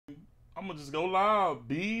I'm gonna just go live,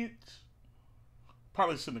 bitch.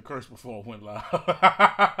 Probably shouldn't have cursed before I went live.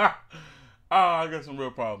 I got some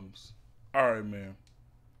real problems. All right, man.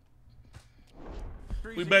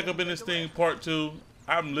 We back up in this thing, part 2.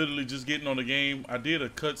 I'm literally just getting on the game. I did a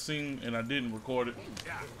cutscene and I didn't record it.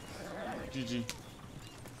 GG.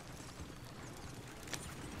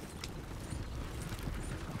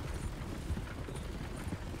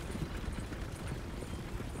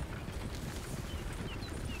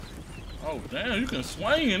 Oh damn, you can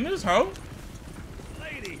swing in this hoe.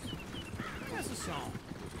 Ladies, that's a song.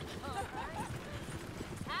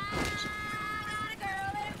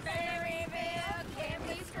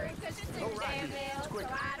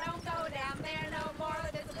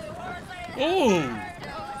 Ooh.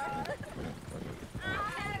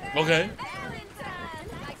 Okay.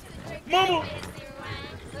 Mama.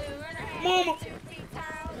 Mama.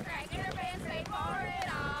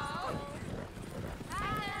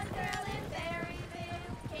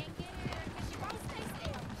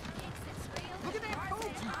 Look at that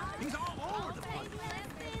coach. He's all over the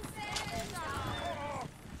place.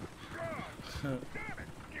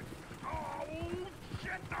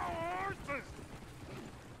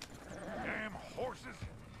 Damn horses!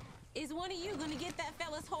 Is one of you gonna get that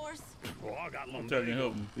fella's horse? Oh, I got I'm telling you,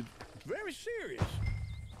 help me. Very serious.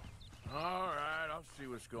 All right, I'll see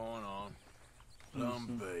what's going on.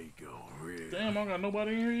 Lumbago, really. Damn, I got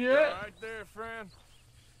nobody in here You yet. all right there, friend?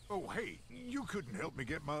 Oh, hey, you couldn't help me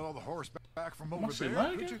get my other horse back from over My shit there,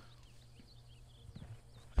 lagging? could you?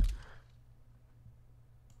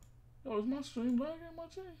 Oh, is my stream lagging, my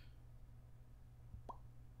G?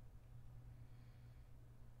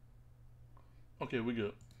 Okay, we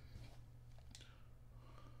good.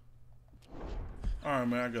 All right,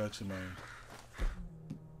 man, I got you, man.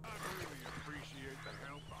 I really appreciate the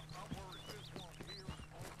help. I'm worried this one here is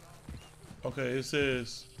all Okay, it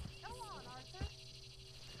says, Go on, Arthur.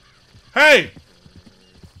 hey!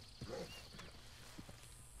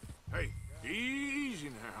 Hey, easy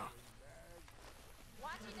now.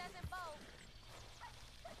 Watch he doesn't bolt.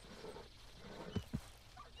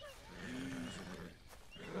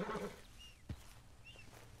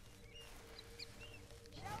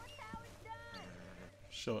 Show us how it's done.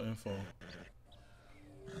 Show info.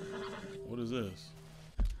 What is this?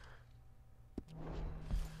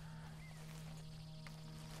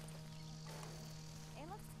 It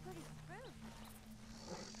looks pretty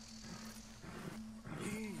smooth.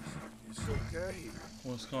 Easy. It's okay.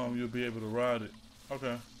 Once calm, you'll be able to ride it.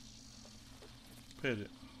 Okay. Pet it.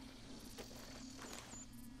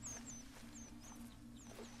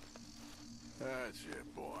 That's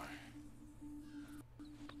it, boy.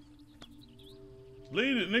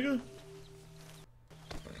 Lead it, nigga.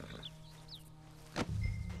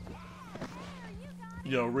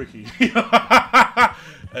 Yo, Ricky.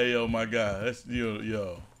 Hey, yo, my guy. That's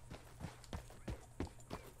yo.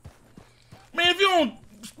 Man, if you don't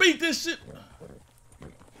speak this shit.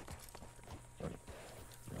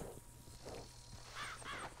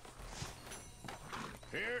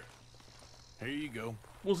 Here you go.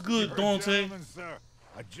 What's good, Dante? Gentlemen, sir.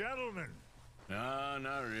 A gentleman. No,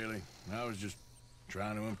 not really. I was just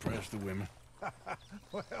trying to impress the women.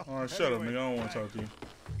 Well, All right, shut up, anyway, nigga. I don't want to talk to you.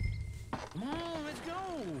 Come on, let's go.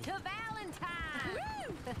 To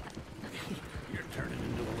Valentine. You're turning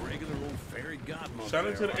into a regular old fairy godmother. Shout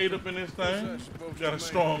out to the 8 up in this thing. What's that supposed Got to a mean?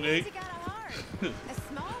 strong 8. He got a heart. A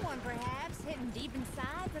small one, perhaps, hidden deep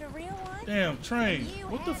inside, but a real one. Damn, Train. You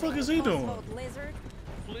What the have fuck it, is he doing? Oswald Lizard.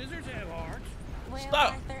 Blizzards have hearts. Well,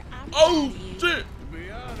 Stop. Arthur, I'm Oh, proud of you. shit. To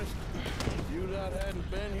be honest, if you lot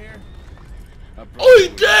hadn't been here, I probably Oh, he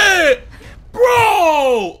would- dead!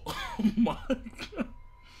 Bro! Oh, my God.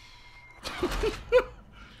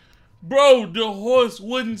 Bro, the horse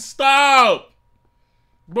wouldn't stop.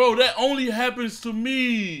 Bro, that only happens to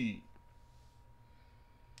me.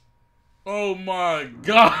 Oh, my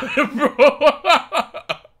God, bro.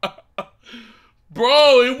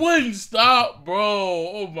 Bro, it wouldn't stop, bro.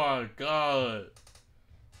 Oh, my God.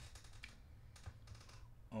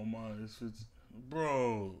 Oh, my, this is...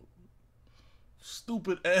 Bro.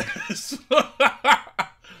 Stupid ass.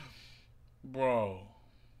 Bro.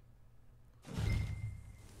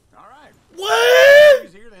 All right. What?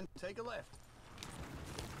 He's here, then take a left.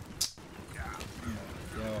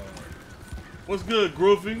 God. What's good,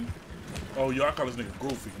 Groovy? Oh, yo, I call this nigga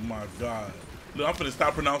Groovy. Oh, my God. Look, I'm finna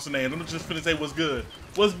stop pronouncing names. I'm just finna say what's good.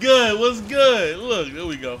 What's good? What's good? Look, there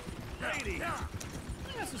we go. Ladies,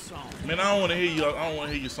 that's a song. Man, I don't want to hear you. I don't want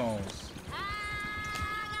to hear your songs.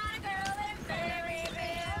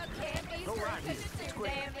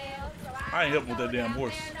 I ain't helping with that damn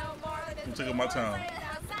horse. I'm taking my time.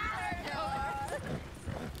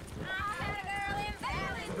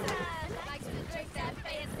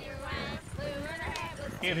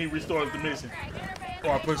 And he restarted the mission. Oh,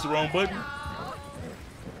 I pressed the wrong button.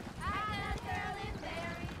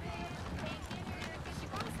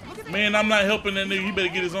 Man, I'm not helping that nigga. He better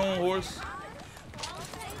get his own horse.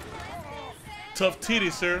 Tough titty,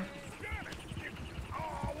 sir.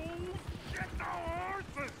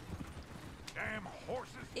 Damn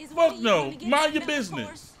horses. Fuck no. Mind your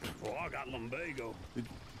business. Oh, I got lumbago.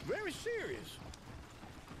 Very serious.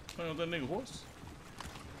 Playing with that nigga horse.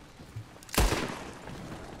 I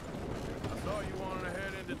thought you wanted to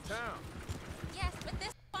head into town. Yes, but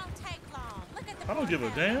this won't take long. Look at the I don't give a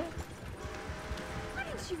poor fella. damn. Why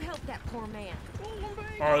didn't you help that poor man?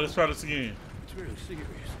 All right, let's try this again. It's really serious.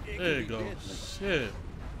 It There you could be go. deadly. Shit.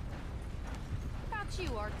 How about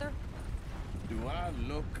you, Arthur? Do I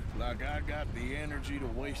look like I got the energy to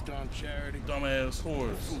waste on charity? Dumbass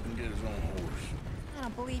horse. Who can get his own horse? I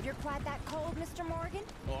don't believe you're quite that cold, Mr. Morgan.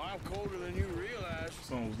 Oh, I'm colder than you realize. That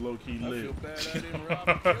song was low-key I lit. feel bad I didn't rob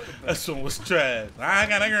and kill the That best. song was trash. I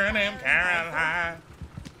got a girl named Caroline.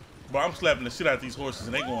 But I'm slapping the shit out of these horses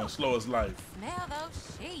and they going slow as life. Smell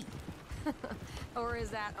those sheep. Or is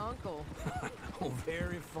that Uncle? Oh,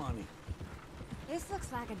 very funny. This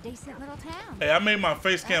looks like a decent little town. Hey, I made my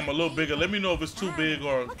face cam a little bigger. Let me know if it's too big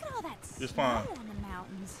or... Look at all that it's snow fine. on the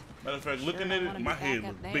mountains. Matter of fact, Sure looking don't at wanna it, be my back head up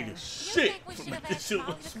was there. big You as shit. think we should Make have this shit had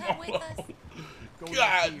look Smoggy to come with small. us?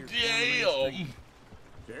 God damn.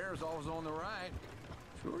 Sheriff's always on the right.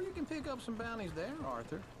 Sure, you can pick up some bounties there,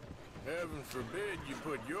 Arthur. Heaven forbid you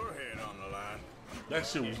put your head on the line. That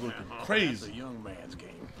shit was looking That's crazy. a young man's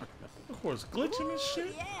game. Of course, glitching and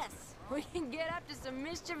shit. Yes, we can get up to some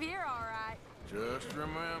mischief here, all right. Just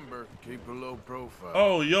remember, keep a low profile.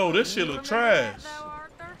 Oh, yo, this shit You look remember that, trash. though,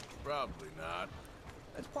 Arthur? Probably not.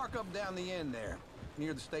 Let's park up down the end there,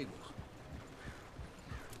 near the stables.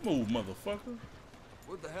 Move, motherfucker.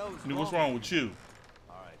 What the hell is Nigga, what's wrong with you?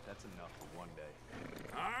 All right, that's enough for one day.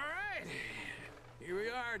 All right. Here we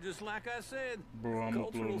are, just like I said. Bro, I'm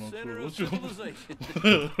Cultural uploading on center Twitter. of What you, civilization.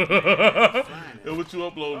 Hey, what you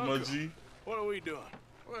uploading, my G? What are we doing?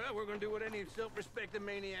 Well, we're gonna do what any self-respecting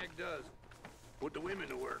maniac does. Put the women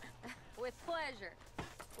to work. With pleasure.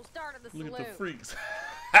 We'll start at the Look saloon. at the freaks.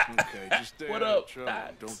 Okay, just stay What out of up, trouble.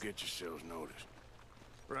 guys? Don't get yourselves noticed.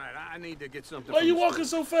 Right, I need to get something. Why from you the walking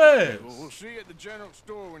store. so fast? Well, we'll see you at the general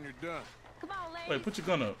store when you're done. Come on, ladies. Wait, put your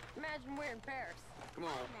gun up. Imagine we're in Paris. Come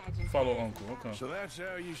on. Imagine Follow Paris Uncle, without okay. So that's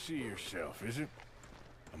how you see yourself, is it?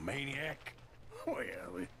 A maniac? Well,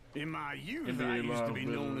 in my youth, Give me I a used to lot be of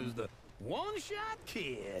known rhythm. as the one-shot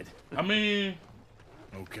kid. I mean,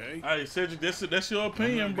 Okay. hey, Cedric, that's your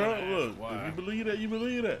opinion, I'm bro. not gonna Look, ask why. if you believe that, you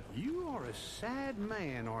believe that. You are a sad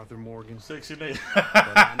man, Arthur Morgan. Section 8.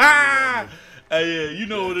 I Hey, yeah, you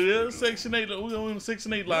know what it is. Section 8. We're on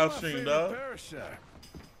Section 8 live My stream, favorite dog. Parasite.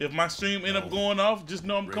 If my stream end up going off, just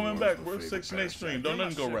know I'm coming Ringworm's back, my bro. favorite Section 8 parasite. stream. Don't You're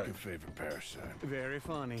nothing go my right. second favorite parasite. Very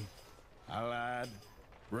funny. I lied.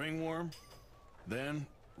 Ringworm. Then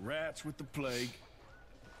rats with the plague.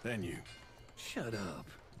 Then you. Shut up.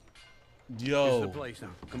 This is the Yo, place now.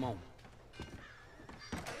 Come on.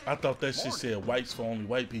 I thought that shit said whites for only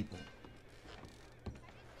white people.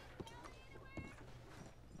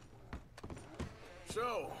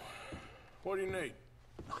 So, what do you need?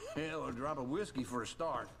 Hell, a drop of whiskey for a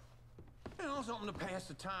start. You know, something to pass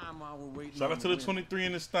the time while we're waiting. Shout on out to the wind. 23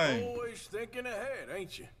 in this thing. Always thinking ahead,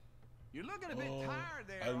 ain't you? You're looking a bit tired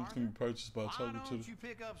there, Items Arthur. can be purchased by Why talking to don't the... you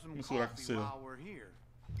pick up some Let me see what I can coffee sell. while we're here?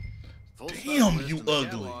 Full Damn, stock list you in the ugly.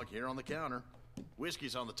 catalog here on the counter.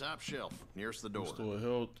 Whiskey's on the top shelf, nearest the door. Store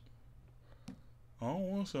health. I don't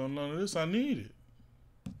want to sell none of this. I need it.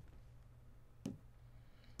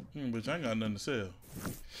 Bitch, I ain't got nothing to sell.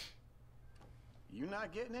 You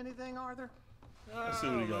not getting anything, Arthur? Let's see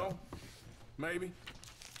what he got. know. Maybe.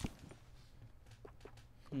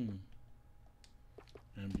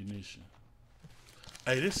 Ammunition.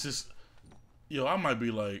 Hey, this is... Yo, I might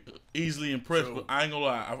be, like, easily impressed, So, but I ain't gonna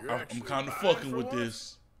lie. you're I'm actually kind of buying fucking for with once?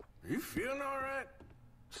 this. You feeling all right?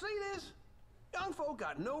 See this? Young folk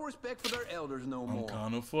got no respect for their elders no I'm more.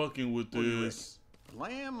 kind of fucking with What do you this.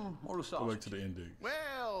 Lamb or the Go sausage? back to the index.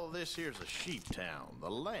 Well, this here's a sheep town. The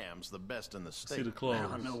lamb's the best in the state. See the clothes. I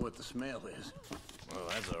don't know what the smell is. Well,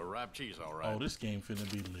 that's a ripe cheese, all right. Oh, this game finna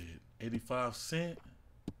be lit. 85 cents.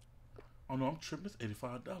 Oh no, I'm tripping. It's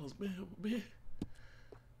 $85, man.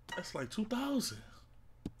 That's like 2,000.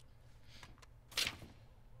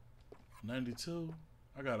 92.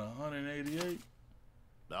 I got 188.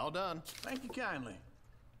 All done. Thank you kindly.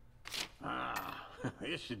 Ah,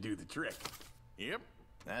 this should do the trick. Yep,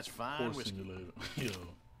 that's fine Horse whiskey. simulator. Yo,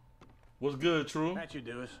 what's good, True? That should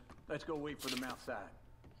do us. Let's go wait for them outside.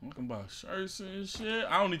 I can buy shirts and shit.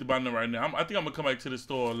 I don't need to buy them right now. I think I'm gonna come back to the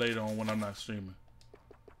store later on when I'm not streaming.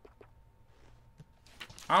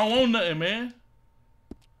 I don't want nothing, man.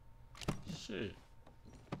 Shit.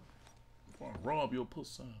 Before I rob your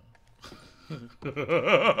pussy.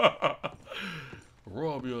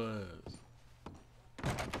 Rob your ass.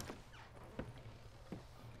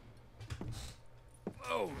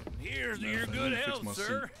 Oh, here's to Matter your of fact, good let me fix health, my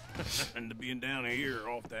sir. And to being down here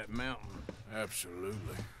off that mountain.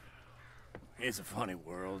 Absolutely. It's a funny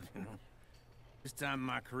world, you know. This time in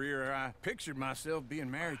my career, I pictured myself being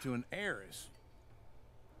married to an heiress.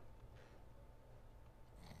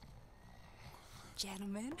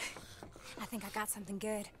 Gentlemen, I think I got something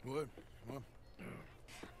good. What?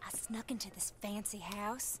 I snuck into this fancy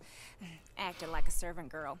house. Acted like a servant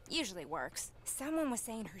girl. Usually works. Someone was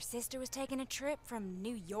saying her sister was taking a trip from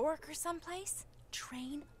New York or someplace.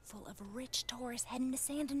 Train full of rich tourists heading to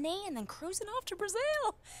Saint Denis and then cruising off to Brazil.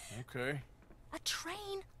 Okay. A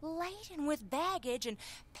train laden with baggage and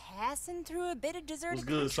passing through a bit of deserted What's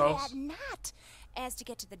good, country Sauce? at night, as to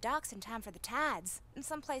get to the docks in time for the tides in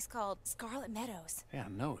some place called Scarlet Meadows. Yeah, I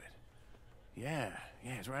know it. Yeah,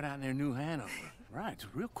 it's right out near New Hanover. Right, it's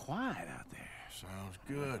real quiet out there. Sounds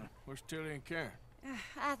good. Where's Tilly and Karen?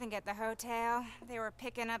 I think at the hotel they were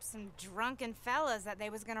picking up some drunken fellas that they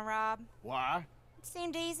was gonna rob. Why? It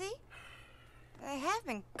seemed easy. They have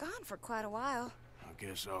been gone for quite a while. I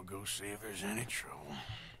guess I'll go see if there's any trouble.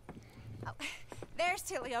 Oh, there's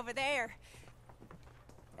Tilly over there.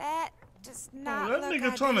 That does Oh, not that look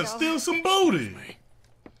nigga trying to ideal. steal some booty.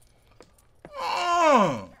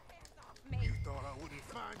 Oh. Thought I wouldn't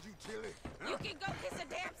find you, Tilly. You can go kiss a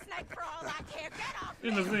damn snake for all I care. Get off me!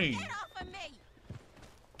 Intervene. Get off of me!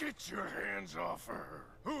 Get your hands off of her.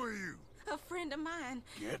 Who are you? A friend of mine.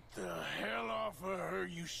 Get the hell off of her,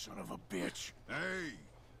 you son of a bitch. Hey.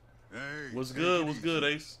 What's take good? it What's easy. good,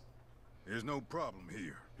 Ace? There's no problem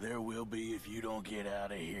here. There will be if you don't get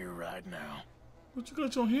out of here right now. What, you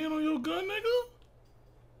got your hand on your gun, nigga?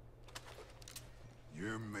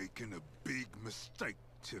 You're making a big mistake,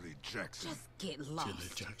 Tilly Jackson. Just get lost. Tilly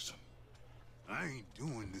Jackson. I ain't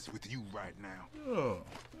doing this with you right now. Yeah.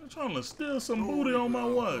 I'm trying to steal some booty on my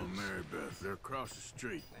watch. Oh, Mary Beth, they're across the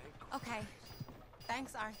street. Okay.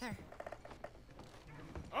 Thanks, Arthur.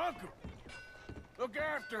 Uncle, look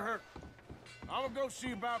after her. I'm gonna go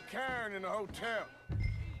see about Karen in the hotel.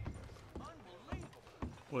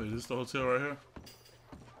 Wait, is this the hotel right here?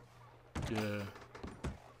 Yeah.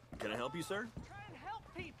 Can I help you, sir? Try and help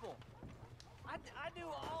people. I do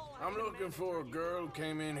all I I'm looking for a girl who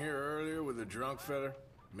came in here earlier with a drunk fella.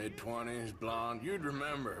 Mid-20s, blonde. You'd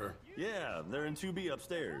remember her. Yeah, they're in 2B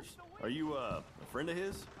upstairs. Are you, a friend of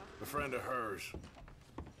his? A friend of hers.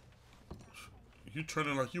 You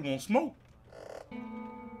turning like you won't smoke.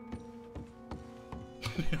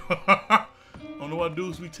 Don't know why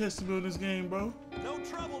dudes be testing me on this game, bro. No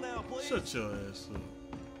trouble now, please. Shut your ass up.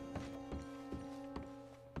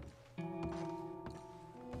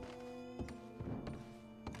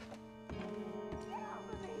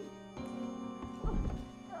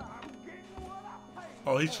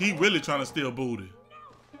 Oh, he really trying to steal booty.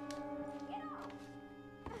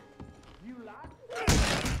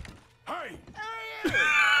 Hey!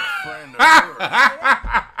 Friend of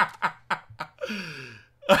hers.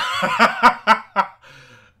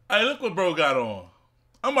 Hey, look what bro got on.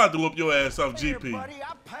 I'm about to whoop your ass off GP. I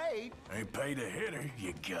paid. Ain't paid to hit her,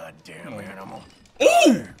 you goddamn animal.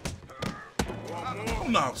 Ooh! Oh,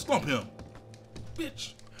 no, slump him.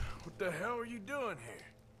 Bitch. What the hell are you doing here?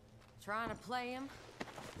 Trying to play him.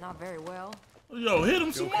 Not very well. Yo, hit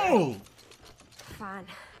him some more. Fine.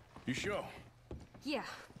 You sure? Yeah,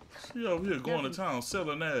 She over here going to town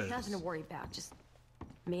selling ass. nothing to worry about. Just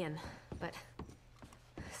men. But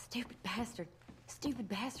stupid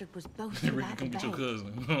bastard was boasting Ricky, about come the get your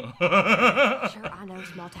bank. cousin. Sure, I know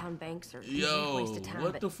small town banks are easy Yo, waste of time,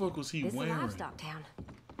 what but the fuck was he this is a wearing? livestock town.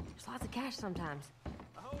 There's lots of cash sometimes.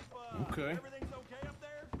 I hope, Okay. everything's okay up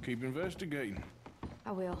there? Keep investigating.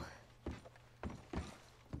 I will.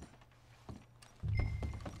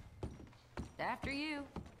 After you.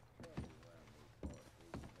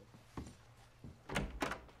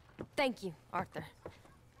 Thank you, Arthur.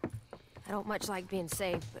 I don't much like being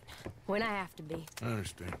saved, but when I have to be. I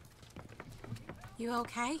understand. You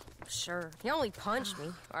okay? Sure. He only punched me.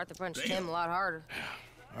 Arthur punched him a lot harder.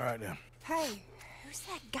 All right, then. Hey, who's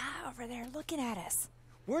that guy over there looking at us?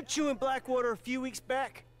 Weren't you in Blackwater a few weeks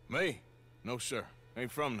back? Me? No, sir.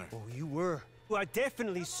 Ain't from there. Oh, you were. Well, I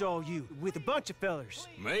definitely saw you with a bunch of fellers.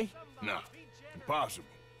 Me? No. Impossible.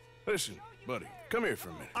 Listen, buddy, come here for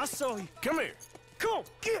a minute. I saw you. Come here. Come on,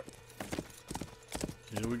 get!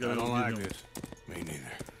 Yeah, we I gotta don't go like get him. this. Me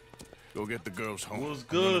neither. Go get the girls home. What's I'm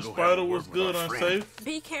gonna good, go have Spider? a What's word with good, our friend. unsafe?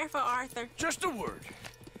 Be careful, Arthur. Just a word.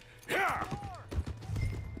 Yeah.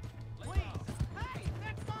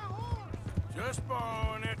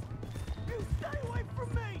 spawn it. You stay away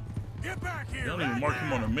from me! Get back here! They don't even mark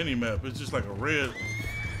him on a mini map. It's just like a red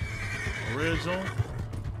zone.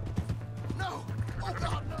 No! Oh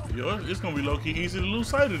God, no! Yo, it's gonna be low key easy to lose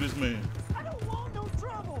sight of this man. I don't want no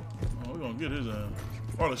trouble! Oh, we're gonna get his ass.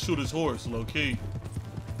 Or to shoot his horse, low key.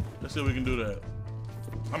 Let's see if we can do that.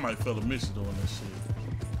 I might fail a mission doing this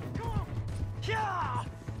shit. Come on! Yeah!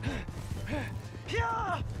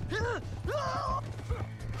 Yeah!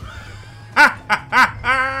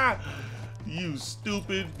 You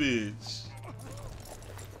stupid bitch.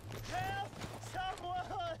 Help!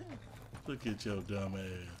 Someone! Look at your dumb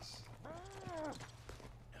ass.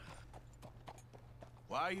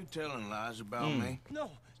 Why are you telling lies about me?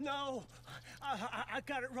 No, no! I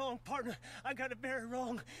got it wrong, partner. I got it very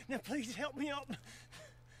wrong. Now please help me up.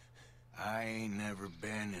 I ain't never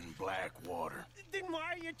been in Blackwater. Then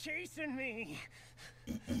why are you chasing me?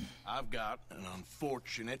 I've got an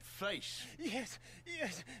unfortunate face. Yes,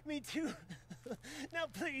 yes, me too. Now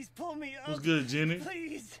please pull me up. What's good, Jenny?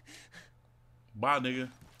 Please. Bye, nigga.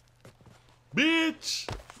 Bitch!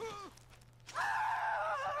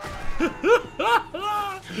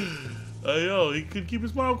 Hey, yo, he could keep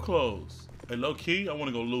his mouth closed. Hey, low key, I want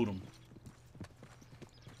to go loot him.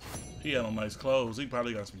 He had on nice clothes. He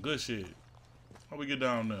probably got some good shit. How we get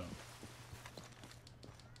down now?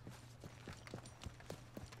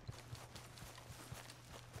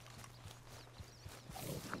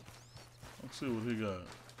 Let's see what he got.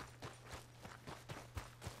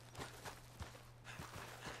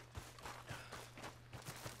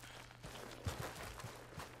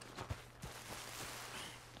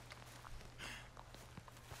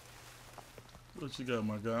 What you got,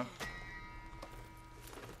 my guy?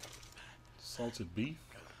 Salted beef?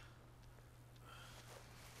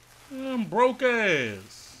 Damn, broke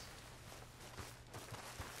ass.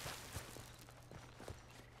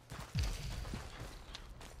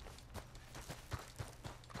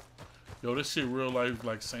 Yo, this shit real life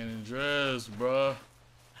like San Andreas, bruh.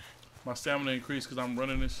 My stamina increased because I'm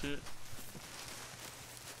running this shit.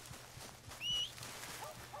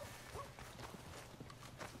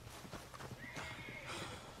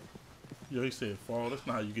 Yo, he said fall. That's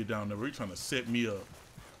not how you get down there. He trying to set me up.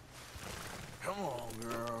 Come on,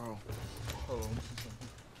 girl. Hold on.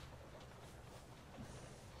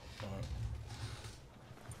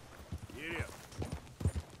 Get up.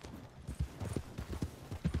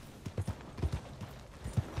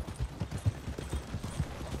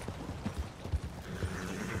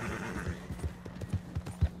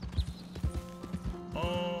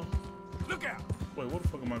 Look out! Wait, where the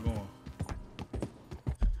fuck am I going?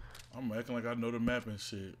 I'm acting like I know the map and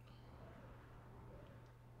shit.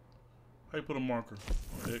 How you put a marker?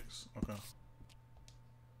 On X? Okay.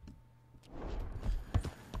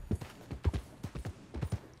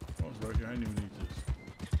 Oh, it's right here. I didn't even need this.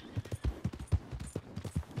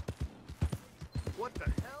 What the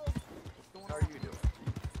hell? How are you doing?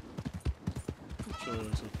 Put your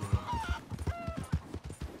ass up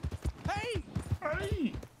there. Hey!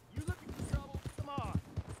 Hey! You looking for trouble? Come on.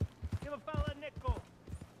 Give a fella a nickel.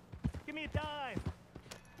 Give me a dime.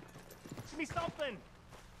 Give me something.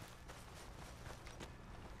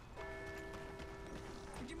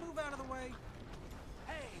 Could you move out of the way?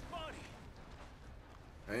 Hey, buddy.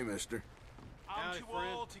 Hey, mister. I'm too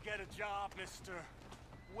old to get a job, mister.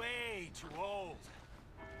 Way too old.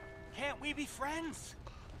 Can't we be friends?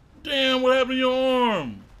 Damn, what happened to your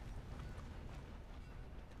arm?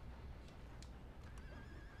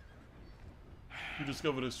 You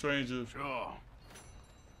discovered a stranger. Sure.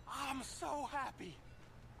 I'm so happy.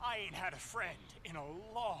 I ain't had a friend in a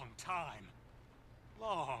long time.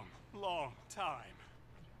 Long, long time.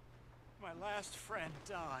 My last friend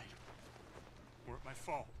died. Weren't my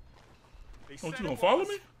fault. They Don't said you it gonna follow was,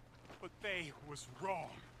 me? But they was wrong.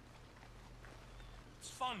 It's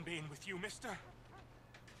fun being with you, mister.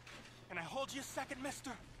 Can I hold you a second,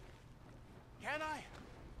 mister? Can I?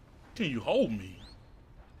 Can you hold me?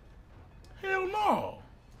 Hell no.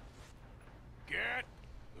 Get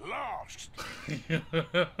lost.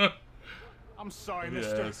 I'm sorry, Yeah,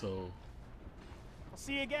 mister. asshole. I'll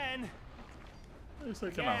see you again. They say,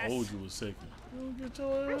 can I Yes. hold you a second? You don't get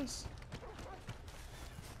your ass.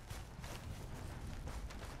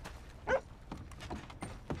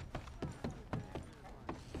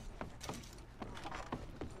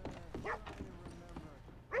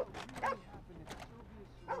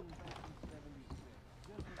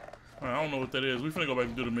 Alright, I don't know what that is. We finna go back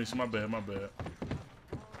and do the mission. My bad, my bad.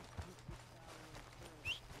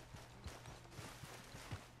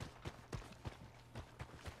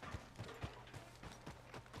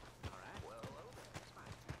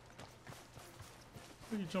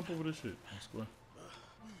 How you jump over this shit? That's cool.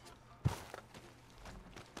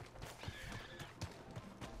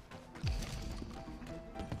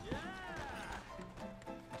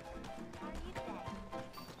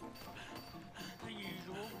 The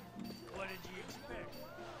usual. What did you expect?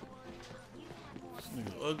 This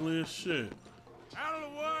nigga ugly as shit. Out of the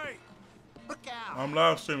way! Look out! I'm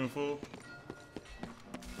live streaming, fool.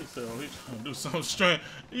 He said, oh, he's trying to do something strange.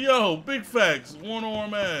 Yo, big facts, one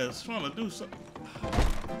arm ass, trying to do something.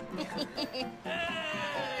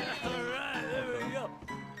 Alright, there we go.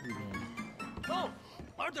 Oh,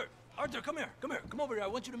 Arthur, come here. Come over here. I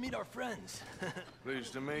want you to meet our friends.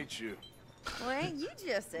 Pleased to meet you. Well, you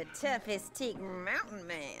just a toughest mountain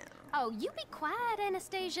man. Oh, you be quiet,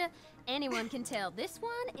 Anastasia. Anyone can tell this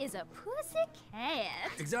one is a pussy cat.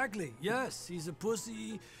 Exactly. Yes, he's a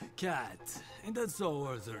pussy cat. Ain't that so,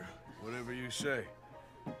 Arthur? Whatever you say.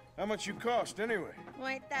 How much you cost, anyway? Well,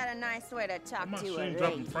 ain't that a nice way to talk I'm not to sure a you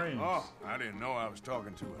dropping lady? frames. Oh, I didn't know I was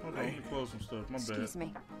talking to Hold a on, let lady. me close some stuff. My bad. Excuse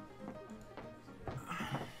me.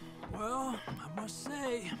 Well, I must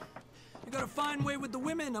say, you got a fine way with the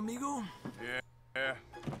women, amigo. Yeah,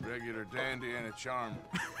 regular dandy and a charmer.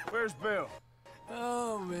 Where's Bill?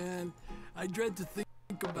 Oh, man. I dread to think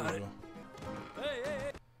about it.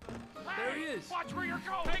 Hey. There he is. Watch where you're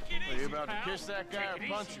going! Take it easy, Are you about to kiss that guy or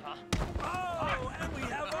punch him? Oh, and we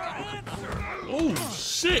have our answer. Oh,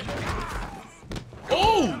 shit.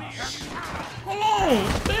 Oh! Hold on,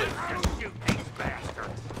 bitch. Shoot these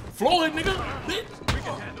bastards! Floyd, nigga. Bitch. We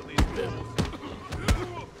can handle these bills.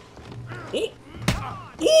 Oh.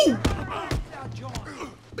 Ooh.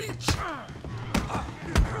 Bitch.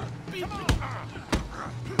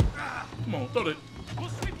 Come on, throw it. We'll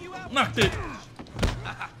sweep you out. Knocked it.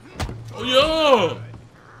 Oh, yo.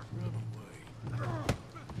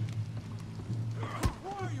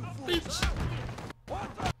 Bitch. What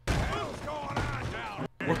the hell's going on down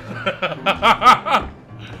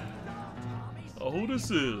Oh, who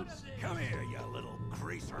this is? Come here, you little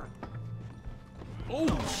greaser. Oh,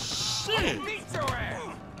 shit. Beat your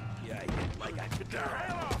ass. Yeah, you like I could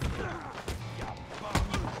die.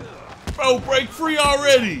 Bro, break free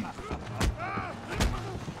already.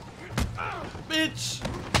 Bitch.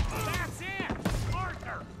 That's it,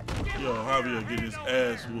 Arthur. Yo, Javier getting his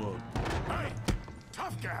ass whooped. Hey,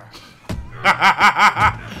 tough guy.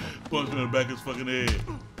 Punch him in the back of his fucking head.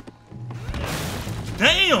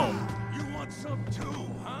 Damn! You want some too,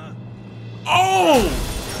 huh? Oh!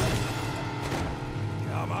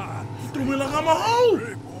 Come on. You threw me like I'm a hoe!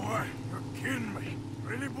 Really, boy? You're kidding me.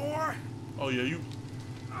 Really, boy? Oh, yeah, you.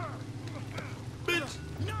 Bitch!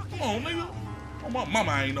 Come on, nigga. Oh, my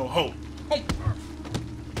mama ain't no hoe. Oh.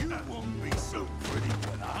 You won't be so pretty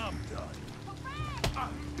when I'm done.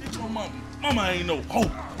 Bitch, oh, my mama ain't no hoe.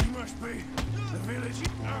 You must be the village.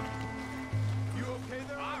 You okay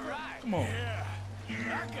there? All right. Come on. Yeah. I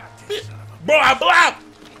got this Bitch. son of Bro, I blocked!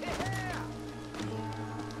 a...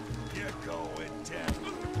 You're going down.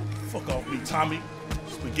 Fuck off me, Tommy.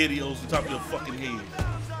 SpaghettiOs on top of your fucking head.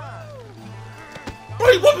 Bro,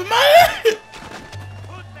 you whooping my head!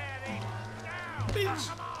 Put that in down. Bitch.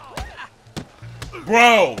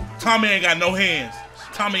 Bro, Tommy ain't got no hands.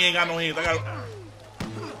 Tommy ain't got no hands. I got.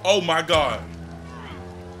 Oh my god.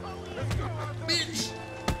 Bitch.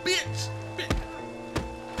 Bitch. Bitch.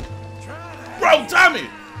 Bro, Tommy.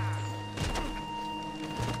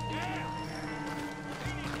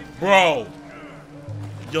 Bro.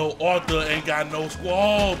 Yo, Arthur ain't got no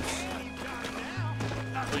squabs.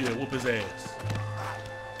 Oh yeah, whoop his ass.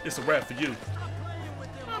 It's a wrap for you.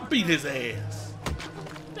 I beat his ass.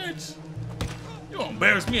 Bitch. You gonna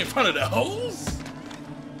embarrass me in front of the hoes?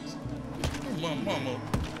 Oh, my mama.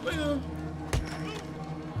 Nigga.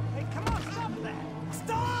 Hey, come on, stop that!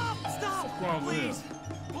 Stop! Stop! What's wrong with him?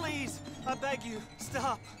 Please, I beg you,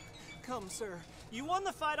 stop. Come, sir. You won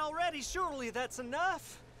the fight already. Surely that's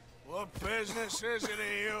enough. What business is it of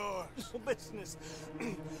yours? No business.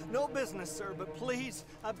 No business, sir, but please,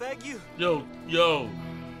 I beg you. Yo.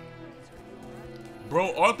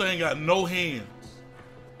 Bro, Arthur ain't got no hands.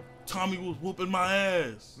 Tommy was whooping my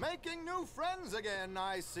ass. Making new friends again,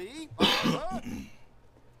 I see.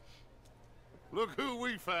 Look who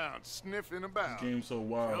we found sniffing about. This game's so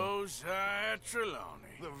wild. Josiah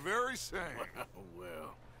Trelawney. The very same.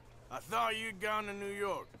 Well, I thought you'd gone to New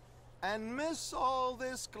York. And miss all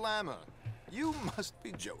this glamour. You must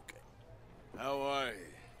be joking. How are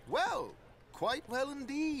you? Well, quite well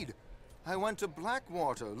indeed. I went to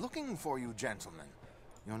Blackwater looking for you gentlemen.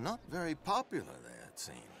 You're not very popular there, it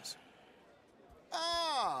seems.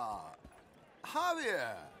 Ah,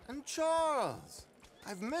 Javier and Charles.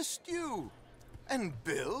 I've missed you. And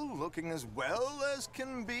Bill looking as well as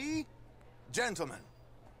can be. Gentlemen,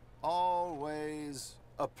 Always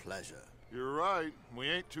a pleasure. You're right. We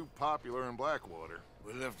ain't too popular in Blackwater.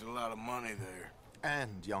 We left a lot of money there.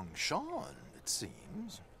 And young Sean, it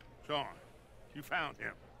seems. Sean, you found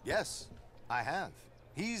him. Yes, I have.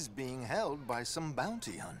 He's being held by some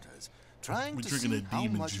bounty hunters, trying We're to drinking see that how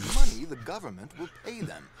demon much juice. money the government will pay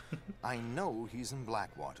them. I know he's in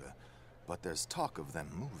Blackwater, but there's talk of them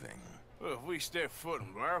moving. Well, if we step foot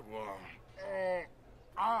in Blackwater...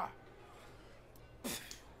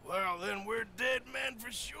 Well, then we're dead men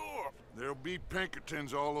for sure. There'll be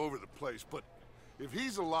Pinkertons all over the place, but if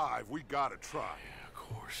he's alive, we gotta try. Yeah, of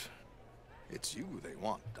course. It's you they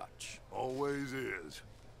want, Dutch. Always is.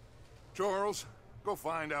 Charles, go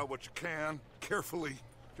find out what you can, carefully.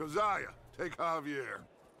 Josiah, take Javier.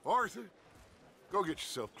 Arthur, go get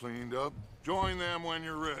yourself cleaned up. Join them when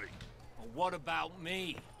you're ready. Well, what about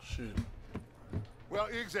me? Shit. Well,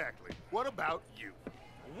 exactly. What about you?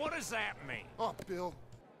 What does that mean? Oh, Bill,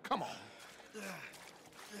 come on.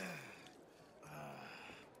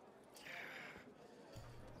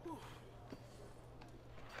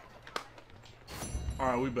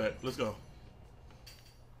 Alright, we back. Let's go.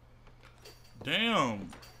 Damn.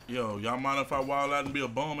 Yo, y'all mind if I wild out and be a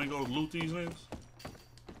bum and go loot these niggas?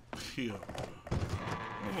 Yeah.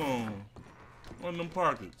 Come on. One of them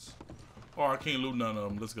pockets. Oh, I can't loot none of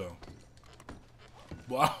them. Let's go.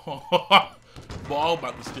 Boy, boy, I'm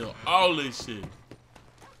about to steal all this shit.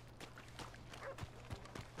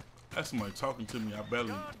 That's somebody talking to me. I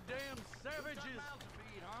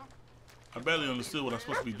barely understood what I'm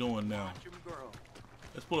supposed to be doing now.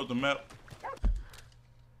 Let's pull up the map.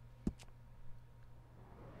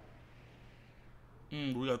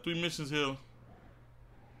 We got 3 missions here.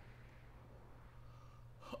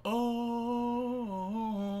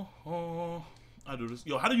 Oh, I do this.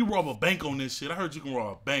 Yo, how do you rob a bank on this shit? I heard you can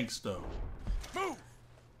rob bank stuff. Move!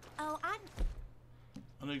 Oh, I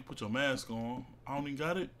know you can put your mask on. I don't even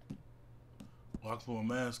got it. Well, I can put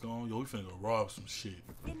my mask on. Yo, we finna go rob some shit.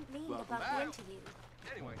 didn't mean to bump into you.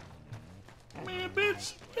 Anyway, Man,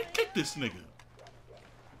 bitch, kick this nigga.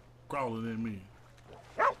 Growling at me.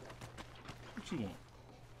 What you want?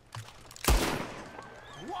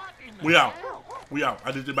 What in the We out. hell? We out.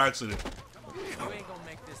 I did it by accident. You ain't gonna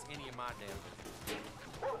make this any of my damn business.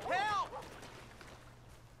 Help!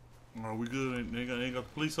 Alright, we good? Ain't got the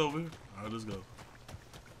police over here? Alright, let's go.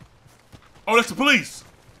 Oh, that's the police!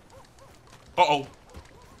 Uh-oh.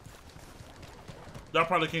 Y'all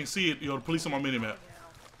probably can't see it. Yo, the police on my mini-map.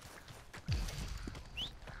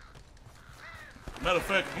 Matter of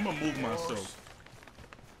fact, I'm gonna move myself.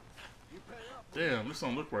 Damn, this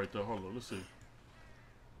don't look right though. Hold on, let's see.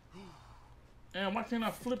 Damn, why can't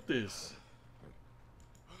I flip this?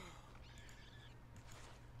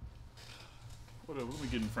 Whatever, let me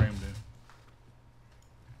get in frame then.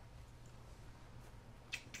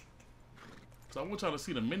 So I want y'all to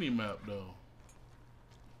see the mini-map though.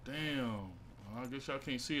 Damn. I guess y'all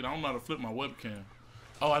can't see it. I don't know how to flip my webcam.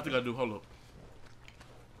 Oh, I think I do. Hold up.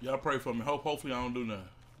 Y'all pray for me. Hopefully I don't do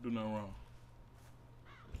nothing wrong.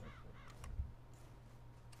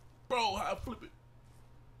 Bro, how I flip it?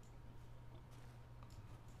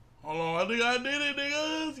 Hold on, I think I did it,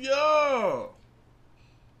 niggas. Yo.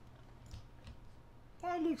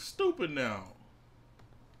 Why I look stupid now?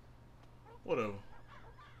 Whatever.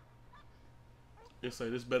 They say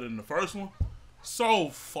this better than the first one. So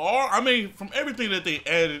far, I mean, from everything that they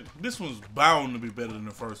added, this one's bound to be better than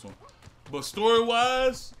the first one. But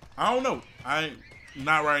story-wise, I don't know.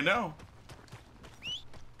 Not right now.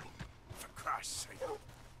 For Christ's sake.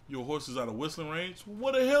 Your horse is out of whistling range?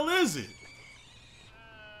 What the hell is it?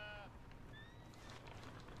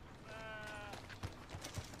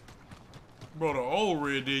 Bro, the old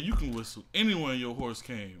Red Dead, you can whistle anywhere your horse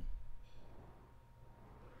came.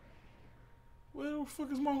 Where the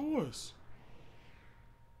fuck is my horse?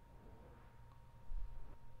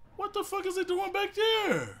 What the fuck is it doing back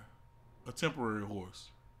there? A temporary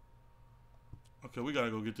horse. Okay, we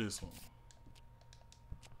gotta go get this one.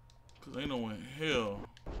 Cause ain't no way in hell.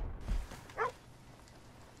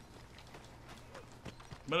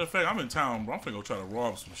 Matter of fact, I'm in town, bro. I'm finna go try to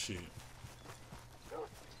rob some shit.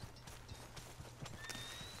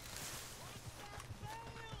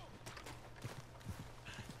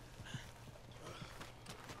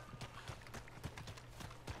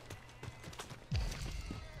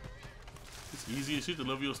 It's easy as shit to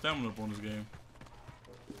level your stamina up on this game.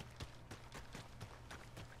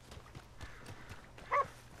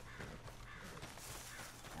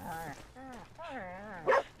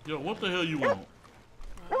 Yo, what the hell you want?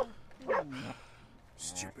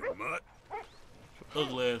 Stupid mutt.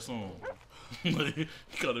 Ugly ass on. He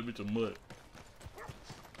called that bitch a mutt.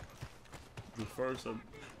 The first,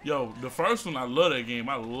 Yo, the first one, I love that game.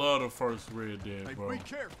 I love the first Red Dead, bro. Be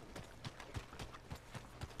careful.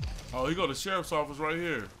 Oh, he go to the sheriff's office right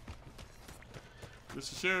here. This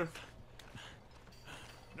the sheriff?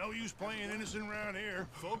 No use playing innocent around here.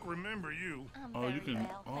 Folk remember you. Oh, you can.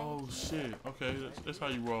 Oh shit. Okay, that's how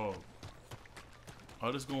you rob. Oh,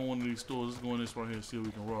 let's go in one of these stores. Let's go in this right here and see if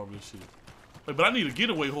we can rob this shit. Wait, but I need a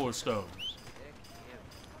getaway horse though.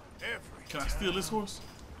 Can I steal this horse?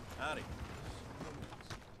 Howdy.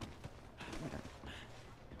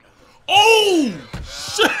 Oh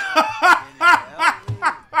shit!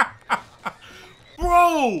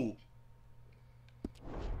 Bro!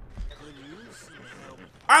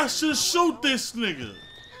 I should shoot this nigga.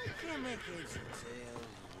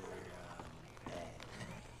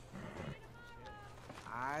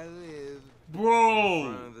 I live Bro.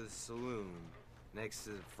 in front of the saloon next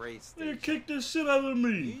to the freight station. They kicked the shit out of Do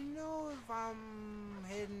me. you know if I'm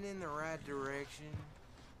heading in the right direction?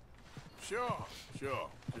 Sure.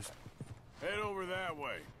 Just head over that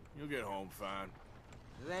way. You'll get home fine.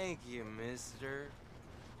 Thank you, mister.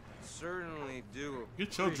 Certainly do.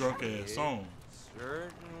 Get your drunk appreciate ass it. on.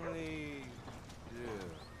 Certainly do.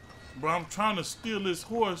 Bro, I'm trying to steal this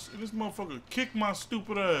horse and this motherfucker kicked my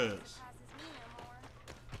stupid ass.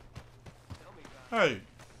 Hey.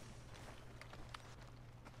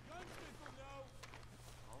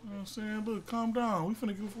 You know what I'm saying? Look, calm down. We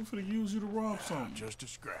finna use you to rob something. Just a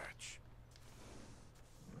scratch.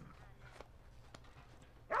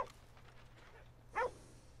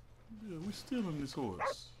 Yeah, we stealing this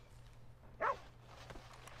horse.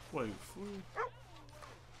 Wait, fool.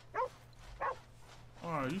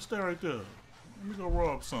 Alright, you stay right there. Let me go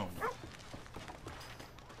rob something.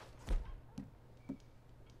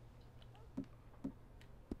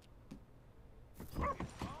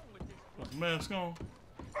 Got the mask on.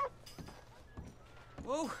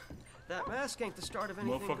 Whoa, that mask ain't the start of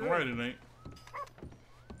anything Motherfucking good. right, it ain't.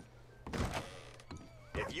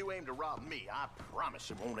 If you aim to rob me, I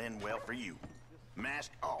promise it won't end well for you.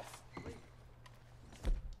 Mask off.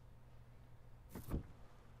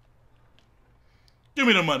 Give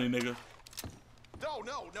me the money, nigga. No.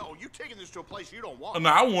 You taking this to a place you don't want.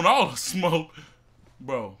 Nah, I want all the smoke.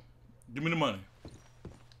 Bro, give me the money.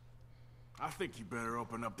 I think you better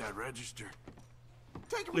open up that register.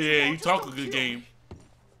 Take it Yeah, you talk a good game.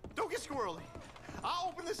 Don't get squirrely. I'll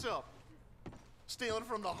open this up. Stealing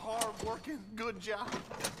from the hard-working, good job.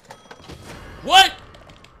 What?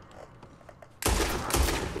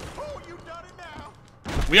 Oh, you done it now.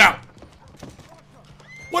 We out.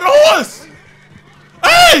 What a horse!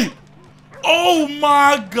 Hey! Oh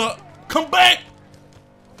my god. Come back!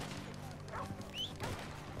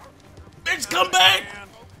 Bitch, come back!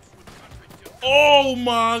 Oh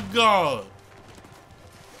my god.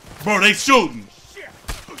 Bro, they shooting.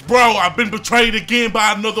 Bro, I've been betrayed again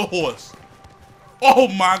by another horse. Oh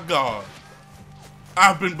my god.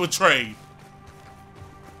 I've been betrayed.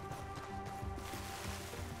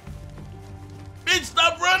 Bitch,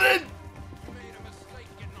 stop running!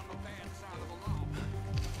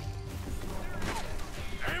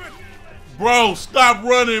 Bro, stop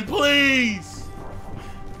running, please!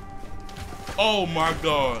 Oh my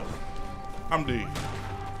god. I'm dead.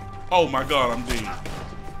 Oh my god, I'm dead.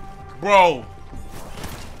 Bro.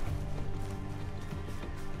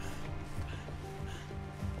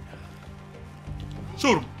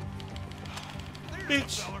 Shoot him.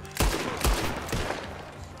 Bitch.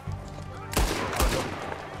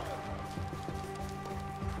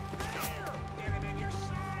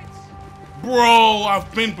 Bro,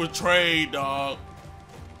 I've been betrayed, dog.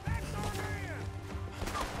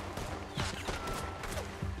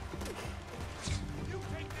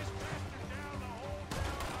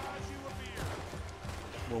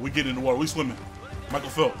 Well, we get in the water. We swimming. Michael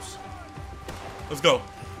Phelps. Let's go.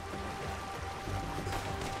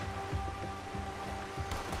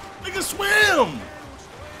 Nigga, swim!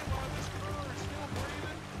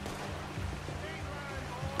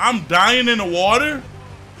 I'm dying in the water?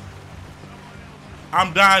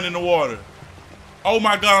 I'm dying in the water. Oh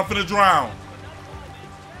my god, I'm finna drown.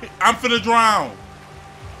 I'm finna drown.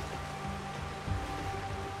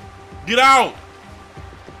 Get out!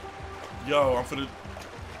 Yo, I'm finna...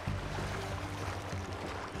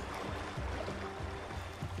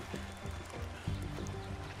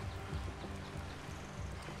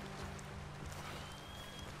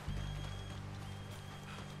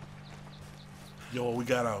 Yo, we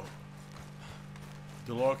got out.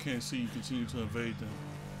 The law can't see you continue to invade them.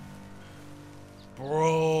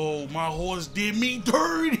 Bro, my horse did me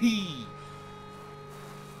dirty.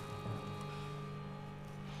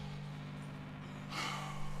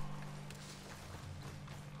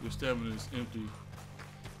 Your stamina is empty.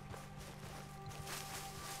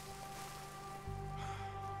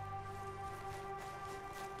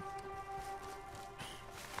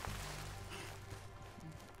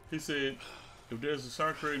 He said, if there's a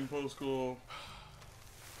shot creating post score,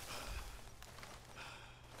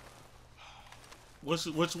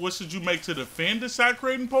 what should you make to defend the shot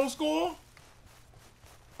creating post score?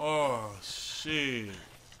 Oh shit.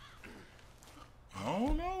 I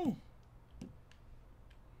don't know.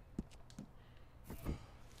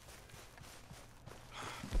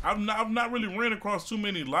 I've not really ran across too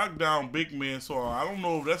many lockdown big men, so I don't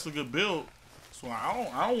know if that's a good build. So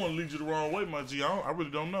I don't want to lead you the wrong way, my G. I really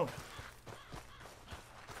don't know.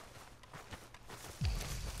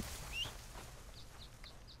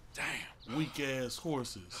 Damn. Weak ass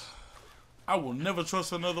horses. I will never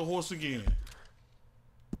trust another horse again.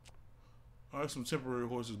 I have some temporary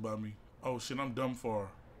horses by me. Oh shit, I'm dumb for.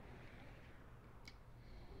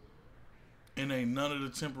 And ain't none of the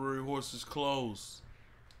temporary horses closed.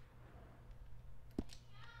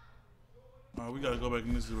 Alright, we gotta go back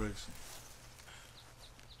in this direction.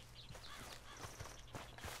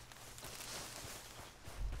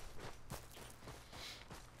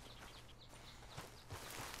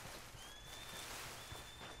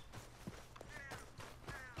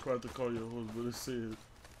 Tried to call your horse, but it said,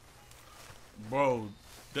 bro,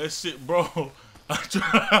 that shit, bro. I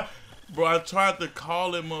tried to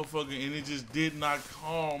call that motherfucker and it just did not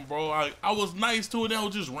calm, bro. I was nice to it, and I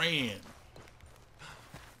just ran.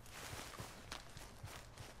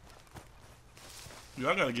 Yo,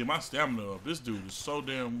 I gotta get my stamina up. This dude is so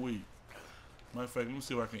damn weak. Matter of fact, let me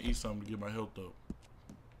see if I can eat something to get my health up.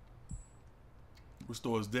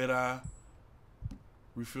 Restores Deadeye.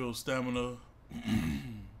 Refills stamina.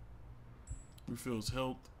 Refills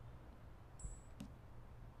health.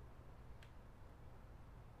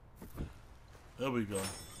 There we go.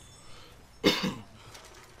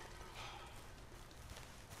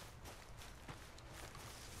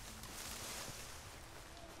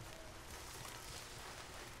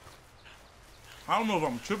 I don't know if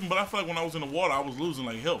I'm tripping, but I feel like when I was in the water, I was losing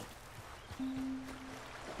like health.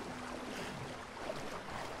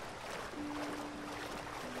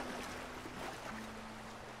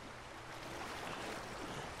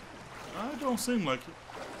 It don't seem like it.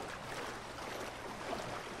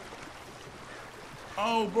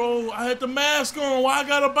 Oh, bro, I had the mask on. Why I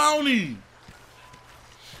got a bounty?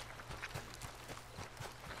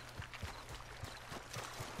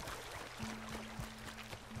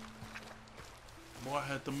 Boy, I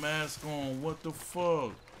had the mask on. What the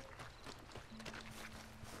fuck?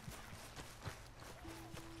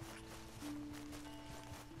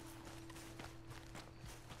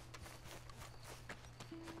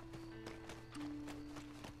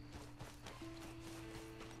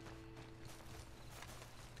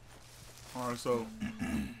 Alright, so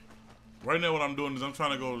right now what I'm doing is I'm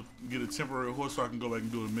trying to go get a temporary horse so I can go back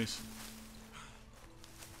and do a mission.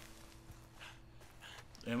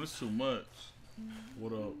 Damn, it's too much.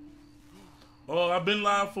 What up? Oh, I've been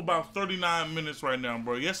live for about 39 minutes right now,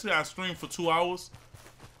 bro. Yesterday I streamed for 2 hours.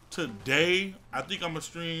 Today, I think I'm gonna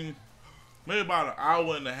stream maybe about an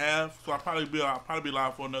hour and a half. So I'll probably be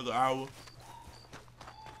live for another hour.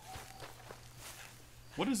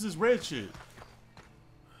 What is this red shit?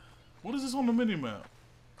 What is this on the mini-map?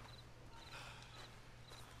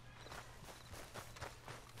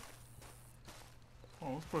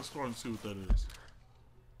 Oh, let's press start and see what that is.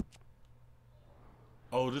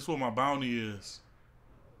 Oh, this is what my bounty is.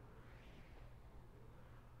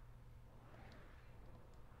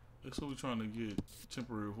 That's what we're trying to get.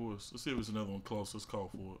 Temporary horse. Let's see if there's another one close. Let's call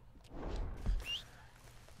for it.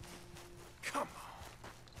 Come on.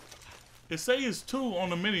 It says it's 2 on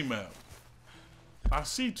the mini-map. I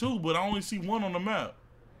see 2, but I only see 1 on the map.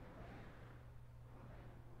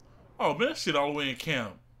 Oh, man, that shit all the way in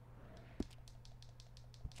camp.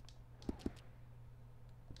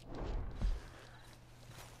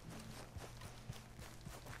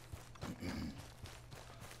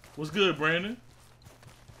 What's good, Brandon?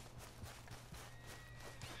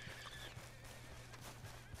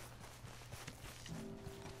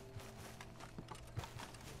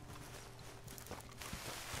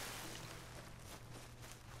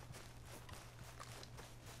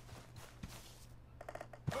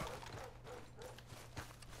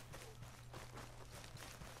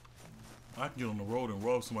 I can get on the road and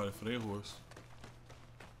rob somebody for their horse.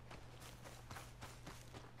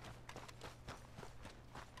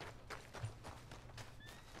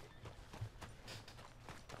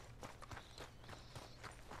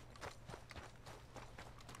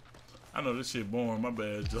 I know this shit boring, my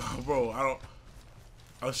bad, bro. I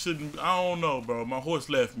don't know, bro. My horse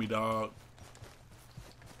left me, dog.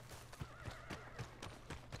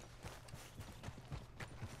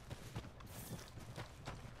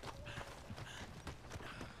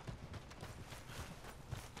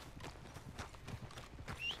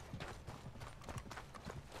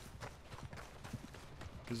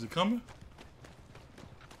 Is it coming?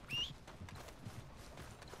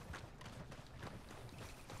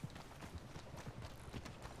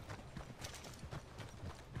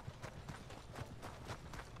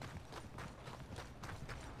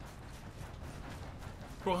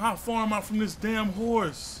 Bro, how far am I from this damn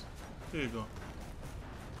horse? Here you go.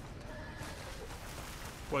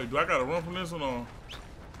 Wait, do I gotta run from this or no?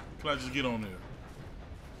 Can I just get on there?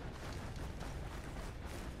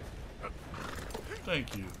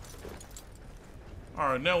 Thank you.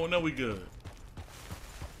 Alright, now we good.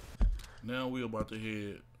 Now we about to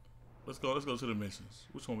head. Let's go to the missions.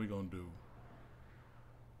 Which one we gonna do?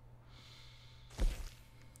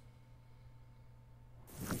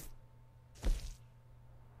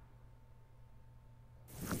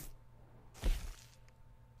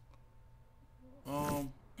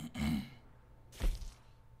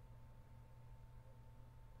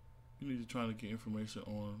 You need to try to get information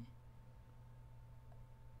on.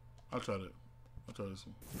 I'll try that. I'll try this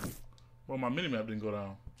one. Well, my minimap didn't go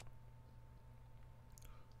down.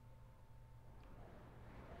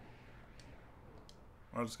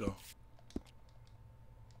 I'll just go.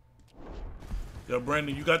 Yo,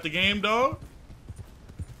 Brandon, you got the game, dog?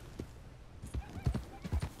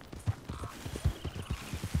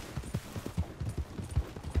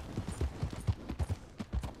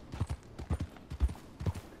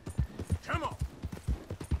 Come on.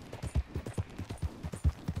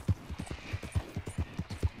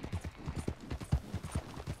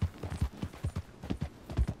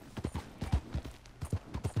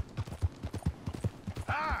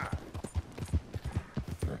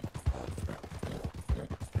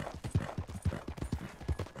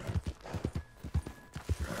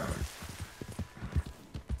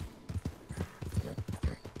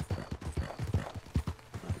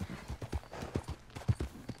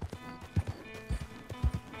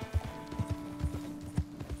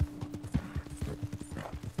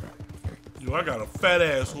 Yo, I got a fat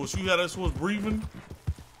ass horse. You got that horse breathing?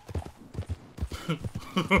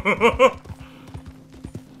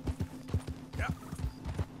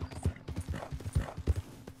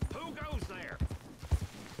 Who goes there?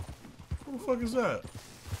 What the fuck is that?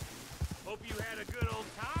 Hope you had a good old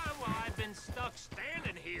time while I've been stuck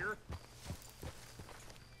standing here.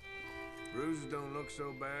 Bruises don't look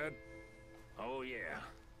so bad. Oh, yeah.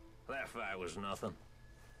 That fight was nothing.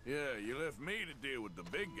 Yeah, you left me to deal with the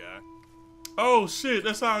big guy. Oh shit,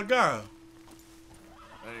 that's our guy.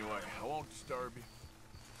 Anyway, I won't disturb you.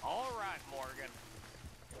 All right, Morgan.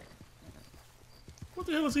 What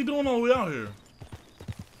the hell is he doing all the way out here?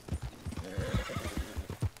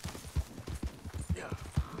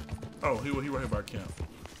 Oh, he right here by camp.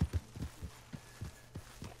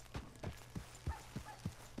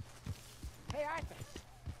 Hey, Arthur.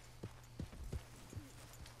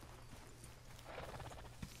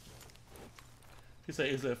 He said,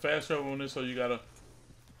 is there fast travel on this, so you gotta...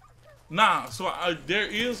 Nah, so there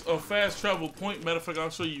is a fast travel point. Matter of fact, I'll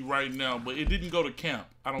show you right now, but it didn't go to camp,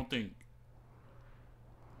 I don't think.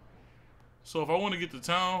 So if I want to get to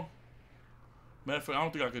town, matter of fact, I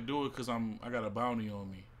don't think I could do it because I got a bounty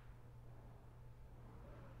on me.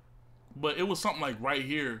 But it was something like right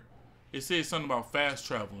here. It said something about fast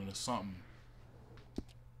traveling or something.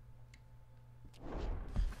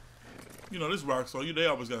 You know, this Rockstar, they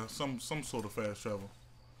always got some sort of fast travel.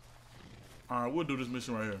 All right, we'll do this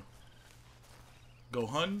mission right here. Go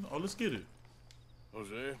hunting? Oh, let's get it.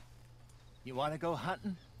 Jose, You want to go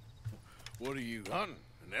hunting? what are you hunting?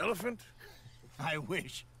 An elephant? I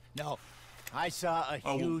wish. No. I saw a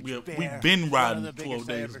huge bear. We've been One riding of the 12 biggest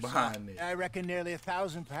I days ever behind saw. it. I reckon nearly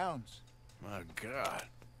 1,000 pounds. My God.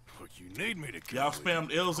 What you need me to Y'all kill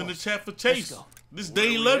spammed L's in the chat for Let's Chase. go. This Where day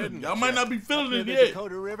are we 11. heading, Y'all might Chef? not be feeling Up it near yet. the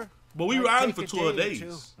Dakota River. But we Might riding take for a 12 day or days.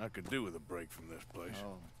 two. I could do with a break from this place.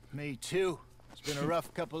 Oh, me too. It's been a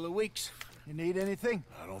rough couple of weeks. You need anything?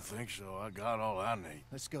 I don't think so. I got all I need.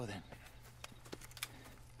 Let's go then.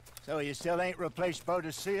 So you still ain't replaced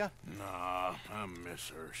Boadicea? Nah, I miss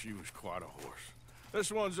her. She was quite a horse.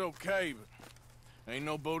 This one's okay, but ain't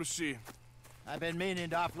no Boadicea. I've been meaning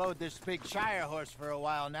to offload this big Shire horse for a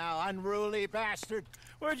while now. Unruly bastard.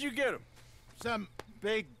 Where'd you get him? Some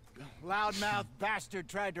big, loudmouth bastard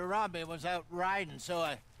tried to rob me. Was out riding, so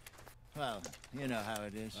I... Well, you know how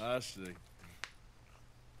it is. I see.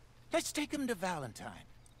 Let's take him to Valentine.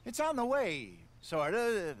 It's on the way,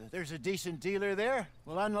 sorta. There's a decent dealer there.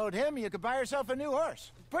 We'll unload him, you could buy yourself a new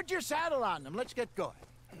horse. Put your saddle on him, let's get going.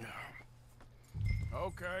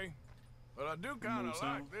 Okay. But I do kind of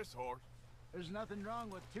like this horse. There's nothing wrong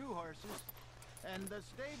with two horses, and the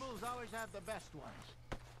stables always have the best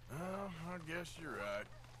ones. Well, I guess you're right.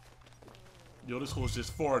 Yo, this horse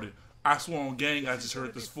just farted. I swear on gang, I just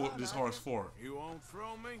heard this horse fart. You won't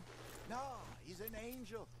throw me? No, he's an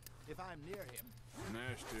angel. If I'm near him.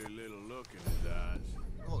 Nasty little look in his eyes.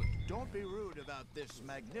 Oh, don't be rude about this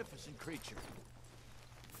magnificent creature.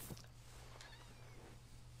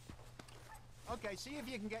 Okay, see if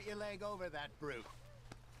you can get your leg over that brute.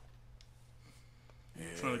 Yeah,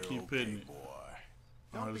 Trying to keep hitting it. boy.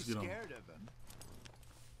 Don't be let's get on. scared of him.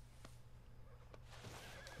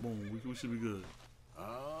 Boom, we should be good.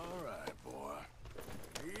 All right, boy.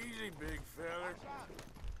 Easy, big feller.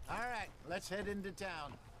 All right, let's head into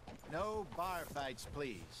town. No bar fights,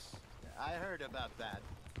 please. I heard about that.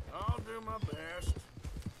 I'll do my best.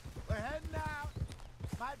 We're heading out.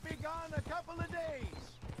 Might be gone a couple of days.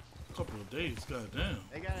 Couple of days, goddamn.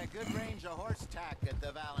 They got a good range of horse tack at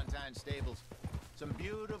the Valentine stables. Some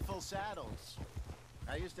beautiful saddles.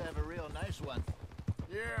 I used to have a real nice one.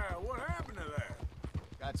 Yeah, what happened to that?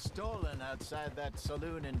 Got stolen outside that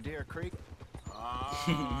saloon in Deer Creek.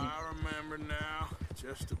 Ah, I remember now.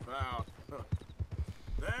 Just about.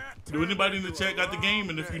 That Do anybody in the turned into chat got the a game?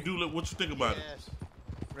 And long if you day. do, what you think about it? Yes.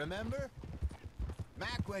 Remember?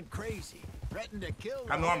 Mac went crazy, threatened to kill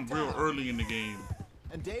the I know I'm whole real town. early in the game.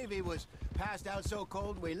 And Davy was passed out so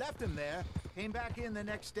cold we left him there, came back in the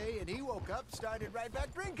next day, and he woke up, started right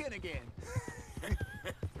back drinking again.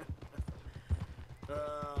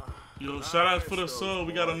 Yo, shout out for the sub.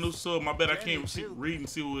 We got a new sub. My bad, I can't read and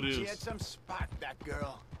see who it She had is. some spot, that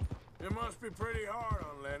girl. It must be pretty hard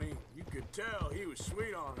on Lenny. You could tell he was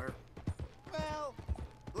sweet on her. Well,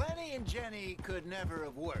 Lenny and Jenny could never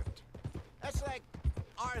have worked. That's like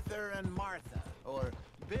Arthur and Martha, or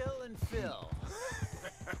Bill and Phil.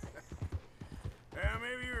 Yeah,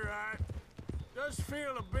 maybe you're right. Does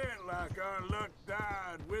feel a bit like our luck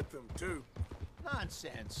died with them, too.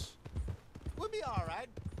 Nonsense. We'll be all right.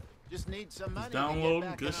 Just need some money to get Downloading,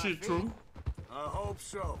 back good on our shit, feet. true. I hope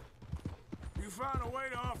so. You find a way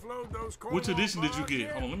to offload those Which edition did you bars get?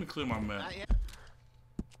 yet? Hold on, let me clear my map. Not yet.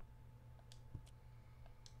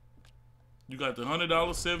 You got the $100,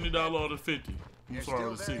 $70, or the $50. I'm They're sorry, still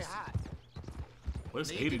the very 60. hot. Well,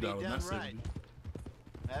 it's Need to be $80, done not 70. right.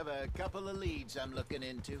 I have a couple of leads I'm looking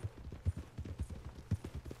into.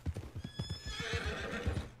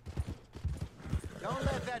 Don't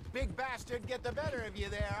let that big bastard get the better of you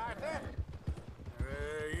there, Arthur.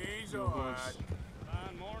 He's all right.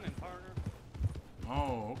 Fine morning, partner.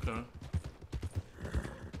 Oh, okay.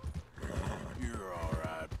 You're all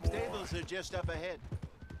right, boy. Stables are just up ahead.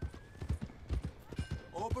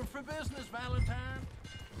 Open for business, Valentine.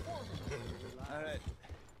 All right.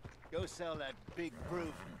 Go sell that big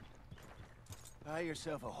brute. Buy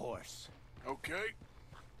yourself a horse. Okay.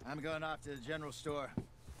 I'm going off to the general store.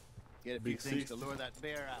 Get a few Big things to 60. lure that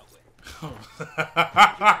bear out with.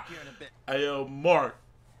 Hey, Here in a bit. Mark.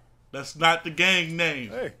 That's not the gang name.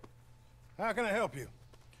 Hey, how can I help you?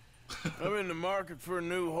 I'm in the market for a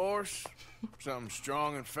new horse. Something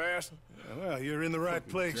strong and fast. Well, you're in the right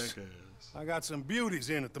Fucking place. jackass. I got some beauties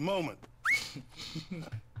in at the moment.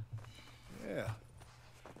 Yeah.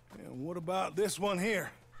 And what about this one here?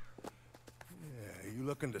 Yeah, you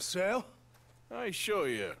looking to sell? I ain't sure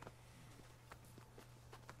yet.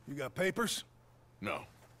 You got papers? No.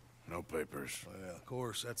 No papers. Well, of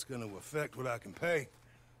course, that's gonna affect what I can pay.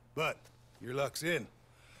 But your luck's in.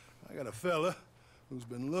 I got a fella who's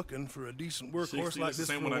been looking for a decent workhorse 60, like that's the this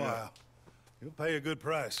for same a one I got. while. He'll pay a good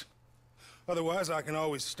price. Otherwise, I can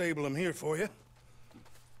always stable him here for you.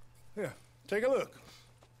 Here, take a look.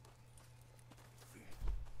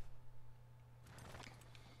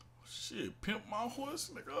 Shit, pimp my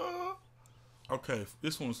horse, nigga. Okay,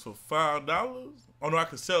 this one's for $5. Oh no, I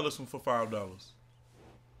can sell this one for $5.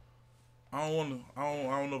 I don't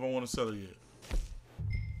know if I want to sell it yet.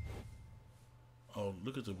 Oh,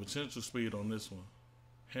 look at the potential speed on this one.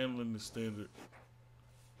 Handling the standard.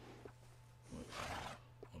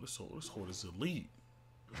 Oh, this horse is elite.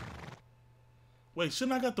 Wait,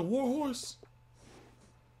 shouldn't I got the war horse?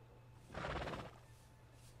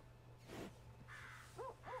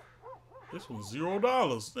 This one's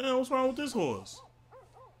 $0. Damn, what's wrong with this horse?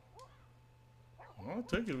 Well, I'll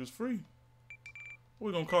take it if it's free. What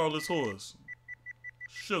we gonna call this horse?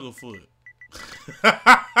 Sugarfoot.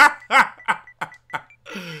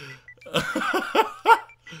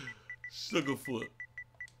 Sugarfoot.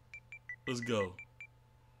 Let's go.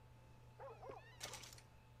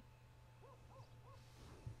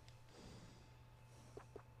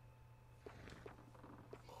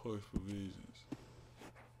 Horse provisions.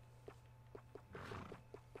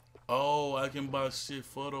 Oh, I can buy shit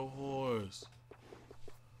for the horse.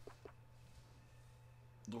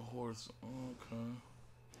 The horse, okay.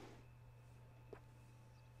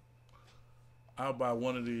 I'll buy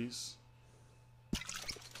one of these.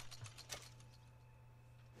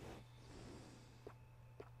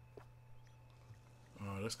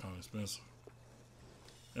 Oh, that's kind of expensive.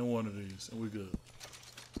 And one of these, and we good.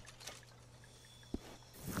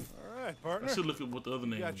 All right, partner. I should look at what the other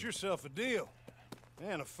name Got is. yourself a deal.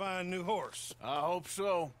 And a fine new horse. I hope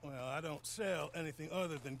so. Well, I don't sell anything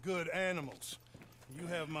other than good animals. You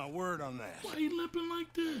have my word on that. Why are you limping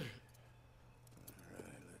like that? All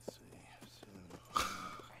right, let's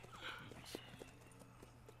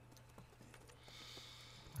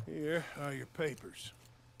see. Here are your papers.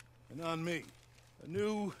 And on me, a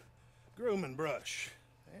new grooming brush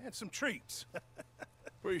and some treats.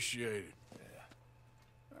 Appreciate it.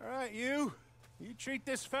 All right, you treat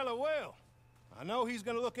this fella well. I know he's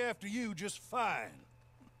gonna look after you just fine.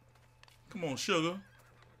 Come on, sugar.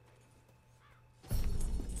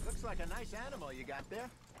 Looks like a nice animal you got there.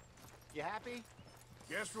 You happy?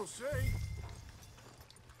 Guess we'll see.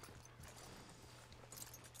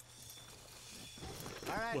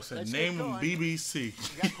 All right, What's that? let's Name get him going. BBC.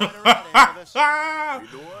 You got quite a ride ahead of us.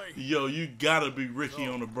 Either way. Yo, you gotta be Ricky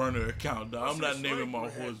on the burner account, dog. I'm What's not this naming my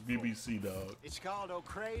lake we're horse heading BBC, dog. It's called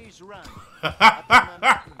O'Creagh's Run. Up in the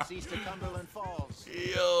mountains east of Cumberland Falls.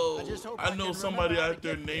 Yo, I just hope I I know can somebody remember how out to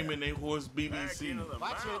there get there. naming their horse Back BBC. into the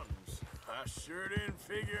Watch it. mountains. I sure didn't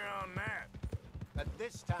figure on that. But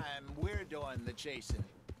this time, we're doing the chasing.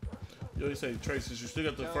 Yo, you say, Tracy, you still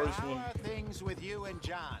got the So first how one? are things with you and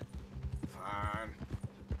John? Fine.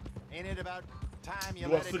 Ain't it about time you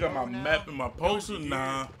Do I let it still go got my now? map and my poster?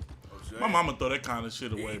 Nah. My mama throw that kind of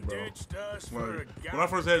shit away, bro. ditched us Like, for a when I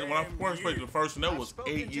first played goddamn the first one, that I've was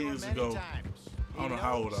spoken 8 to him years many ago. times. I don't know He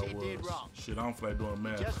how old knows I he did was. wrong. Shit, I don't feel like doing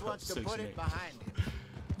math. He just wants to Six put and it eight. behind him.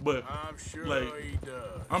 But I'm sure like, he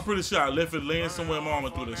does. I'm pretty sure I left it laying somewhere. My mama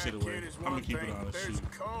Off threw on that shit kid away. is I'm gonna one keep it thing. honest. There's Shit.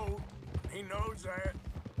 a code. He knows that.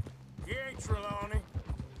 He ain't Trelawney.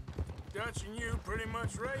 Dutch and you pretty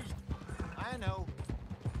much raised him. I know.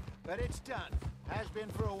 But it's done. Has been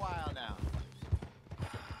for a while now.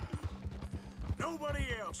 Nobody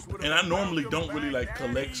else would have. And I normally don't really like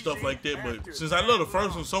collect stuff like that, but since I love the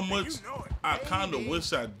first one so much, I kind of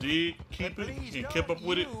wish I did keep it and kept up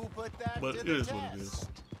with it. But it is what it is.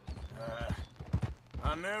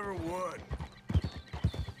 I never would.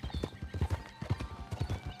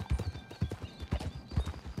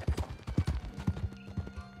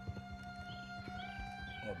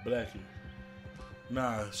 Oh, Blackie.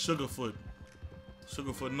 Nah, Sugarfoot.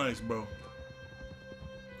 Sugarfoot nice, bro.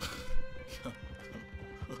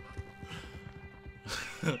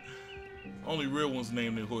 Only real ones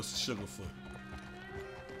named their horse Sugarfoot.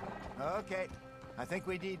 Okay. I think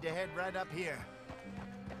we need to head right up here.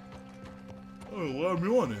 Oh, well, I'm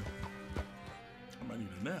yawning. I might need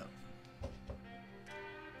a nap.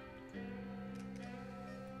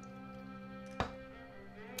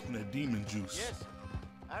 And that demon juice. Yes.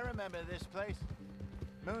 I remember this place.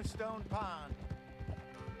 Moonstone Pond.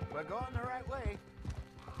 We're going the right way.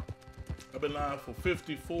 I've been live for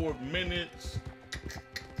 54 minutes.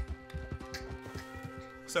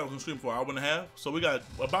 So I was on stream for an hour and a half. So we got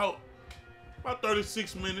about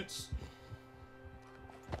 36 minutes.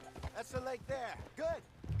 That's the lake there. Good.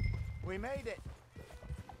 We made it.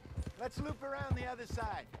 Let's loop around the other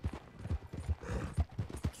side.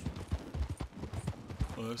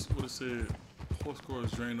 That's what it said. Horse core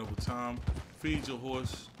is drained over time. Feed your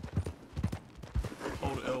horse.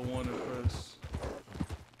 Hold L1 and press.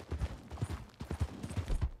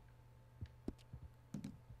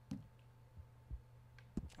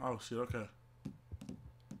 Oh shit, okay.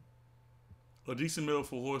 A decent meal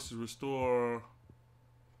for horses restore.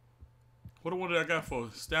 What one did I got for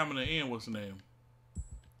stamina and what's the name?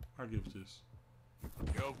 I'll give it this.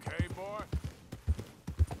 You okay, boy?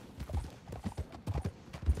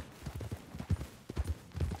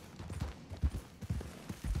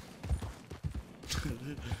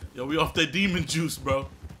 Yo, we off that demon juice, bro.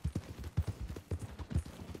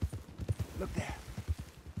 Look there.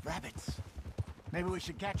 Rabbits. Maybe we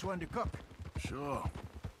should catch one to cook. Sure.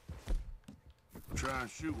 Try and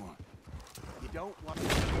shoot one. You don't want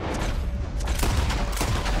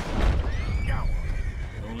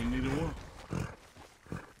Only needed one.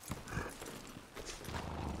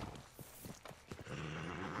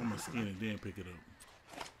 I'm gonna skin it, then pick it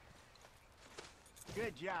up.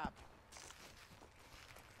 Good job.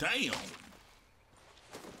 Damn.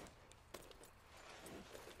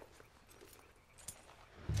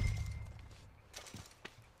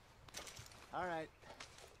 All right.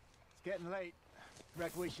 It's getting late.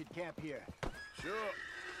 Reckon we should camp here. Sure.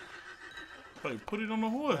 Wait, put it on the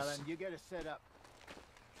horse. Well, then you get us set up.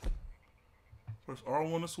 First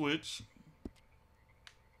R1 to switch.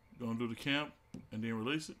 Gonna do the camp and then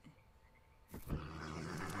release it?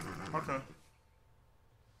 Okay.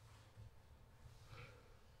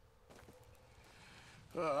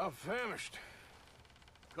 I'm famished.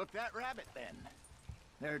 Cook that rabbit, then.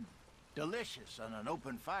 They're delicious on an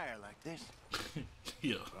open fire like this.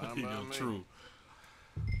 Yeah, true.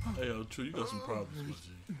 Hey, yo, true, you got some problems,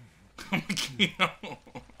 my G. I'm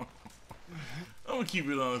gonna keep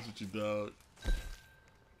it honest with you, dog.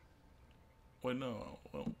 Wait, no.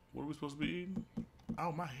 Well, what are we supposed to be eating?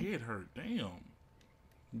 Oh, my head hurt. Damn.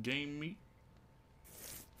 Game meat.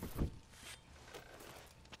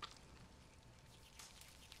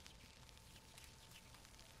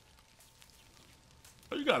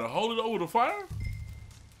 Oh, you gotta hold it over the fire?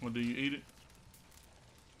 Or do you eat it?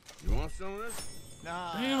 You want some of this?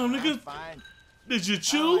 Nah, damn, nigga. Fine. Did you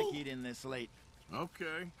chew? I like eating this late.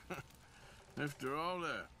 Okay. After all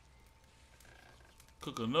that.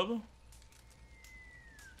 Cook another?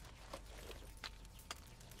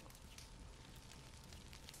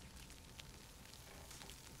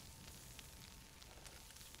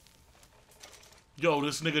 Yo,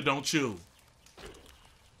 this nigga don't chew.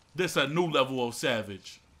 This a new level of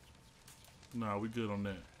savage. Nah, we good on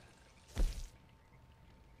that.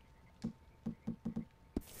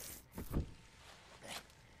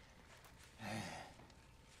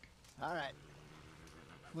 All right.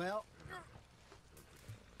 Well,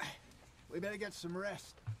 we better get some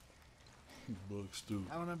rest. Bug stew.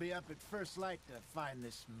 I want to be up at first light to find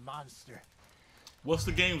this monster. What's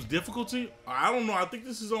the game's difficulty? I don't know. I think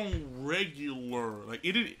this is on regular. Like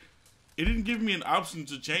it didn't give me an option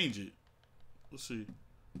to change it. Let's see.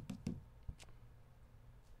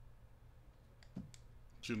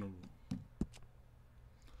 General.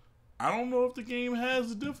 I don't know if the game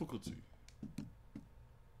has a difficulty.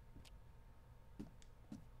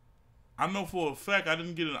 I know for a fact I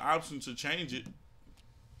didn't get an option to change it.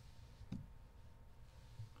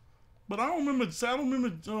 But I don't remember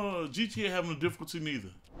GTA having a difficulty neither.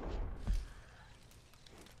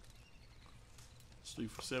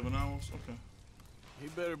 Sleep for 7 hours? Okay. He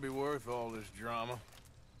better be worth all this drama.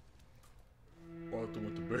 Arthur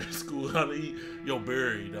went to Barry school. How to eat? Yo,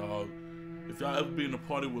 Barry, dog. If y'all ever be in a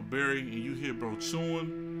party with Barry and you hear bro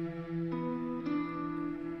chewing,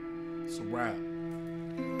 it's a wrap.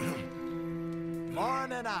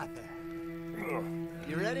 Morning, Arthur.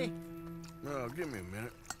 You ready? No, give me a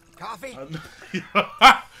minute. Coffee?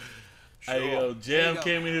 Hey, yo, Jam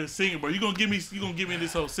came in here singing, bro. You gonna give me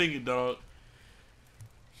this whole singing, dog.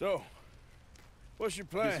 So, what's your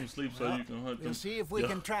plan? Get some sleep so you can hunt them. We'll see if we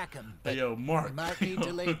can track him. Hey, yo, Mark. We might need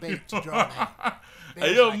to lay bait to draw him out.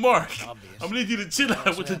 Hey, yo, Mark. Obvious. I'm gonna need you to chill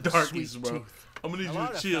out with the darkies, bro. I'm gonna need you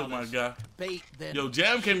to chill, my guy. Yo,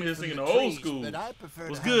 Jam came in here singing the old school.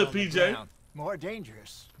 What's good, PJ? More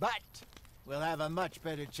dangerous, but we'll have a much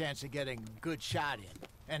better chance of getting a good shot in.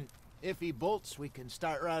 And if he bolts, we can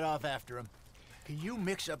start right off after him. Can you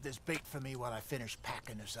mix up this bait for me while I finish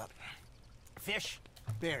packing this up? Fish,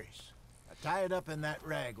 berries. Now tie it up in that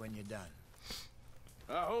rag when you're done.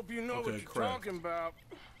 I hope you know what you're talking about.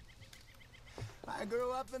 I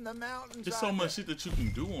grew up in the mountains. There's so much shit that you can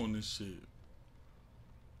do on this shit.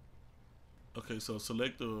 Okay, so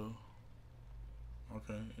select the...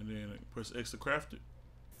 Okay, and then press X to craft it.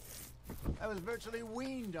 I was virtually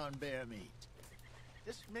weaned on bear meat.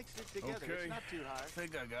 Just mix it together. Okay. It's not too hard. I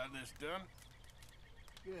think I got this done.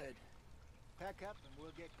 Good. Pack up and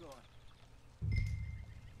we'll get going.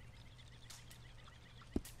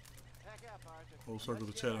 Pack up, Arthur. Whole circle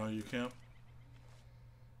to chat on your camp.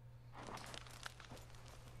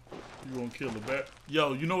 You gonna kill the bat?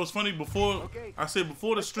 Yo, you know what's funny? Before I said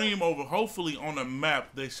before the stream over, hopefully on the map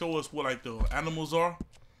they show us what like the animals are.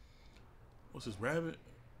 What's this rabbit?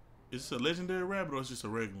 Is this a legendary rabbit or is this a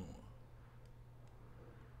regular one?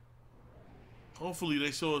 Hopefully they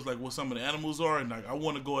show us like what some of the animals are, and like I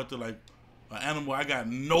want to go after like an animal I got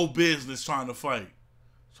no business trying to fight.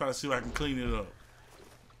 Try to see if I can clean it up.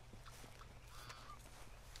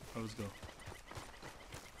 Let's go.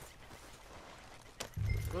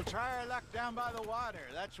 We'll try our luck down by the water.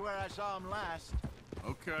 That's where I saw him last.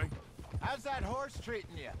 Okay. How's that horse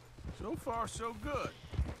treating you? So far, so good.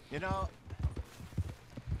 You know,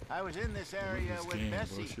 I was in this area with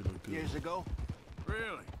Bessie years ago.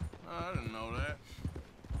 Really? I didn't know that.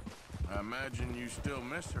 I imagine you still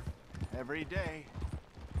miss her. Every day.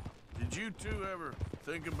 Did you two ever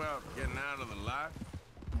think about getting out of the life?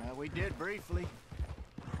 We did briefly.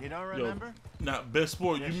 You don't remember? Now, best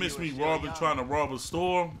sport, you missed me trying to rob a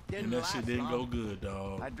store, and that shit didn't go good,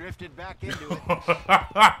 dog. I drifted back into it.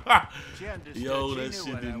 she understood. Yo, She that knew shit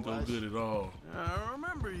what I didn't go was. good at all. I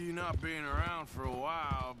remember you not being around for a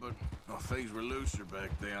while, but things were looser back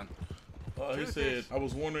then. He said, I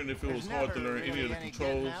was wondering if it was hard to learn any of the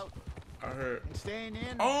controls. I heard. Staying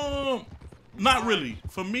in? Not really.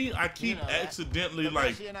 For me, I keep You know that. accidentally But like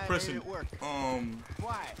Bessie and I pressing made it work.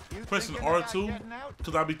 Why? You pressing thinking about R2 getting out?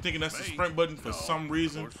 because I be thinking that's the sprint button for some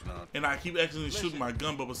reason, and I keep accidentally shooting my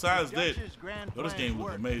gun. But besides that, Dutch's grand yo, this game was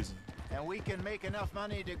plans work, amazing. And we can make enough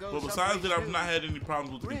money to go But besides someplace that, I've new. not had any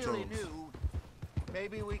problems with the Really controls. new.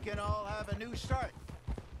 Maybe we can all have a new start.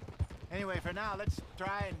 Anyway, for now, let's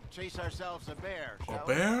try and chase ourselves a bear. A shall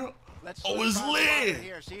we? bear? Let's Oh, slip it's on the water lit.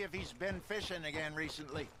 here, see if he's been fishing again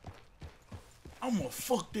recently. I'm gonna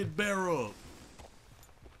fuck that bear up.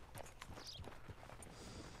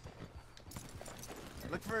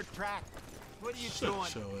 Look for a track. What are you Shut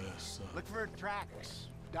doing? your ass up. Look for tracks,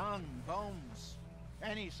 dung, bones,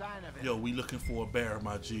 any sign of it. Yo, we looking for a bear,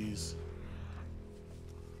 my G's.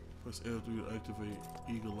 Press L3 to activate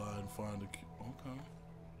Eagle Eye and find the. Okay.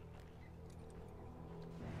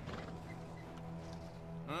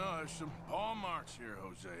 Oh, there's some paw marks here,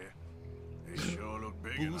 Hosea. They sure look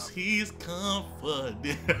big Boost enough. his comfort.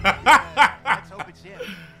 Yeah, let's hope it's him.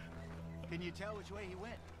 Can you tell which way he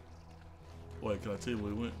went? Wait, can I tell you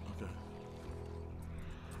where he went? Okay.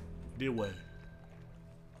 This way.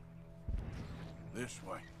 This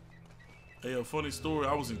way. Hey, a funny story.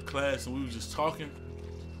 I was in class and we were just talking,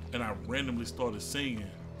 and I randomly started singing,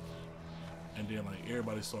 and then like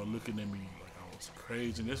everybody started looking at me like I was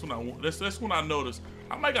crazy. And that's when I noticed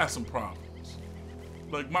I might got some problems.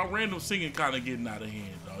 Like my random singing kind of getting out of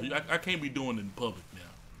hand, dog. I can't be doing it in public now.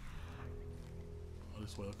 Oh,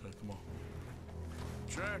 this way. Okay, come on.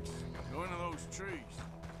 Tracks. Go into those trees.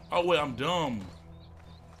 Oh wait, I'm dumb.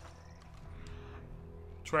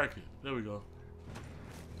 Track it. There we go.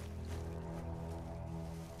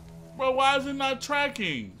 Bro, why is it not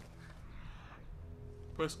tracking?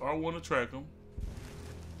 Press R1 to track them.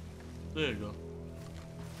 There you go.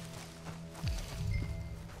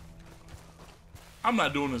 I'm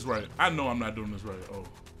not doing this right. I know I'm not doing this right. Oh,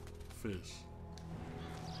 fish.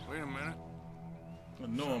 Wait a minute. I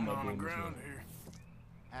know I'm not on the doing this ground right. here.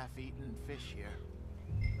 Half-eaten fish here.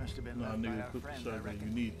 Must have been Nah, left by nigga, our put the friends, I shotgun. reckon.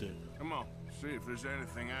 You need that. Come on, see if there's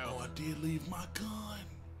anything else. Oh, I did leave my gun.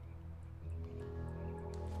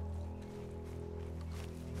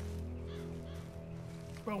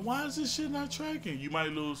 Bro, why is this shit not tracking? You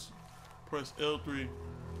might lose. Press L3.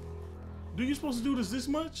 Do you supposed to do this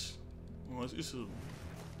much? Oh,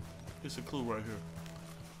 it's a clue right here.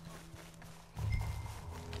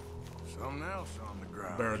 Something else on the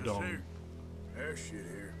ground. Bear Just dome. here. Bear shit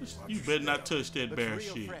here. Watch You your better not step. touch that Looks bear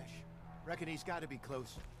real shit. fresh. Reckon he's got to be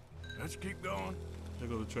close. Let's keep going. There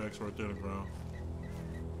go the tracks right there on the ground.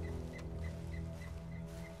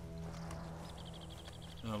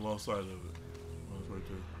 And I lost sight of it. Oh, it's right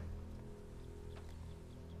there.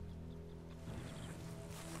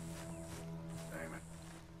 Damn it.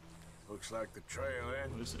 Looks like the trail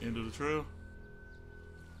ends. This is the end of the trail.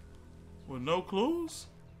 With no clues?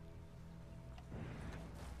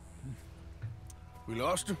 We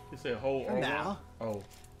lost him? It said hold R1. Now? Oh.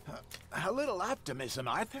 A little optimism,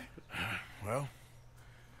 Arthur. Well,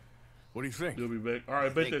 what do you think? You'll be back. All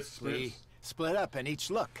right, bet Think that's we suspense. split up and each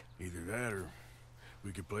look. Either that or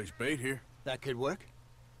we could place bait here. That could work.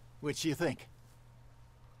 Which you think?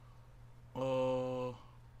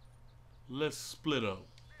 Let's split up.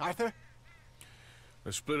 Arthur?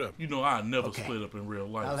 Let's split up. You know I never Okay. split up in real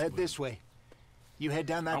life. I'll head but this way. You head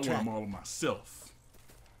down I that want track. them all to myself.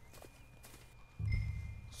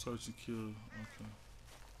 Search and kill. Okay.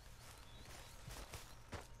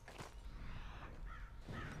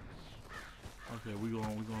 Okay, we going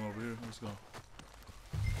over here. Let's go.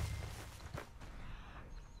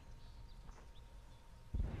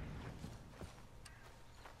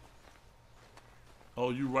 Oh,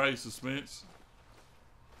 you right, suspense.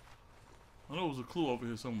 I know there was a clue over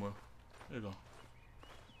here somewhere. There you go.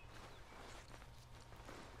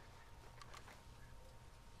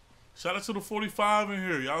 Shout out to the 45 in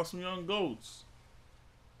here. Y'all some young goats.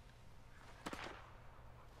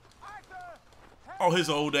 Oh, his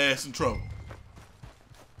old ass in trouble.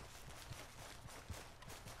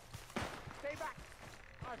 Stay back.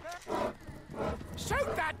 Arthur?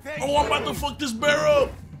 Shoot that thing! Oh, I'm about to fuck this bear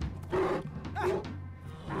up.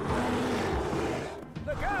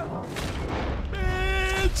 Look out!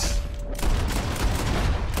 Bitch!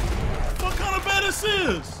 What kind of bear this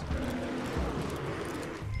is?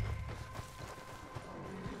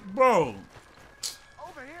 Bro.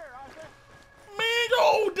 Over here, Arthur. Man,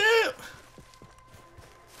 go damn.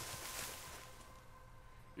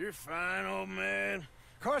 You're fine, old man.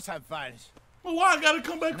 course I'm fine. Well, why I gotta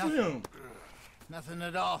come back for him? Nothing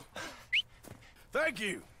at all. Thank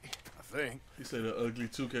you. I think. He said the ugly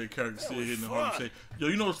 2K character still hitting the hard to say. Yo,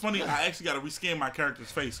 you know what's funny? I actually gotta rescan my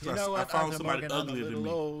character's face You because know I what, found Arthur somebody Morgan, I'm a uglier than little me.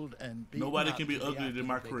 old and beaten Nobody up can be to uglier after than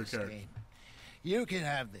my the career biggest character. game. You can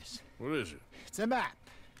have this. What is it? It's a map.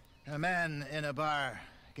 A man in a bar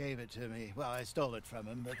gave it to me. Well, I stole it from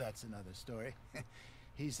him, but that's another story.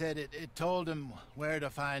 He said it told him where to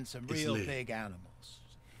find some real big animals.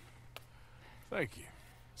 Thank you.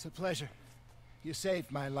 It's a pleasure. You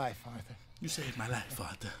saved my life, Arthur. You saved my life,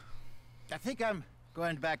 Arthur. I think I'm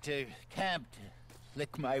going back to camp to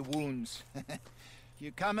lick my wounds.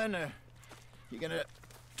 You coming, or you gonna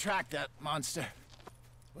track that monster?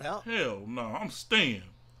 Well, hell no, I'm staying.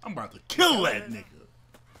 I'm about to kill that nigga.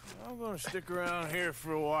 I'm gonna stick around here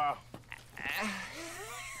for a while.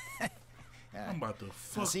 I'm about to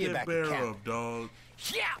fuck see you that back bear at camp. up, dog.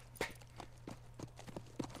 Yeah.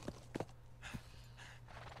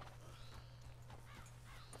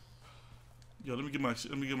 Yo, let me get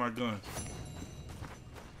my gun.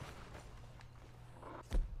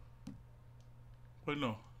 Wait,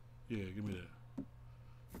 no. Yeah, give me that.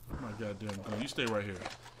 My goddamn gun. You stay right here.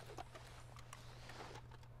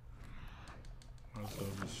 Might as well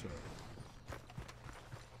just shot.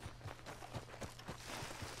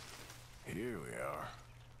 Here we are.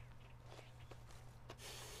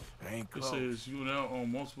 Ain't It close. says you now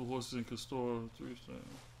own multiple horses and can store 3 stands.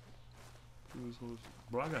 Previous horses.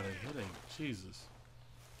 Bro, I got a headache. Jesus.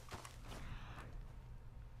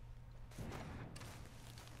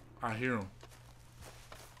 I hear him.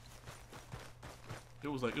 It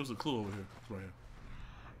was a clue over here. It's right here.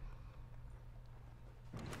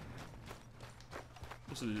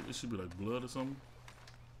 What's it? It should be like blood or something.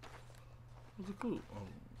 What's the clue? Oh,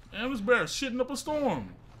 damn, this bear shitting up a storm.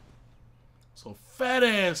 So fat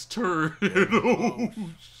ass turd. Oh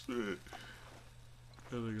shit.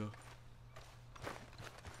 There they go.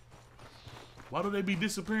 Why do they be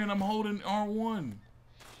disappearing? I'm holding R1.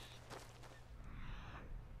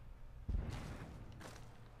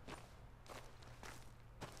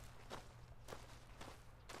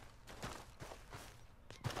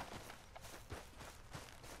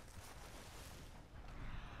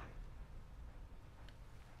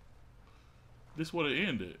 This would have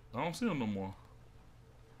ended. I don't see him no more.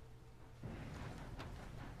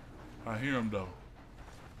 I hear him though.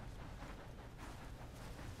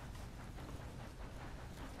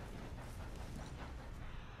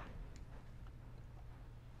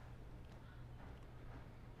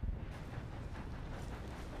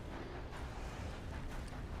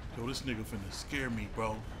 Yo, this nigga finna scare me,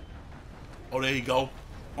 bro. Oh, there you go.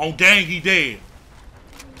 On gang, he dead.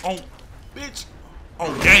 On, bitch.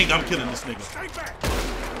 On gang, I'm killing this nigga. Stay back.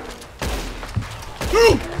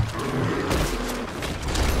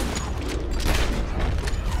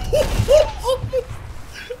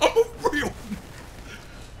 I'm a real one.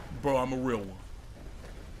 Bro, I'm a real one.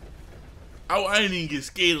 I didn't even get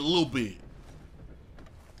scared a little bit.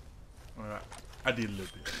 Alright, I did a little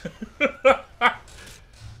bit.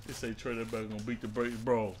 They say Trey, that bear gonna beat the brakes.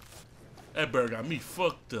 Bro, that bear got me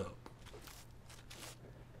fucked up.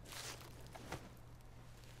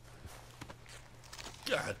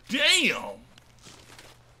 God damn.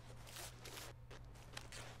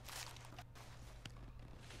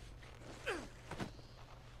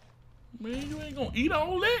 Man, you ain't gonna eat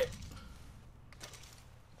all that.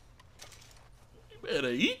 You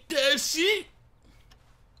better eat that shit.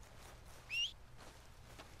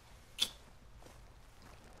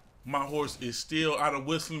 My horse is still out of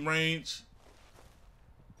whistling range.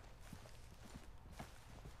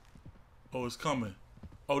 Oh, it's coming.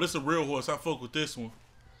 Oh, this is a real horse. I fuck with this one.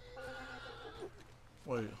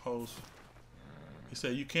 Wait, host. He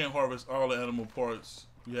said you can't harvest all the animal parts.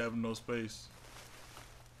 You have no space.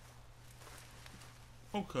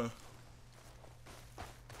 Okay.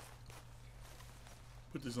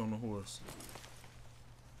 Put this on the horse.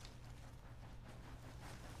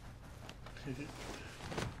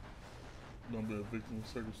 Don't be a victim of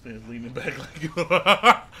circumstance leaning back like you.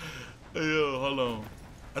 Yo, hold on.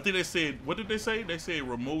 I think they said, what did they say? They said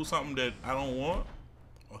remove something that I don't want?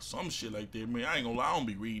 Or some shit like that. Man, I ain't gonna lie, I don't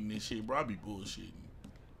be reading this shit, bro. I be bullshitting.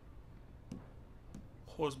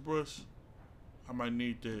 Horse brush. I might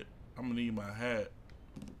need that. I'm gonna need my hat.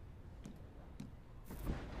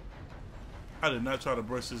 I did not try to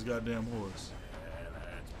brush this goddamn horse. Yeah,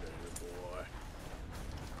 that's better, boy.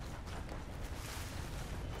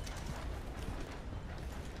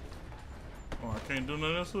 Oh, I can't do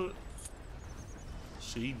nothing else with it?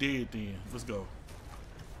 Shit, he dead then. Let's go.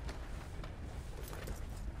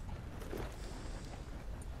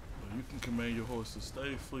 You can command your horse to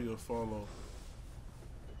stay, flee, or follow.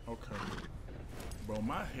 Okay. Bro,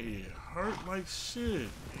 my head hurt like shit.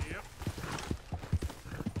 Yep.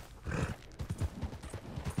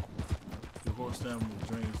 Your horse stamina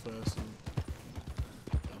drains faster.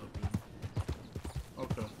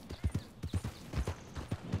 Okay.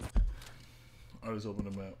 I'll just open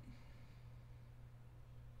the map.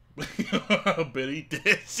 I bet he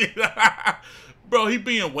did shit. Bro, he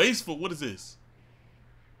being wasteful. What is this?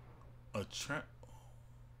 A trap?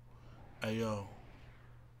 Hey, yo.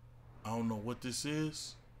 I don't know what this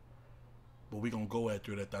is, but we gonna go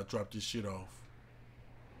after it after I drop this shit off.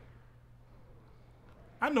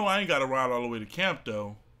 I know I ain't gotta ride all the way to camp,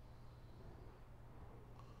 though.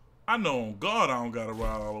 I know on God I don't gotta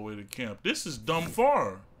ride all the way to camp. This is dumb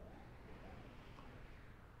far.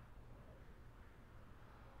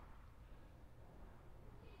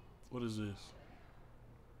 What is this?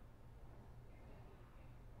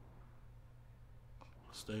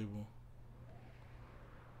 Stable.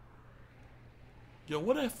 Yo,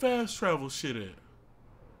 where that fast travel shit at?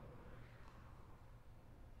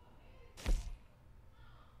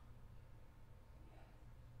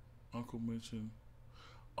 Uncle mentioned.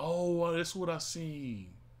 Oh, that's what I seen.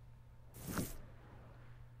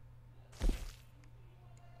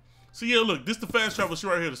 So yeah, look, this the fast travel shit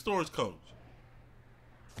right here, the storage coach.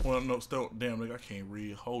 Well, no, still, damn, nigga, I can't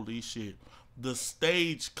read. Holy shit. The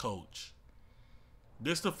stagecoach.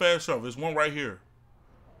 This the fast travel. There's one right here.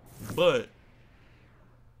 But,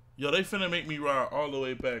 yo, they finna make me ride all the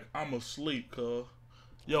way back. I'm asleep, cuz.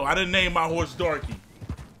 Yo, I didn't name my horse Darky.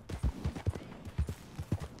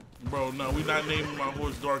 Bro, no, we not naming my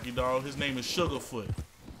horse Darky, dog. His name is Sugarfoot.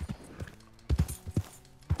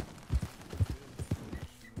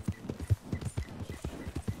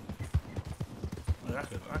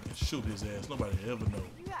 I can shoot his ass. Nobody ever know.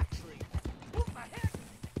 You actually whooped my head.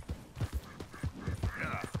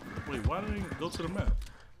 Wait, why didn't he go to the map?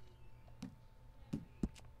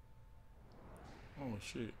 Oh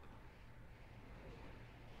shit.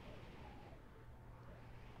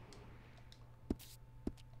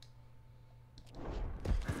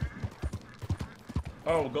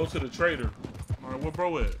 Oh, go to the trader. Alright, where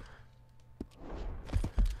bro at?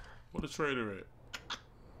 Where the trader at?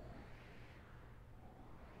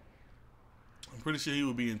 I'm pretty sure he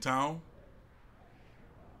would be in town.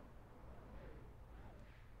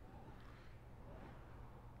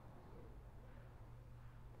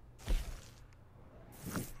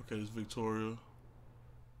 Okay, this is Victoria.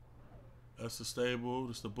 That's the stable.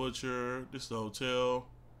 This is the butcher. This is the hotel.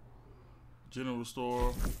 General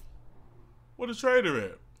store. Where the trader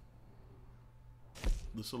at?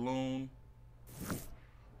 The saloon.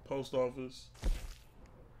 Post office.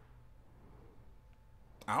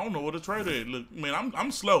 I don't know what the trader is. Look, man,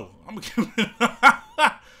 I'm slow.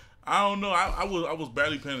 I don't know. I was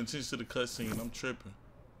barely paying attention to the cutscene. I'm tripping.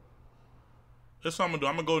 That's what I'm gonna do.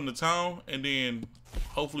 I'm gonna go into town, and then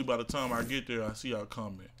hopefully by the time I get there, I see y'all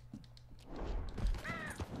coming.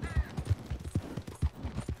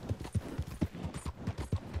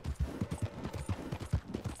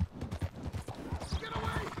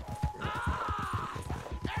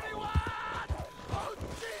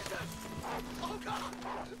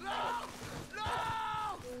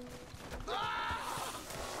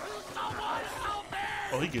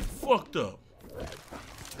 Oh, he get fucked up.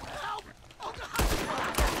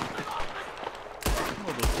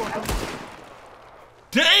 Motherfucker.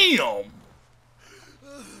 Damn!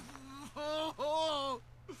 Oh,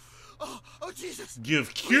 Jesus.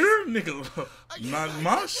 Give cure? Nigga, not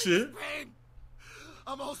my shit.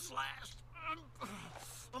 I'm all slashed.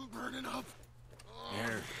 I'm burning up.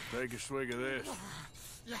 Here, take a swig of this.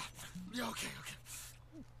 Yeah, okay.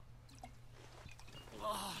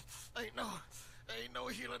 Oh, ain't no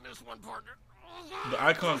healing this one, partner. The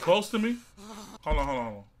icon close to me? Hold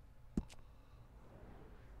on.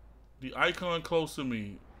 The icon close to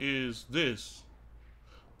me is this.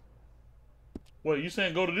 Wait, you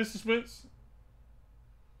saying go to this dispense?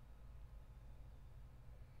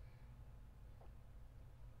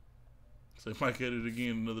 Say Mike hit it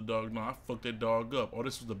again, another dog. No, I fucked that dog up. Oh,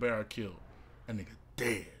 this was the bear I killed. That nigga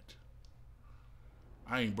dead.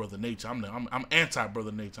 I ain't Brother Nature. I'm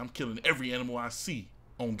anti-Brother Nature. I'm killing every animal I see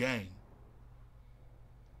on game.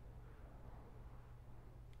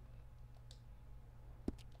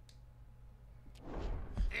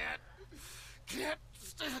 Can't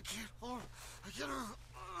stay. I can't.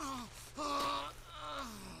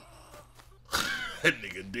 That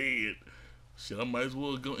nigga dead. Shit, I might as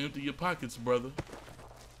well go empty your pockets, brother.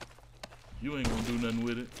 You ain't gonna do nothing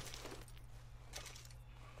with it.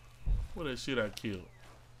 What that shit I killed?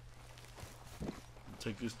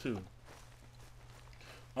 Take this too.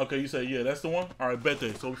 Okay, you say yeah, that's the one? Alright, bet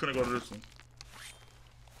that. So we're gonna go to this one.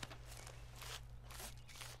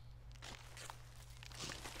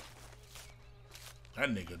 That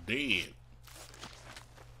nigga dead.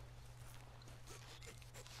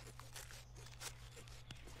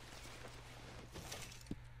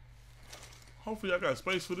 Hopefully I got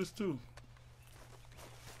space for this too.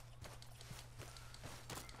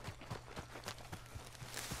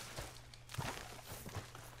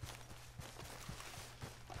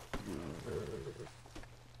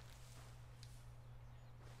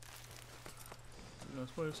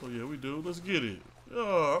 So yeah, we do. Let's get it.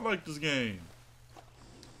 Oh, I like this game.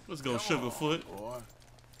 Let's go, Sugarfoot.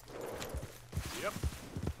 Yep.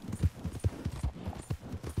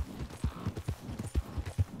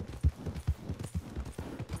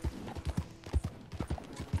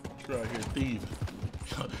 Try out here thieving.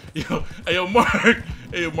 Yo, Mark.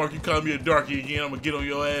 Hey, yo, Mark, you call me a darkie again. I'm gonna get on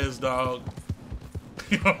your ass, dog.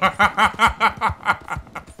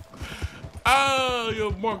 Oh,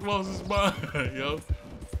 yo, Mark lost his mind, yo.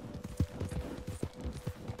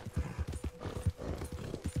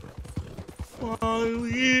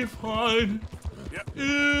 Finally, fine. Yep.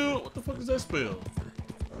 Ew, what the fuck is that spell?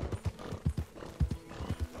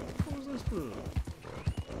 What was that spell?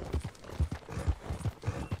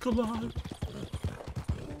 Collide.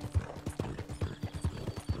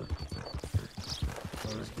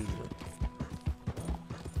 Oh, let's get it.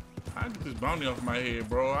 I get this bounty off my head,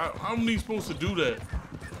 bro. I'm not supposed to do that.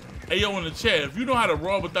 Hey, yo, in the chat, if you know how to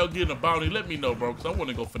rob without getting a bounty, let me know, bro, because I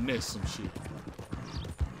want to go finesse some shit.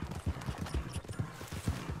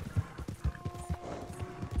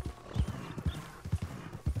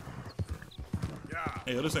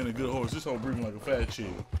 Hey, yo, this ain't a good horse. This horse breathing like a fat chick.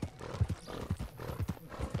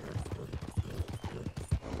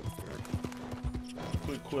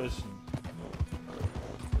 Quick question.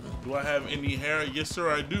 Do I have any hair? Yes, sir,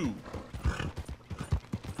 I do.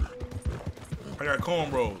 I got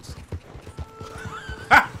cornrows.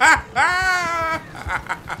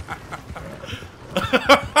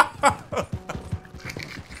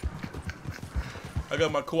 I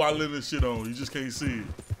got my Kawhi Leonard shit on. You just can't see it.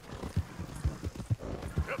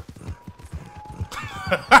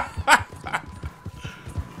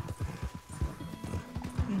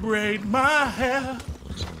 Braid my hair.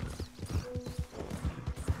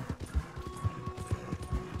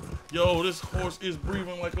 Yo, this horse is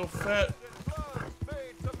breathing like a fat.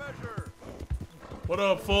 What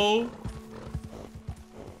up, fool?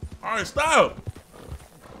 All right, stop.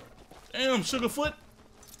 Damn, Sugarfoot.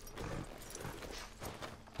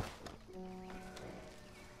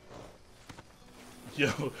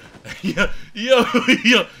 Yo,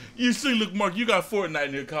 yo. You see, look, Mark, you got Fortnite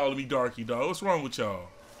in here calling me darky, dog. What's wrong with y'all?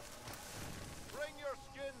 Bring your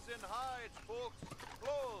skins and hides, folks.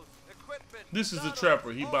 Clothes, equipment. This is the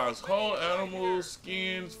trapper. He buys whole animals,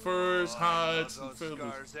 skins, furs, hides, and feathers.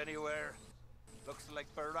 Scars anywhere. Looks like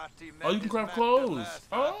Barati Oh, you can craft clothes.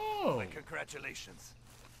 Oh. Well, congratulations.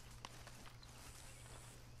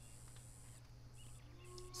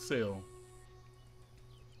 Sell.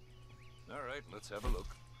 All right, let's have a look.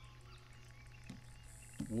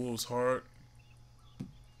 Wolf's heart.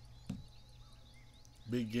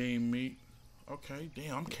 Big game meat. Okay,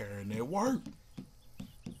 damn, I'm carrying that work.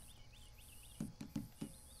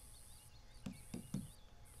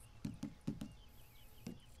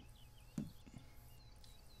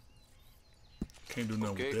 Can't do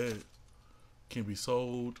nothing with that. Can't be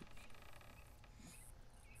sold.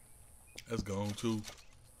 That's gone too.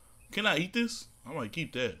 Can I eat this? I might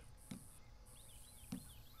keep that.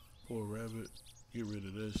 Poor rabbit. Get rid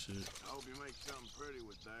of that shit. I hope you make something pretty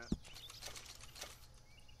with that.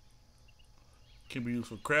 Can be used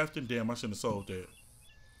for crafting. Damn, I shouldn't have sold that.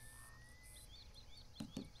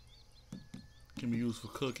 Can be used for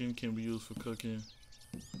cooking. Can be used for cooking.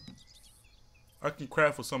 I can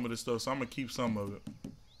craft with some of this stuff, so I'm gonna keep some of it.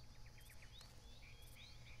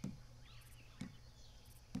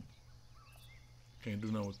 Can't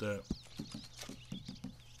do nothing with that.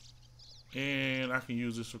 And I can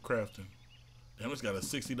use this for crafting. Damn, it's got a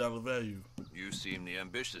 $60 value. You seem the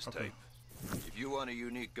ambitious type. If you want a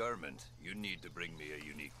unique garment, you need to bring me a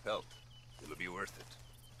unique belt. It'll be worth it.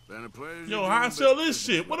 Been a pleasure. Yo, how I sell this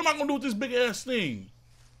shit? What am I gonna do with this big ass thing?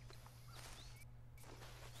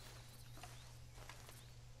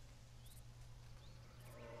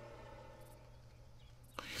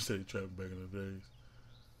 You said he trapped back in the days.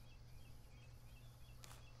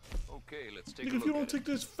 Okay, let's take Nigga, a look if you don't at take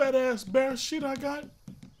this fat ass bear shit I got.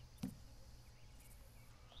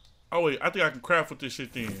 Oh wait, I think I can craft with this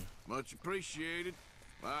shit then. Much appreciated.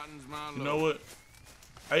 Lightens my load. You know what?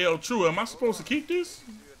 Hey yo, True, am I supposed to keep this?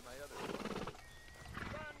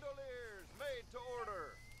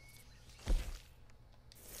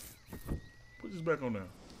 this back on now.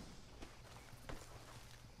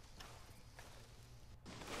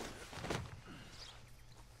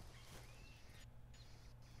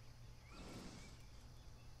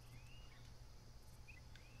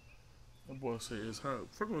 That boy said it's hot.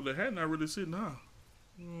 Fuck with the hat not really sitting high.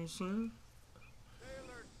 You know what I'm saying?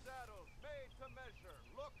 Tailor saddles made to measure.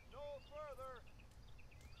 Look no further.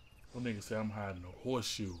 Them niggas say I'm hiding a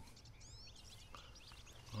horseshoe.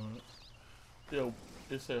 Alright. Yo,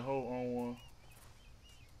 it said hold on one.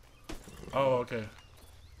 Oh, okay.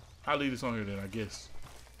 I'll leave this on here then, I guess.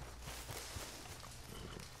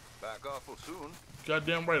 Back awful soon.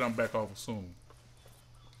 Goddamn right I'm back off soon.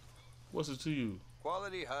 What's it to you?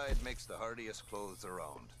 Quality hide makes the hardiest clothes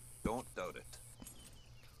around. Don't doubt it.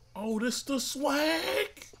 Oh, this the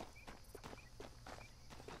swag?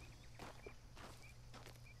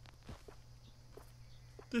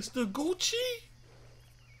 This the Gucci?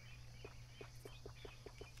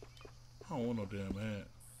 I don't want no damn hat.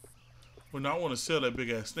 Well, now I want to sell that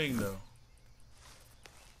big ass thing though.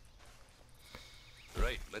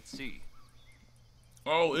 Right, let's see.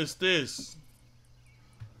 Oh, it's this.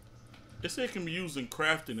 It said it can be used in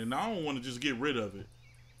crafting, and I don't want to just get rid of it.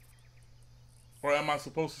 Or am I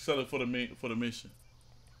supposed to sell it for the mission?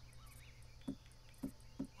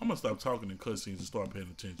 I'm gonna stop talking in cutscenes and start paying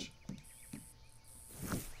attention.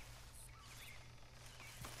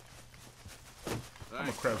 I'm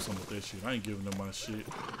gonna craft some of that shit. I ain't giving them my shit.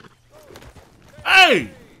 Hey!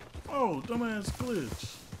 Oh, dumbass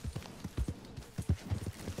glitch.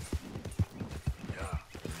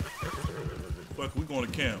 Fuck, we going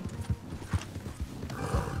to camp.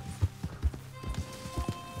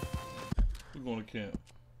 We're going to camp.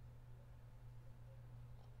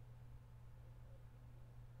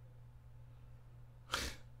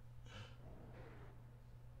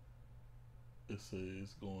 It says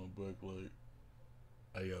it's going back like,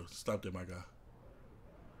 hey yo, stop that, my guy.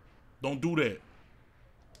 Don't do that.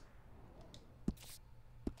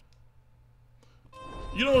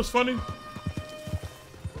 You know what's funny?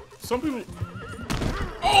 Some people.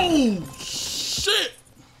 Oh shit!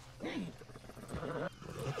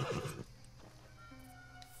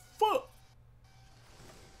 Fuck!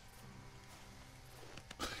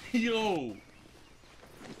 Yo!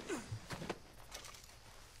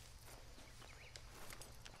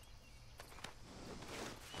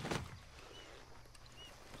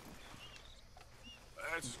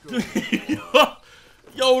 Let's go.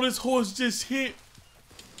 Yo, this horse just hit.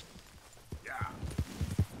 Yeah.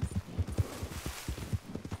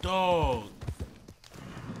 Dog.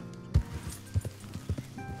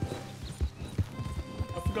 I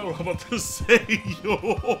forgot what I'm about to say,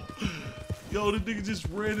 yo. Yo, this nigga just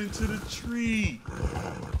ran into the tree.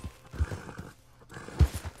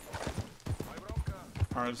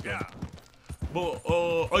 Alright, let's go. But,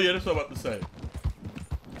 oh yeah, that's what I'm about to say.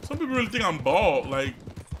 Some people really think I'm bald. Like,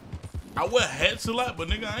 I wear hats a lot, but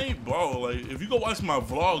nigga, I ain't bald. Like, if you go watch my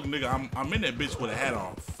vlog, nigga, I'm in that bitch with a hat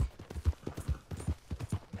off.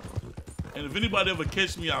 And if anybody ever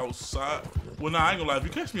catch me outside, well, nah, I ain't gonna lie. If you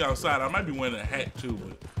catch me outside, I might be wearing a hat too,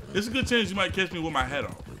 but it's a good chance you might catch me with my hat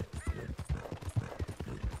off.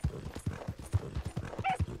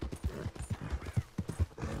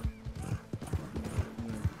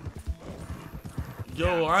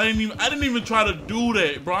 Yo, I didn't even try to do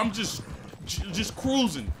that, bro. I'm just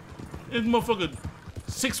cruising. This motherfucker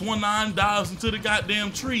 619 dives into the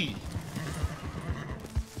goddamn tree.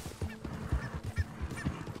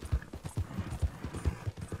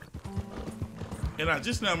 And I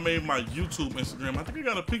just now made my YouTube Instagram. I think I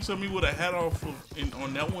got a picture of me with a hat off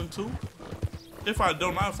on that one too. If I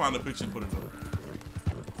don't, I'll find a picture and put it up.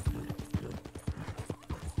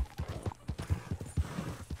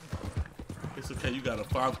 It's okay, you got a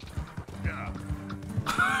 5. Yeah.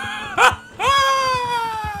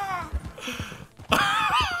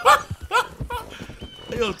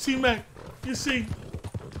 Hey, yo, T-Mac, you see,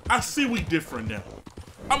 I see we different now.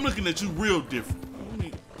 I'm looking at you real different. Let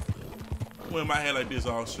me wear my hair like this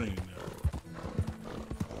all stringy now.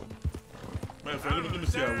 Matter of fact, let me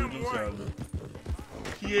see how we look.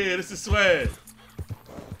 Yeah, this is swag.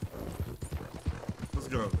 Let's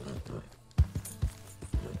go.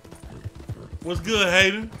 What's good,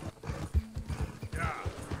 Hayden?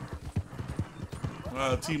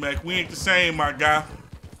 T-Mac, we ain't the same, my guy.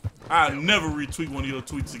 I'll never retweet one of your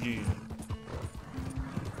tweets again.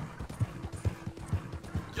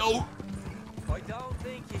 Yo. I don't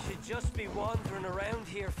think you should just be wandering around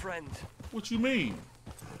here, friend. What you mean?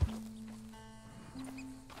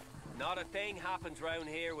 Not a thing happens round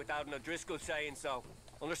here without an O'Driscoll saying so.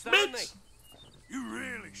 Understand me? You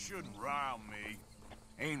really shouldn't rile me.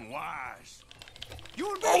 Ain't wise.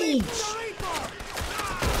 You oh!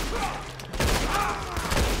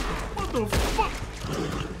 What the fuck?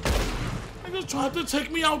 Niggas tried to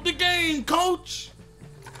take me out the game, coach.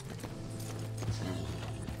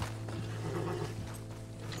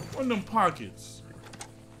 What in them pockets?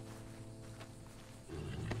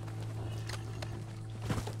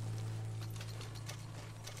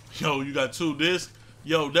 Yo, you got 2 discs?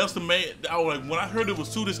 Yo, that's the main. I was like, when I heard it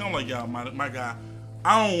was 2 discs, I'm like, yeah, my guy,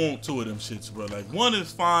 I don't want 2 of them shits, bro. Like, 1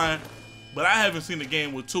 is fine, but I haven't seen a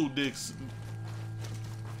game with 2 discs.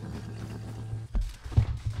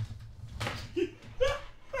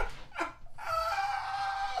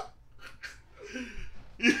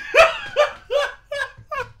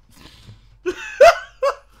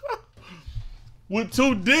 With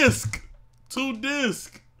 2 discs. 2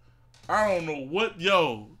 discs. I don't know what,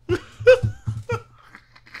 yo.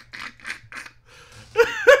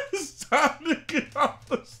 It's time to get off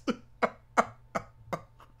the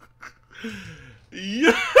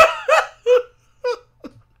yeah.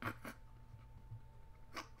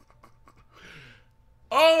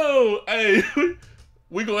 Oh, hey,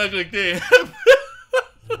 we gonna act like that.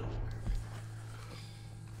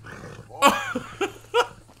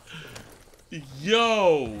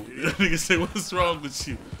 Yo, nigga say, what's wrong with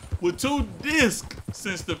you? With 2 discs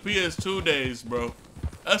since the PS2 days, bro.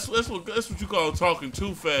 That's what you call talking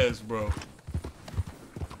too fast, bro.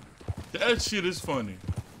 That shit is funny.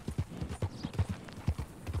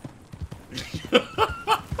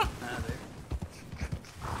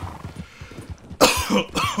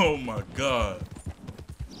 Oh my god.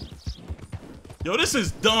 Yo, this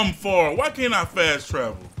is dumb far. Why can't I fast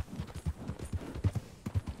travel?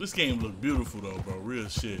 This game look beautiful though, bro. Real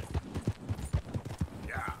shit.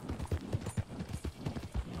 Yeah.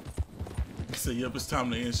 He said, yep, it's time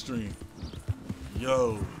to end stream.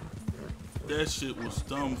 Yo, that shit was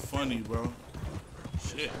dumb funny, bro.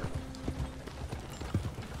 Shit.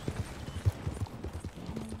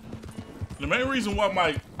 The main reason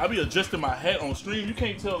why I be adjusting my hat on stream, you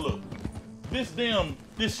can't tell, look. This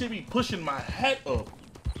shit be pushing my hat up.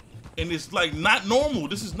 And it's like not normal.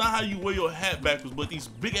 This is not how you wear your hat backwards, but these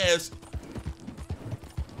big ass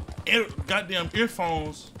goddamn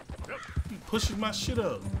earphones be pushing my shit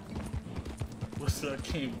up. What's that? I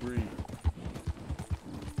can't breathe.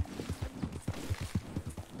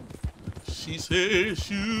 She said,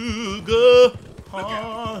 sugar,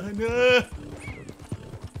 honey.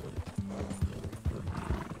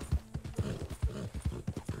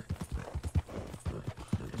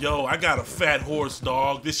 Yo, I got a fat horse,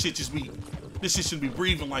 dog. This shit shouldn't be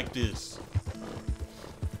breathing like this.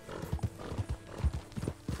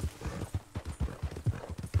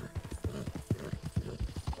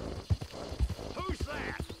 Who's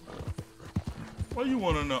that? What do you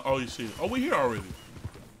want to know? Oh, you see it. Oh, we here already.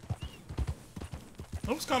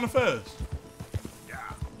 That was kind of fast. Yeah.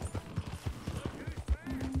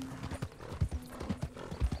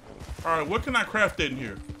 All right, what can I craft in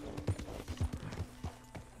here?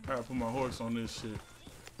 I gotta put my horse on this shit.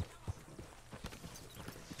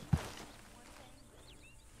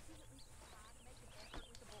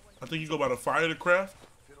 I think you go by the fire to craft.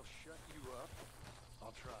 If it'll shut you up,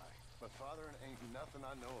 I'll try. But fathering ain't nothing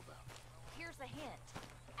I know about. Here's a hint.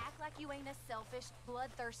 Act like you ain't a selfish,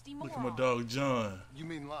 bloodthirsty moron. Look at my dog, John. You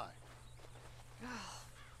mean lie?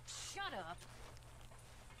 Shut up.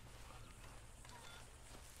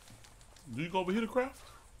 Do you go over here to craft?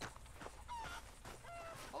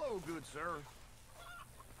 Hello, good sir.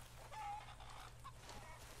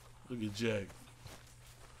 Look at Jack.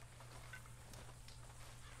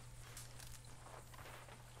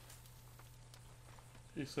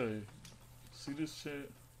 He say, see this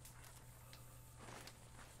shit?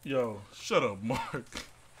 Yo, shut up, Mark.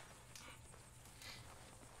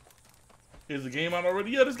 Is the game out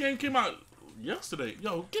already? Yeah, this game came out yesterday.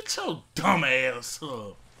 Yo, get your dumb ass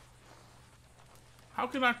up. How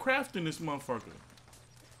can I craft in this motherfucker?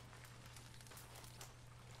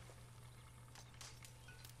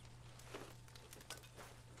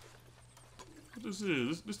 What this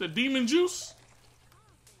is? This that demon juice?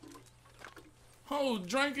 Oh,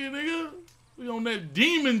 drink it, nigga. We on that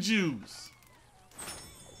demon juice.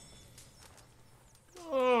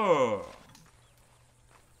 Oh.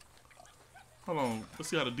 Hold on. Let's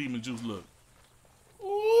see how the demon juice look.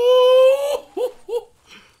 Ooh.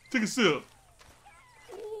 Take a sip.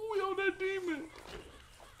 Ooh, we on that demon.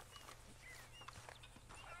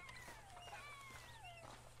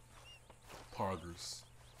 Pargers.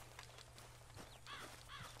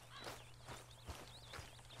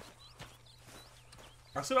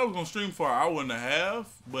 I said I was gonna stream for an hour and a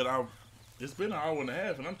half, but it's been an hour and a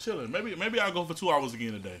half and I'm chilling. Maybe I'll go for 2 hours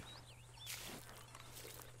again today.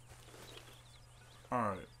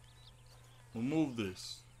 Alright. Remove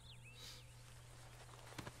this.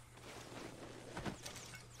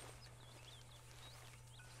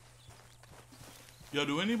 Yo,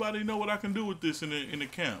 do anybody know what I can do with this in the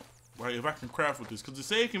camp? Right, if I can craft with this. Because it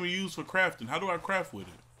say it can be used for crafting. How do I craft with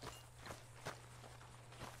it?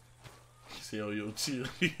 Hell, yo, chill.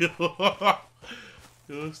 Yo,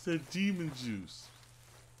 it's that demon juice.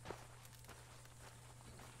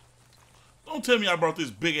 Don't tell me I brought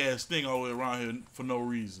this big ass thing all the way around here for no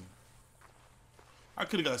reason. I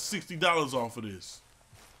could have got $60 off of this.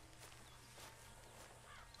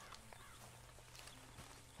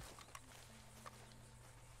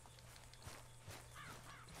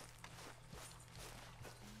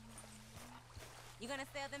 You gonna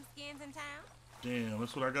sell them skins in town? Damn,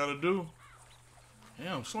 that's what I gotta do.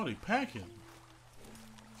 Damn, shorty packing.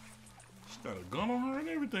 She got a gun on her and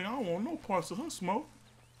everything. I don't want no parts of her smoke.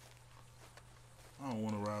 I don't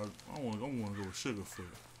want to ride. I want to go with Sugarfoot.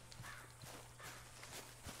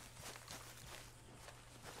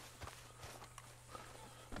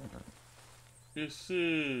 It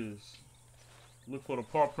says, look for the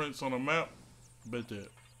paw prints on the map. Bet that.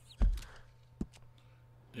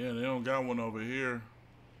 Damn, they don't got one over here.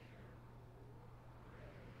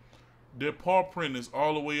 Their paw print is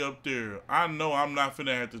all the way up there. I know I'm not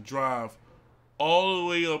finna have to drive all the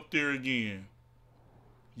way up there again.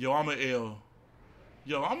 Yo, I'm an L.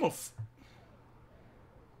 Yo,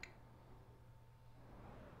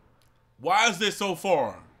 Why is this so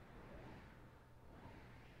far?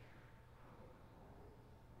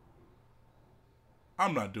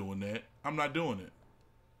 I'm not doing that. I'm not doing it.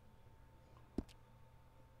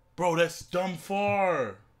 Bro, that's dumb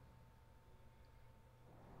far.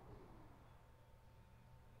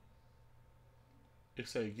 It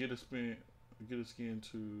say get a skin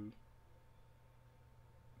to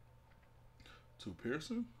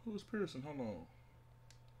Pearson? Who is Pearson? Hold on.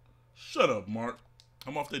 Shut up, Mark.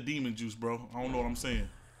 I'm off that demon juice, bro. I don't know what I'm saying.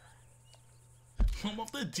 I'm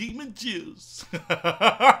off that demon juice.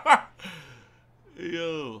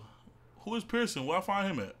 Yo, who is Pearson? Where I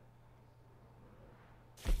find him at?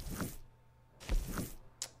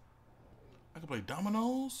 I can play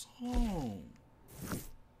dominoes? Oh.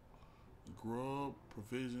 Grub,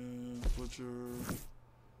 provisions, butcher,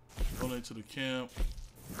 donate to the camp.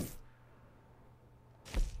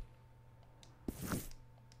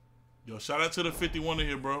 Yo, shout out to the 51 in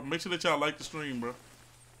here, bro. Make sure that y'all like the stream, bro.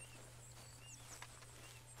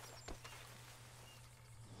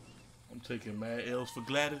 I'm taking mad L's for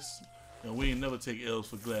Gladys. And we ain't never take L's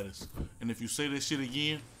for Gladys. And if you say that shit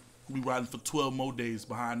again, we riding for 12 more days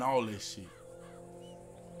behind all that shit.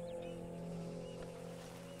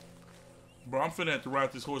 Bro, I'm finna have to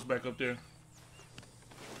ride this horse back up there.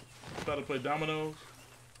 Try to play dominoes.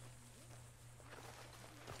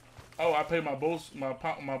 Oh, I paid my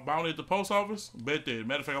bounty at the post office? Bet that.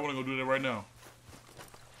 Matter of fact, I want to go do that right now.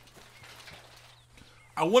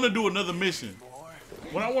 I want to do another mission.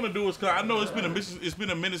 What I want to do is, cause I know it's been a mission. It's been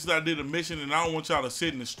a minute since I did a mission, and I don't want y'all to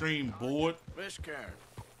sit in the stream bored. Miss Karen,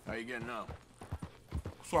 how you getting on?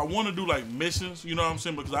 So I want to do like missions. You know what I'm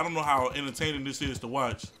saying? Because I don't know how entertaining this is to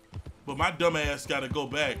watch. But my dumb ass got to go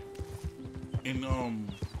back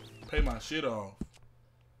and pay my shit off.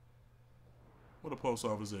 Where the post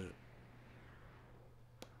office at?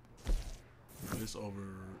 It's over.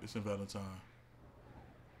 It's in Valentine.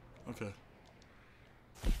 Okay.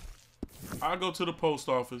 I'll go to the post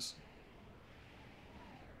office.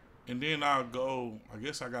 And then I'll go. I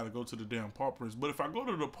guess I gotta go to the damn paw prints. But if I go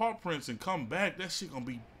to the paw prints and come back, that shit gonna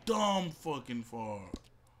be dumb fucking far.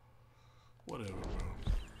 Whatever, bro.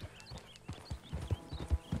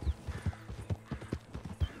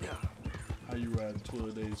 Yeah. How you riding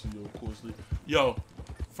 12 days from your course leave? Yo,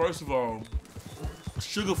 first of all,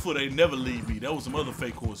 Sugarfoot ain't never leave me. That was some other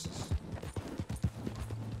fake horses.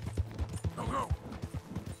 Don't go.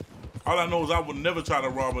 All I know is I would never try to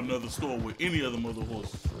rob another store with any other mother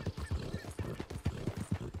horses.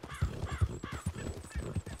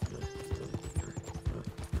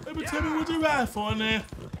 Baby, tell me what you ride for now.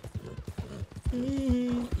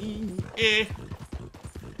 Eh.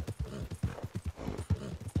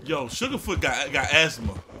 Yo, Sugarfoot got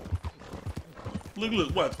asthma.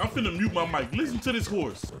 Look, watch. I'm finna mute my mic. Listen to this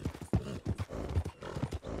horse.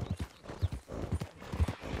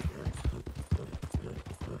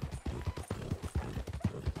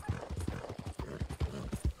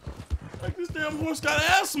 Like, this damn horse got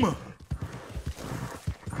asthma.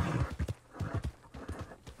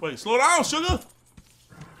 Wait, slow down, Sugar.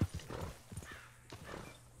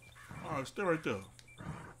 All right, stay right there.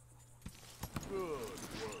 Good work,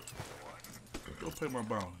 boy. Go pay my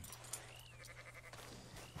bounty.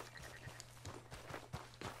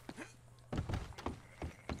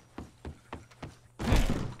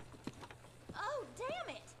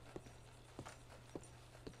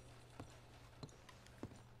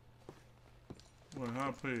 Well,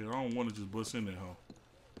 I paid. I don't want to just bust in there, huh?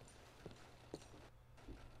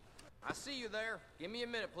 I see you there. Give me a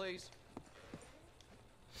minute, please.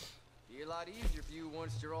 Be a lot easier for you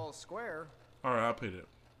once you're all square. All right, I'll pay that.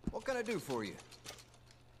 What can I do for you?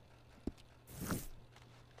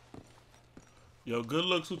 Yo, good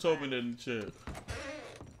looks. Who told me that in the chat?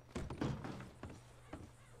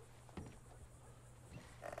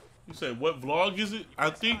 You said what vlog is it?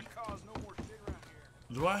 I think.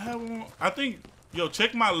 Do I have one? I think. Yo,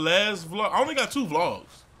 check my last vlog. I only got 2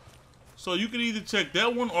 vlogs, so you can either check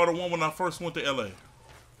that one or the one when I first went to LA.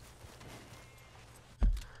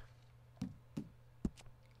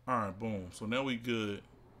 All right, boom. So now we good.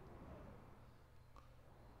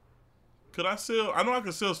 Could I sell? I know I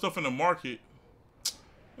can sell stuff in the market.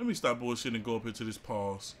 Let me stop bullshitting and go up into this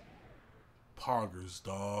pause. Poggers,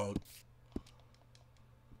 dog.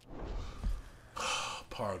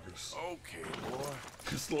 Poggers. Okay,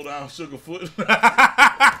 boy. Slow down, Sugarfoot.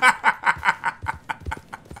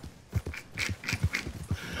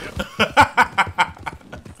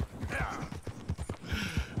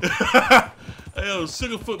 Hey, yo,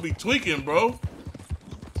 Sugarfoot be tweaking, bro.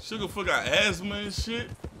 Sugarfoot got asthma and shit.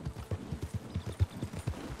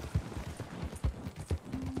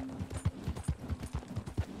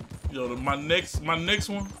 Yo, my next one,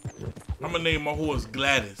 I'm gonna name my horse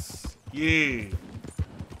Gladys. Yeah.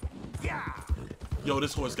 Yo,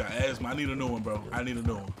 this horse got asthma. I need a new one, bro. I need a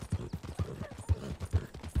new one.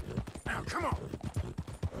 Now, come on.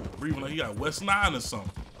 Breathing like he got West 9 or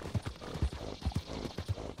something.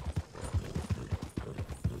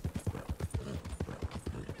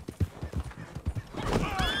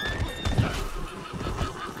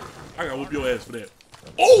 I gotta whoop your ass for that.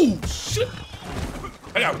 Oh shit!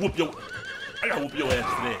 I gotta whoop your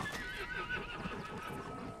ass for that.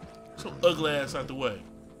 So ugly ass out the way.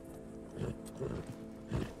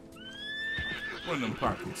 Run them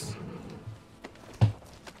pockets.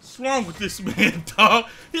 What's wrong with this man, dog?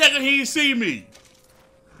 He acting he ain't see me.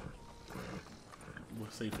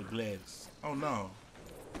 What's say for Gladys? Oh no.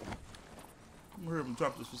 I'm gonna hurry up and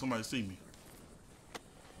drop this for somebody to see me.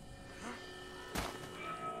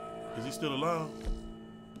 Is he still alive?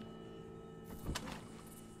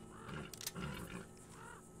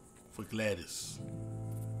 For Gladys.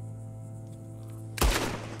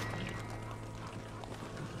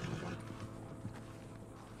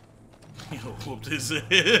 Yo, whoop this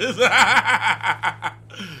ass.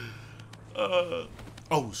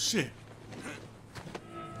 Oh shit.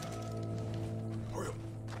 Hurry up.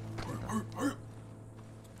 Hurry up.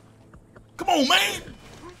 Come on, man.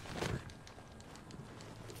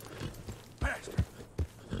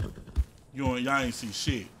 Y'all ain't see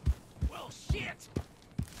shit. Well, shit.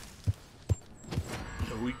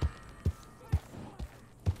 Yo,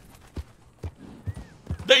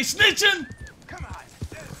 they snitching. Come on.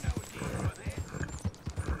 There's no need for this.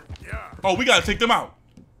 Yeah. Oh, we gotta take them out.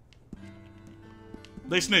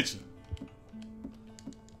 They snitching.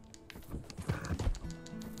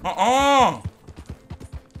 Yeah.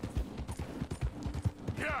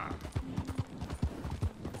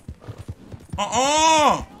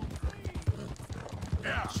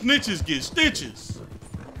 Yeah. Snitches get stitches. Wait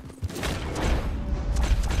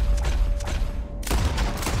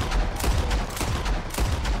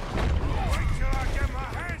till I get my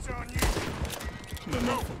hands on you. Come on,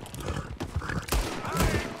 no. I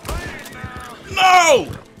ain't playing now. No!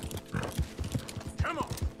 Come on.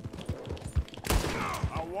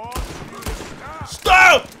 I want you to stop.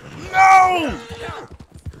 Stop! No!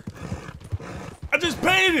 I just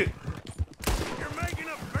paid it. You're making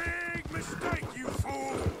a big mistake, you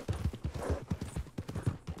fool.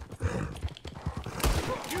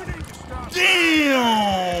 You need to stop.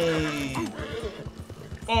 Damn!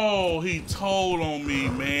 Oh, he told on me,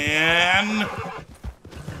 man.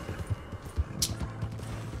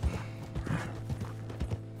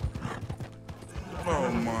 Oh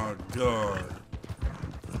my God.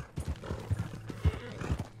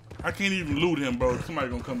 I can't even loot him, bro. Somebody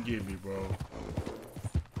gonna come get me, bro.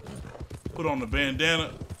 Put on the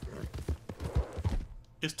bandana.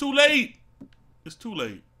 It's too late. It's too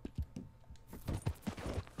late.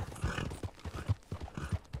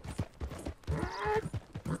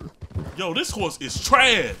 Yo, this horse is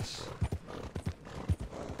trash.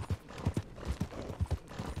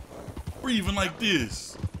 Breathing like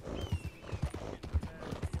this.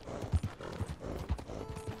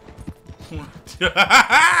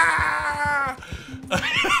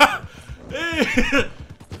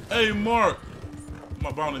 Hey, Mark.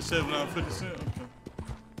 My bounty $7.50. Okay.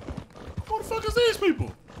 Who the fuck is these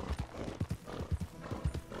people?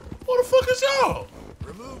 Who the fuck is y'all?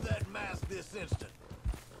 Remove that mask this instant.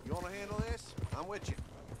 You wanna handle this? I'm with you.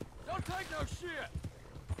 Don't take no shit.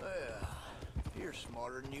 Well, you're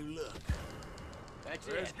smarter than you look. That's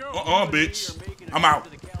Let's it. go. Bitch. I'm out.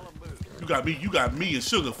 You got me and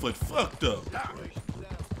Sugarfoot fucked up.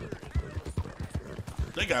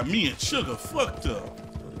 They got me and Sugar fucked up.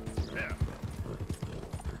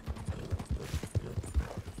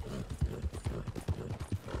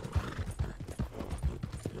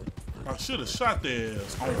 I should have shot their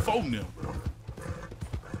ass on phone them.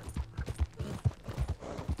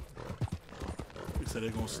 They said they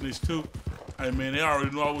gonna snitch too. Hey man, they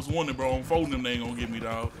already know I was wanted, bro. On phone them, they ain't gonna get me,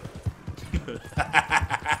 dog.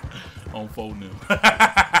 On phone them.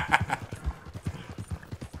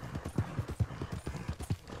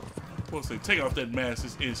 What's say? Take off that mask.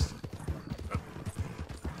 It's instant.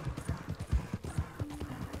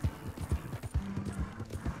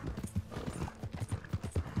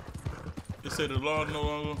 They say the law no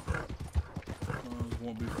longer. This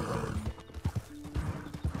won't be for that.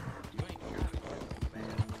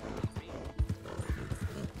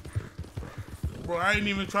 Bro, I ain't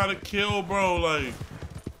even try to kill, bro. Like,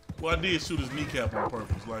 well, I did shoot his kneecap on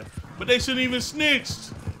purpose. Like, but they shouldn't even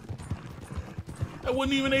snitched. That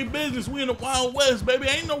wasn't even their business. We in the Wild West, baby.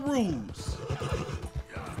 Ain't no rules.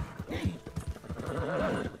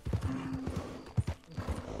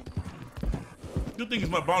 Good thing is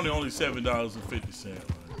my bounty only $7.50.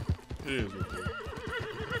 It is what it is.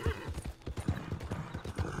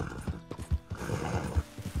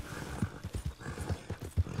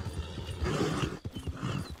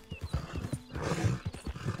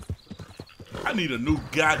 I need a new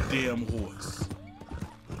goddamn horse.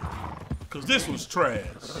 Cause this one's trash.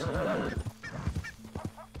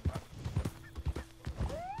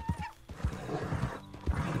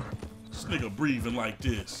 This nigga breathing like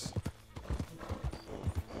this.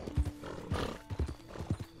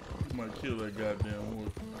 You might kill that goddamn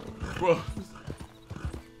horse. Bro.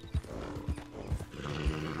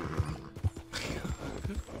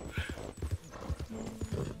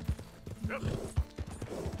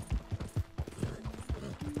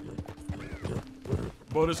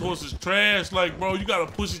 Bro, this horse is trash. Like, bro, you gotta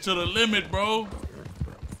push it to the limit, bro.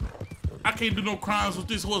 I can't do no crimes with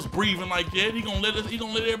this horse breathing like that. He gonna let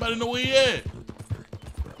everybody know where he at.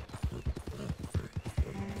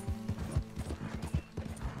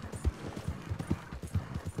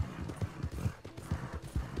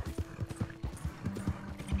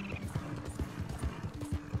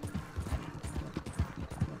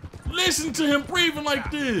 Listen to him breathing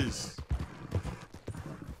like this.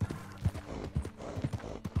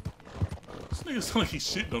 Nigga sound like he's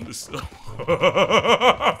shitting on this stuff.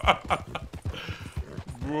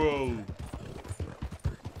 Bro.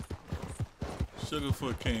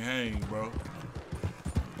 Sugarfoot can't hang, bro.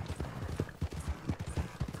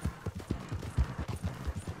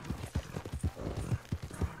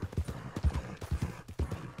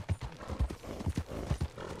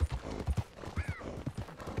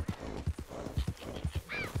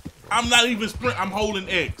 I'm not even sprint. I'm holding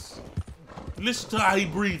X. Listen to how he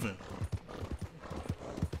breathing.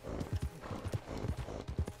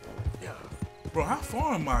 Bro, how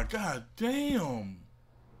far am I? God damn.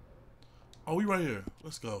 Oh, we right here.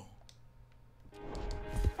 Let's go.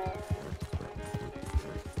 All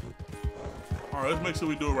right, let's make sure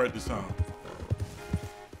we do it right this time.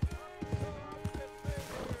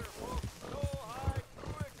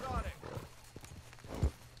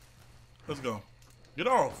 Let's go. Get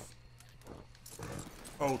off.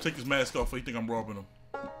 Oh, take his mask off. He think I'm robbing him.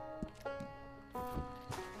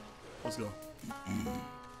 Let's go.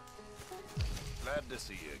 Glad to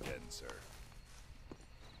see you again, sir.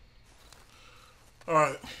 All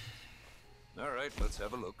right. All right, let's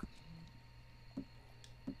have a look.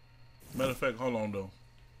 Matter of fact, hold on though.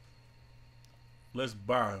 Let's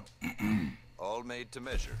buy. All made to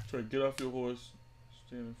measure. Trey, get off your horse.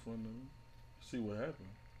 Stand in front of him. See what happened.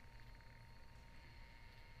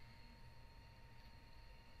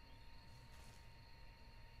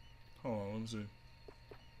 Hold on, let me see.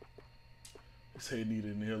 They say he needed to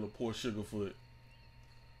inhale a poor Sugarfoot.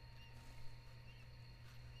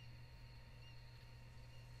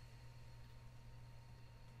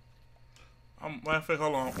 Matter of fact,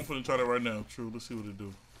 hold on. I'm gonna try that right now. True. Let's see what it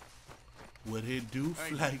do. What it do,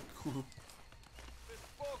 flight crew?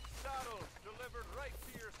 Bespoke saddles delivered right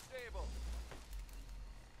to your stable.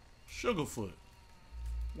 Sugarfoot.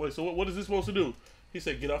 Wait, so what is this supposed to do? He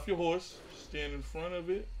said, get off your horse, stand in front of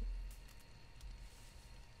it.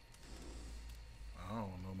 I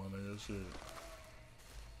don't know, my nigga. Shit.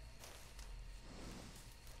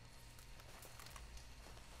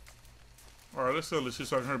 All right, let's sell this shit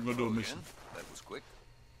so I can hurry go do a mission. That was quick.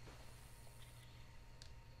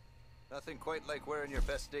 Nothing quite like wearing your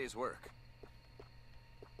best day's work.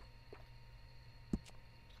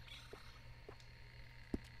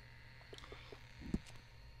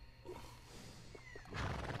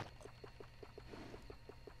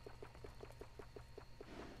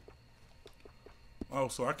 Oh,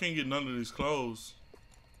 so I can't get none of these clothes.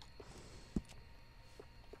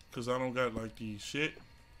 Cause I don't got like the shit.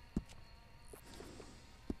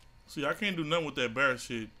 See, I can't do nothing with that bear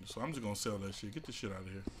shit, so I'm just gonna sell that shit. Get the shit out of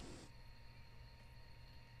here.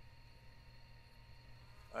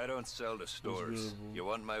 I don't sell to stores. You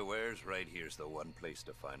want my wares? Right here's the one place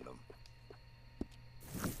to find them.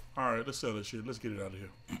 Alright, let's sell that shit. Let's get it out of here.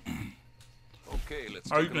 Okay, let's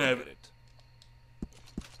Alright, take you a can look have at it.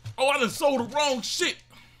 Oh, I done sold the wrong shit.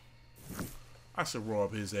 I should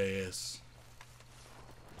rob his ass.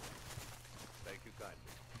 Thank you kindly.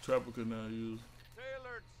 Trapper could now use.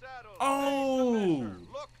 Tailored saddle. Oh!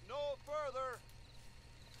 Look no further.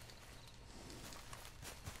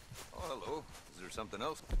 Oh, hello. Is there something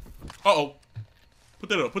else? Uh-oh. Put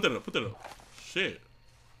that up, put that up, put that up. Shit.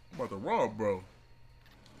 I'm about to rob, bro.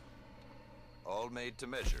 All made to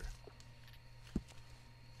measure.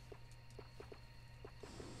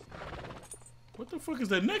 What the fuck is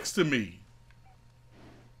that next to me?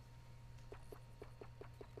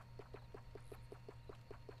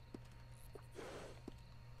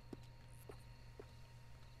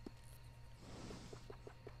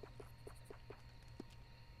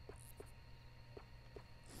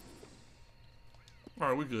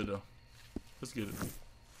 Alright, we good though. Let's get it.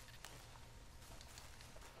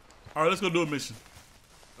 Alright, let's go do a mission.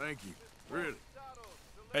 Thank you. Really.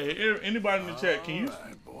 Hey, anybody in the chat, can you?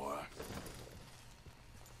 Alright, boy.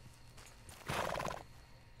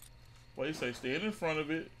 Well, they say stand in front of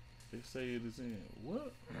it. They say it is in.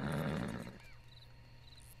 What?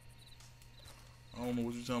 I don't know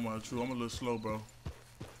what you're talking about, True. I'm a little slow, bro.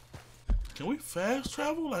 Can we fast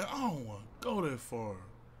travel? Like, I don't want to go that far.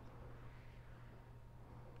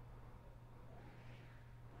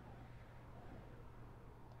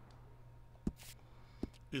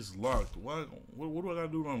 It's locked. Why? What do I gotta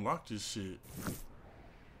do to unlock this shit?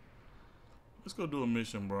 Let's go do a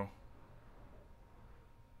mission, bro.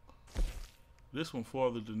 This one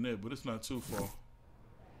farther than that, but it's not too far.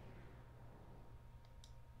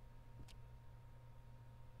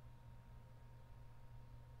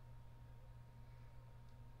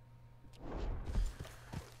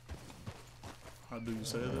 How do you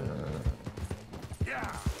say that?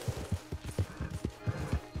 Yeah.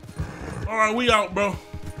 All right, we out, bro.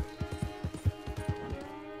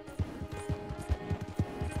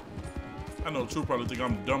 I know True probably think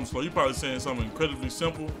I'm dumb slow. You probably saying something incredibly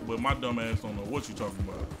simple, but my dumb ass don't know what you talking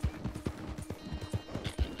about.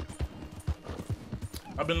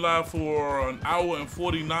 I've been live for an hour and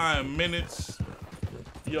 49 minutes.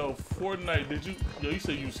 Yo, Fortnite, you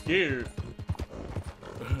said you scared.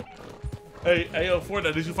 hey, yo,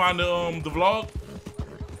 Fortnite, did you find the vlog?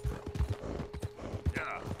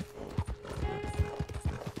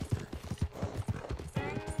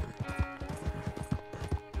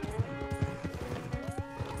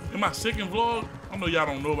 My second vlog, I know y'all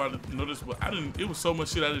don't know this, but it was so much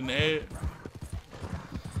shit I didn't add.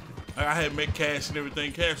 Like, I had met Cash and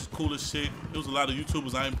everything. Cash was cool as shit. There was a lot of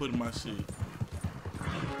YouTubers I ain't put in my shit.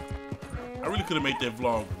 I really could have made that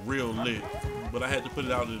vlog real lit, but I had to put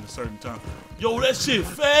it out at a certain time. Yo, that shit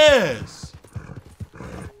fast!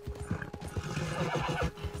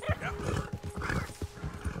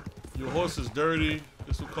 Your horse is dirty.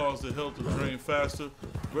 This will cause the health to drain faster.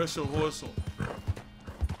 Brush your horse on.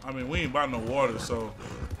 I mean, we ain't buy no water, so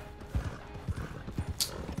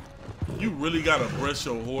you really gotta brush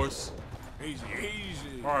your horse. Easy,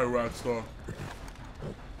 easy. All right, Rockstar.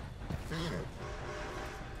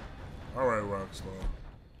 All right, Rockstar.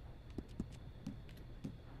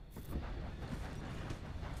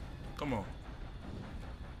 Come on,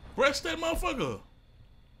 brush that motherfucker.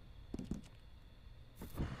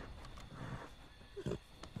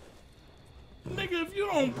 Nigga, if you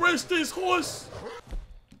don't brush this horse.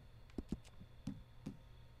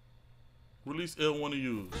 Release L1 to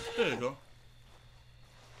use. There you go.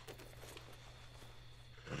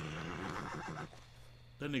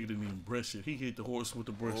 That nigga didn't even brush it. He hit the horse with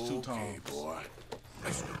the brush 2 times. Okay, boy.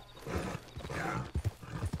 Let's go.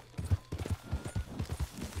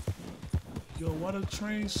 Yo, why the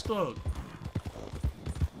train stuck?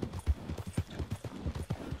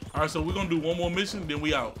 All right, so we're gonna do one more mission, then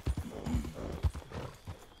we out.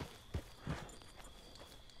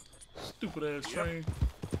 Stupid ass train.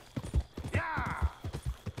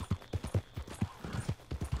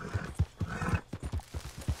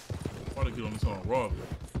 Get on this on rob it.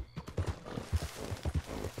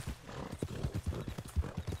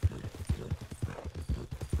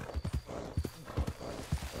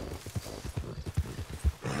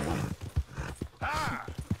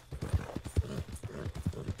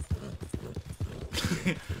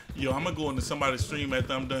 Yo, I'm gonna go into somebody's stream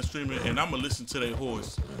after I'm done streaming, and I'm gonna listen to their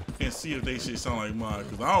horse and see if they shit sound like mine.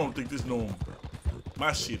 Cause I don't think this normal.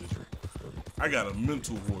 My shit is. I got a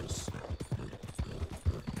mental horse.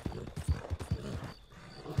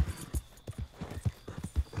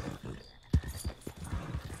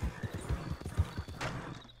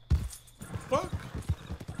 Fuck.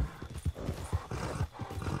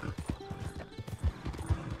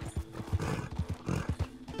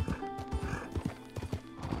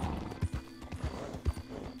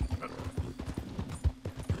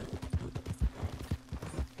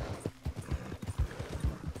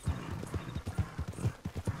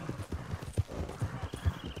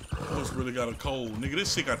 Horse really got a cold. Nigga,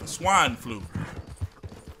 this shit got the swine flu.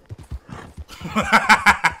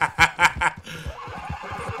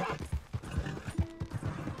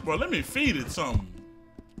 Bro, let me feed it something.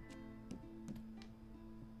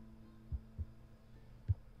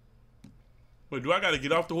 Wait, do I gotta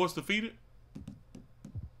get off the horse to feed it?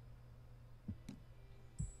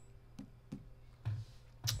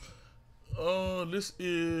 This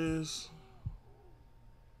is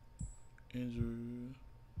injury.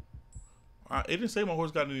 It didn't say my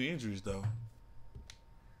horse got any injuries though.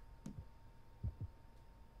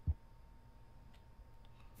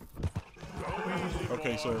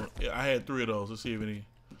 Okay, so yeah, I had 3 of those. Let's see if any.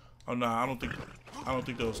 Oh no, I don't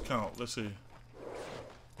think those count. Let's see.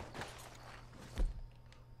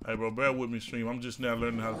 Hey bro, bear with me, stream. I'm just now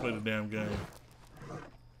learning how to play the damn game.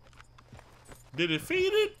 Did it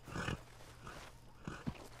feed it?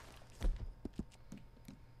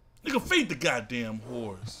 Nigga, feed the goddamn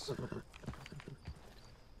horse.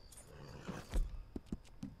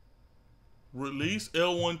 Release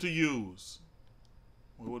L1 to use.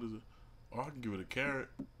 Wait, what is it? Oh, I can give it a carrot.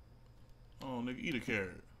 Oh, nigga, eat a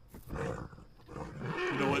carrot.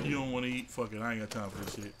 You know what? You don't want to eat? Fuck it. I ain't got time for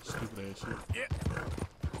this shit. Stupid ass shit. Yeah.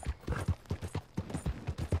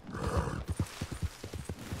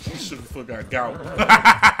 Sugarfoot got gout.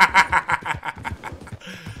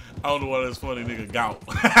 I don't know why that's funny, nigga. Gout.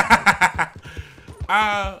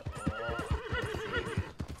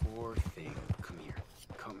 Poor thing. Come here.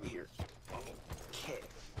 Come here. Okay.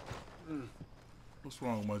 What's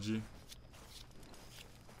wrong, my G?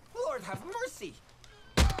 Lord have mercy.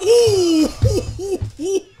 Ooh!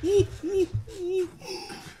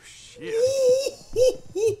 Shit.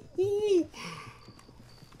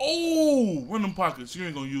 Oh! Run them pockets. You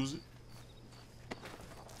ain't gonna use it.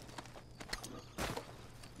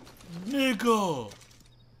 Nigga!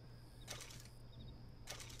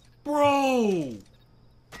 Bro!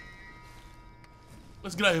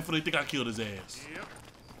 Let's get out here before they think I killed his ass. Yep.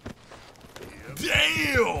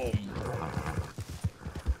 Damn!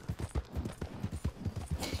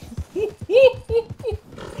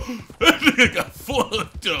 That nigga got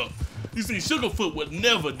fucked up. You see, Sugarfoot would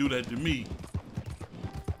never do that to me.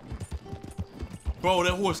 Bro,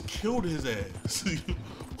 that horse killed his ass.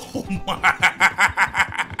 Oh my.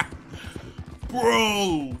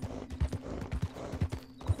 Bro.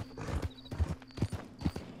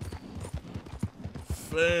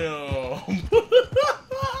 Fam.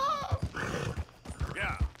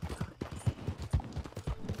 Yeah.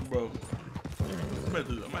 Bro.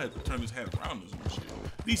 I might have to turn this hat around this and shit.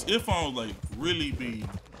 These earphones like really be.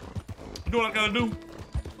 You know what I gotta do?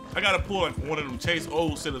 I gotta pull like one of them Chase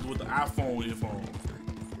old setters with the iPhone earphone.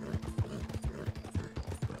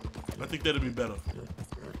 I think that'd be better.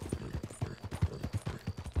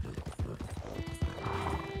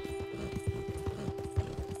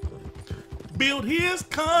 Build his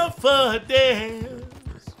confidence.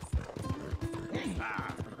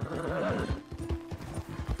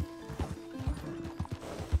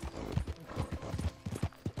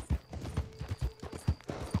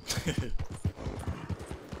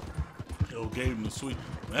 Yo, gave him the sweet.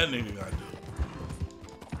 That nigga got it.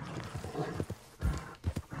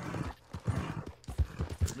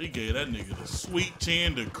 He gave that nigga the sweet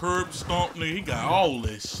chin, the curb stomp, nigga. He got all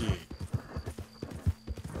that shit.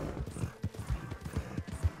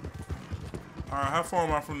 Alright, how far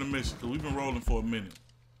am I from the mission? Cause we've been rolling for a minute.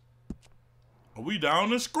 Are we down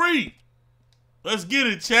the street? Let's get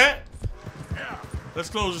it, chat. Let's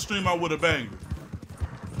close the stream out with a banger.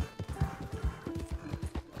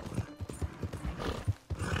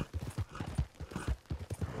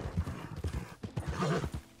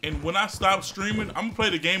 And when I stop streaming, I'm gonna play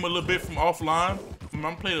the game a little bit from offline. I'm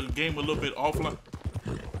gonna play the game a little bit offline.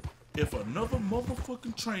 If another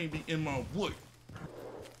motherfucking train be in my way.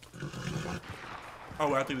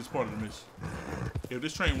 Oh, I think it's part of the mission. If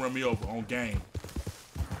this train run me over on game.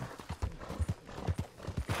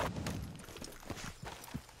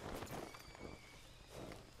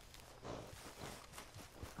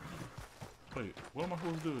 Wait, what am I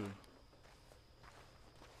supposed to do?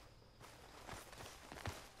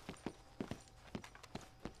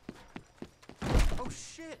 Oh,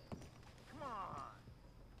 shit. Come on.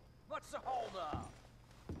 What's the holdup?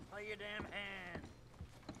 Play your damn hand.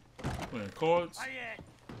 Playing cards? Play it.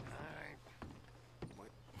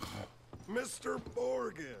 Mr.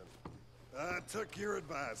 Morgan, I took your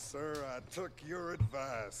advice, sir. I took your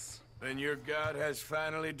advice. Then your god has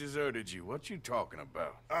finally deserted you. What you talking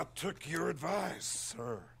about? I took your advice,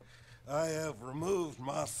 sir. I have removed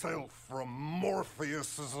myself from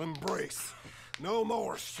Morpheus's embrace. No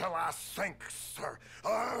more shall I sink, sir.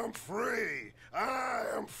 I am free. I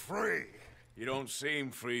am free. You don't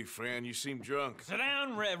seem free, friend. You seem drunk. Sit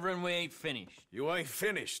down, Reverend. We ain't finished. You ain't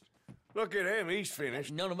finished. Look at him. He's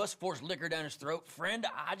finished. None of us forced liquor down his throat. Friend,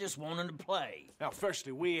 I just want him to play. Now,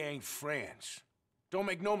 firstly, we ain't friends. Don't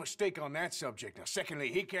make no mistake on that subject. Now,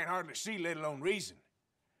 secondly, he can't hardly see, let alone reason.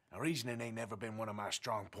 Now, reasoning ain't never been one of my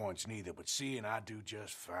strong points neither, but seeing I do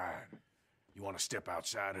just fine. You want to step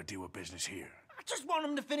outside or deal with business here? I just want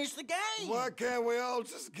him to finish the game. Why can't we all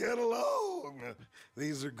just get along?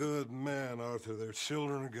 These are good men, Arthur. They're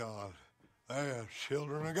children of God. They're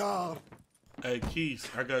children of God. Hey, Keith,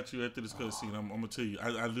 I got you after this cutscene. I'm gonna tell you. I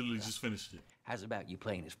literally just finished it. How's about you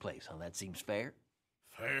playing his place, huh? That seems fair?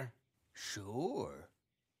 Fair? Sure.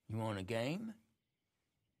 You want a game?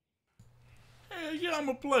 Hell yeah, I'm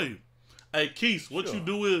gonna play. Hey, Keith, what Sure. you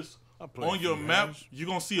do is, on your map, you're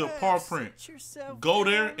gonna see a paw print. Go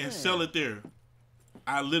there and sell it there.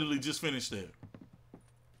 I literally just finished that.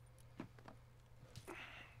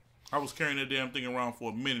 I was carrying that damn thing around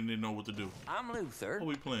for a minute and didn't know what to do. I'm Luther. What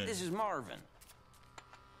we playing? This is Marvin.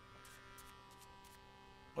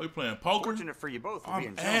 Are we playing poker? Fortunate for you both for I'm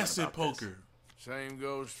being gentlemen acid about this. poker. Same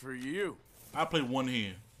goes for you. I play one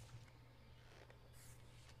hand.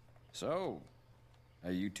 So,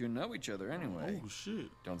 you two know each other anyway. Oh, shit.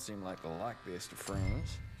 Don't seem like the likeliest of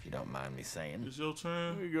friends, if you don't mind me saying. It's your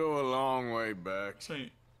turn. We go a long way back.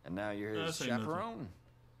 And now you're his That ain't chaperone.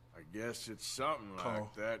 I guess it's something Call.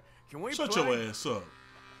 like that. Can we Shut play? your ass up.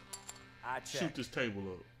 I checked. Shoot this table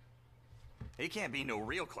up. He can't be no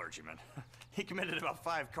real clergyman. He committed about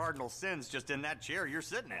 5 cardinal sins just in that chair you're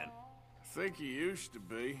sitting in. I think he used to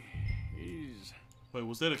be. He's Wait,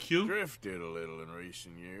 was that a cue? drifted a little in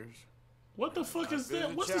recent years. What the fuck is Been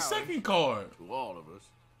that? a What's the challenge second card? to all of us.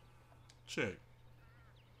 Check.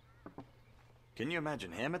 Can you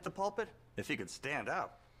imagine him at the pulpit? If he could stand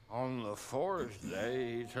up. On the fourth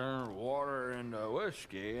day, he turned water into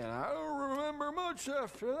whiskey, and I don't remember much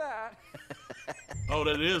after that. Oh,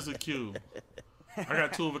 that is a cue. I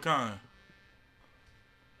got 2 of a kind.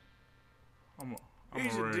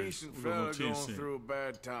 He's a raise. decent We're gonna fella go 10 going cent. through a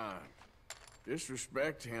bad time.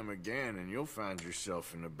 Disrespect him again, and you'll find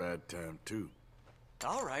yourself in a bad time, too.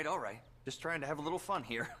 All right, all right. Just trying to have a little fun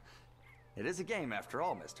here. It is a game after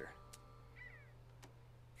all, mister.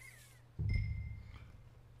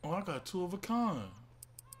 Oh, I got 2 of a kind.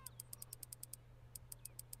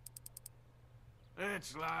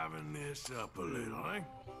 Let's liven this up a little, eh?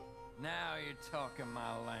 Now you're talking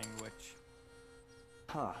my language.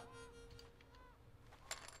 Huh.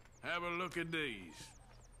 Have a look at these.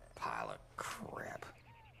 Pile of crap.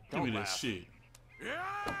 Give me that laugh. shit. Yeah!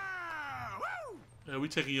 Woo! Yeah, we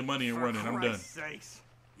taking your money and For running. I'm done. Christ's sakes.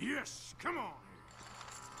 Yes, come on.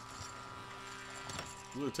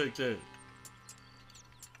 We'll take that.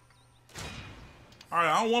 All right,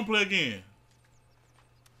 I don't want to play again.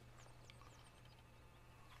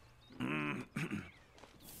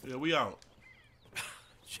 Yeah, we out.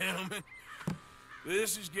 Gentlemen,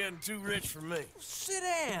 this is getting too rich for me. Sit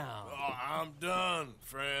down. Oh, I'm done,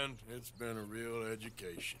 friend. It's been a real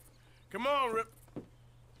education. Come on, Rip.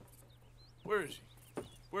 Where is he?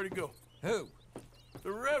 Where'd he go? Who?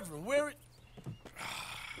 The Reverend. Where it?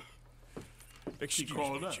 Excuse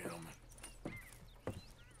called me, up. gentlemen.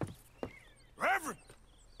 Reverend!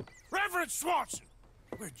 Reverend Swanson!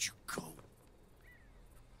 Where'd you go?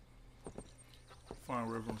 Fine,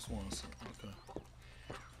 Reverend Swanson. Okay.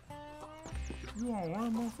 You on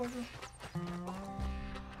run, motherfucker?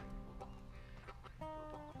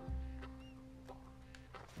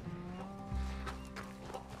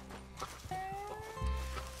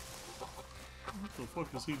 What the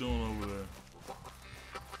fuck is he doing over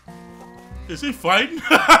there? Is he fighting?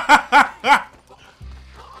 Hey!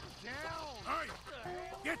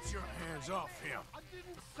 Get your hands off him! I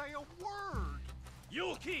didn't say a word.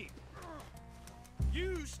 You'll keep.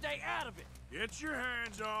 You stay out of it. Get your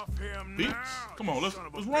hands off him Bitch. now! Come on, you let's son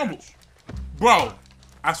of a rumble. bitch. Bro,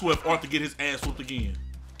 I swear if Arthur get his ass whooped again.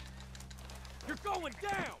 You're going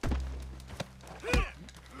down.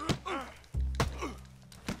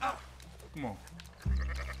 Come Come on.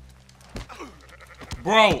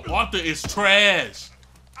 Bro, Arthur is trash.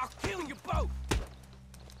 I'll kill you both.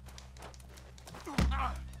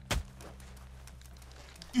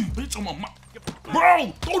 Bitch on my mouth.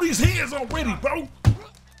 Bro, throw these hands already, bro.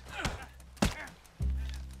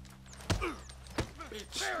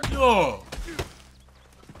 Bitch. Yo.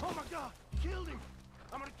 Oh my God, killed him.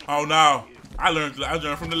 Oh no. I learned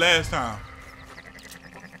from the last time.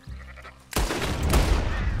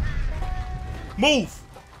 Move.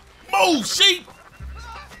 Move, sheep.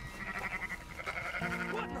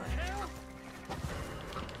 What in the hell?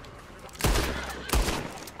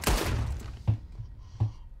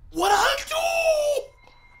 What I do?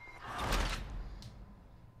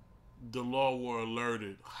 The law were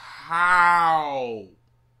alerted. How?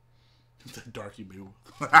 The darky baby.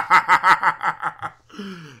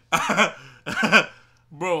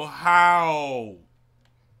 Bro, how?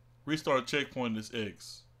 Restart checkpoint is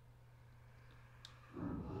X.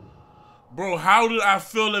 Bro, how did I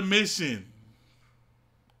fail a mission?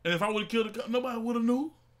 And if I would have killed the guy, nobody would have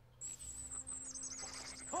knew.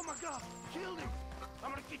 Oh my God, killed him.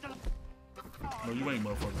 I'm gonna keep the... No, you ain't,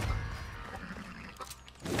 motherfucker.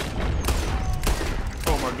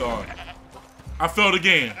 Oh my God. I failed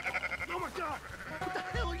again. Oh my God, what the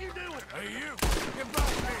hell are you doing? Hey, you, get back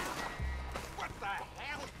here. What the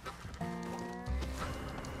hell?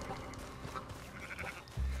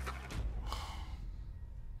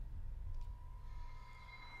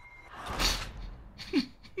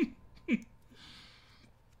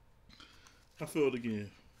 I failed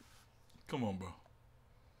again. Come on, bro.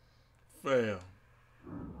 Fail.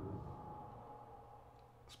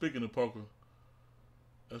 Speaking of poker,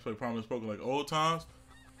 let's play Prominent Poker like old times.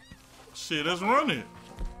 Shit, let's run it.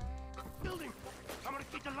 Building. I'm gonna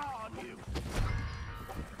keep the law on you.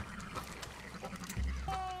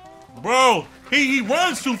 Bro, he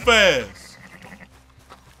runs too fast.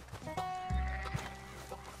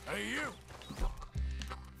 Hey, you.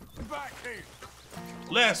 Get back here.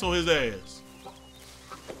 Lasso his ass.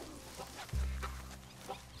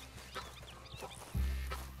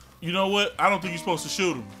 You know what? I don't think you're supposed to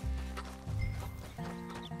shoot him.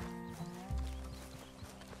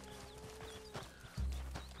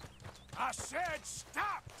 I said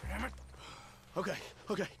stop, damn it. Okay,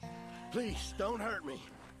 okay. Please, don't hurt me.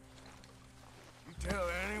 You tell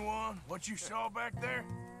anyone what you saw back there?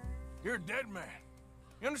 You're a dead man.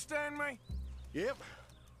 You understand me? Yep.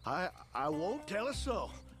 I won't tell a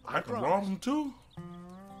soul. I can rob him too.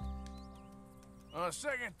 On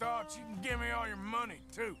second thoughts, you can give me all your money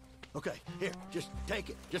too. Okay, here, just take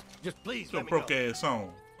it. Just please Your broke ass on.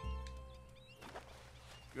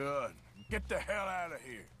 Good. Get the hell out of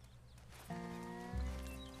here.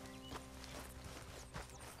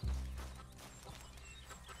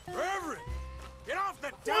 Reverend, get off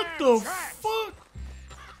the damn What the tracks. fuck?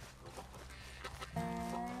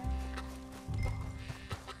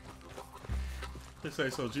 They say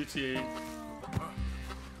so. GTA.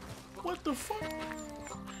 What the fuck?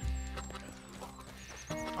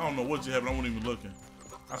 I don't know what just happened. I wasn't even looking.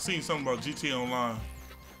 I seen something about GTA Online.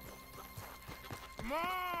 Come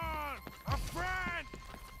on, a friend.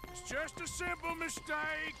 It's just a simple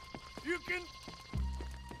mistake. You can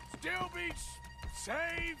still be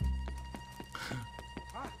saved.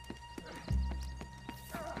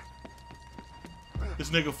 This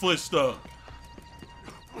nigga foot stuck.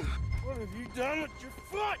 What have you done with your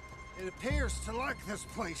foot? It appears to like this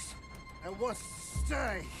place and wants to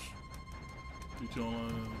stay. GTA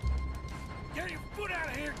Online. Get your foot out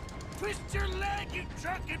of here. Twist your leg, you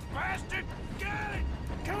drunken bastard. Get it.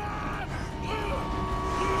 Come on.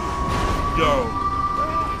 Yo.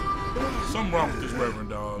 Something wrong with this Reverend,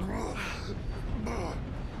 dog.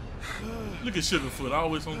 Look at Sugarfoot,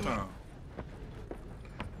 always on time.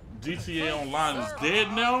 GTA Online is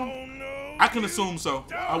dead now? I can assume so.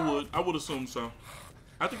 I would assume so.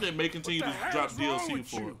 I think they may continue to drop DLC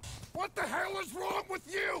for it. What the hell is wrong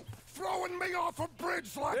with you? Throwing me off a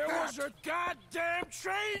bridge like There that? was a goddamn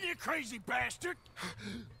train, you crazy bastard.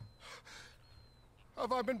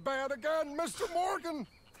 Have I been bad again, Mr. Morgan?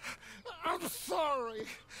 I'm sorry.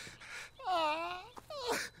 I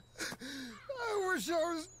wish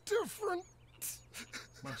I was different.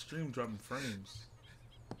 My stream dropping frames.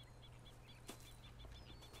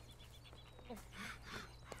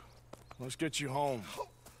 Let's get you home.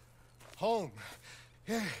 Home?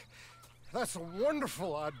 Yeah, that's a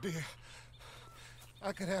wonderful idea.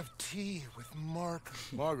 I could have tea with Margaret.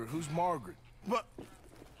 Margaret? Who's Margaret? But...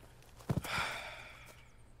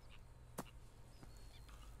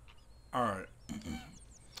 Alright.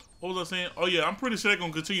 What was I saying? Oh yeah, I'm pretty sure they're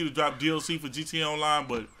gonna continue to drop DLC for GTA Online,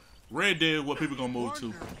 but Red Dead is what people gonna move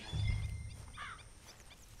to.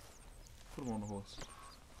 Put him on the horse.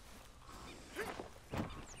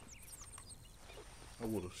 I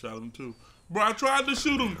would have shot him too. Bro, I tried to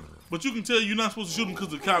shoot him, but you can tell you're not supposed to shoot him because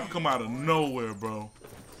the cop come out of nowhere, bro.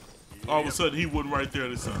 All of a sudden, he wasn't right there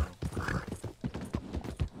this time.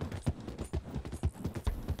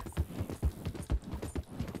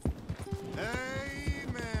 Hey,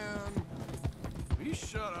 man. You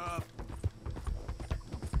shut up.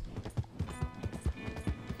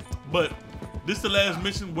 But this is the last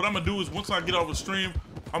mission. What I'm going to do is once I get off the stream,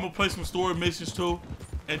 I'm going to play some story missions too.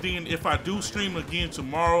 And then if I do stream again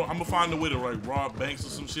tomorrow, I'm going to find a way to like rob banks or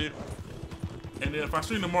some shit. And then if I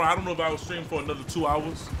stream tomorrow, I don't know if I will stream for another 2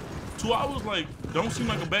 hours. 2 hours, like, don't seem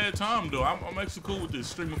like a bad time, though. I'm actually cool with this,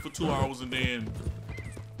 streaming for 2 hours and then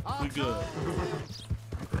we good.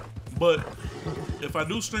 But if I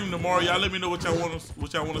do stream tomorrow, y'all let me know what y'all want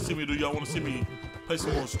to see me do. Y'all want to see me play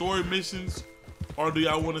some more story missions, or do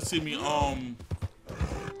y'all want to see me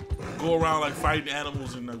go around like fighting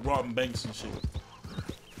animals and like robbing banks and shit?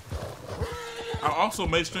 I also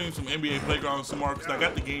may stream some NBA Playground tomorrow because I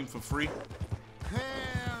got the game for free.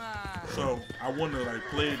 So I want to like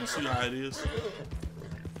play it and see how it is.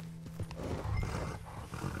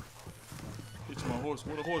 Hit my horse.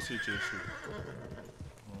 What a horse hit your shit.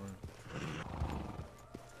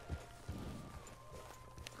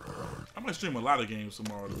 Alright. I might stream a lot of games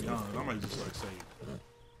tomorrow, to be honest. I might just like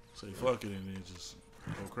say fuck it and then just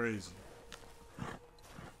go crazy.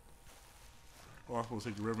 Oh, I'm supposed to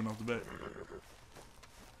take the Reverend off the back.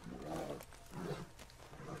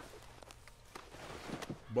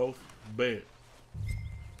 Both bad.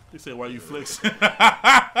 They say, why you flexing?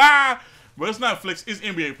 But it's not flex. It's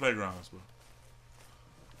NBA Playgrounds, bro.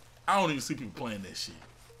 I don't even see people playing that shit.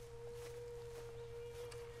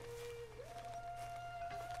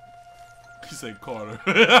 He said Carter.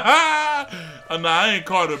 Oh, nah, I ain't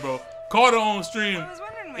Carter, bro. Carter on stream.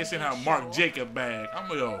 It's in her Mark Jacob bag. I'm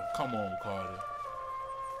like, yo, come on, Carter.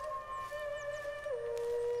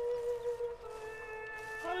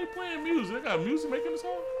 How they playing music? They got music making the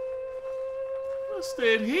song? What's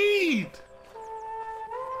that heat?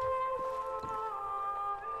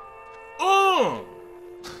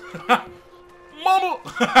 Mama!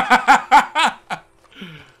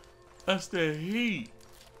 That's that heat.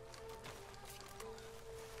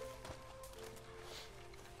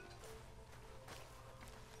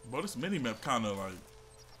 Bro, this mini-map kind of like...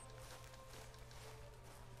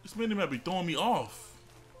 This mini-map be throwing me off.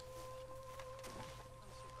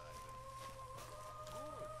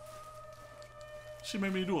 She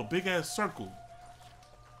made me do a big-ass circle.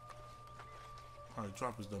 Alright,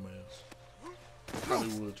 drop his dumb ass.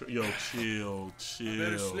 Hollywood. Yo, chill.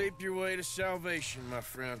 Better sleep your way to salvation, my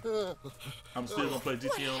friend. I'm still gonna play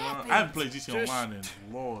GTA Online. I haven't played GTA Online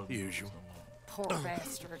in Lord. Usual. Poor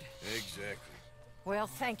bastard. Exactly. Well,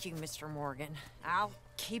 thank you, Mr. Morgan. I'll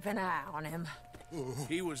keep an eye on him.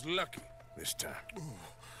 He was lucky this time.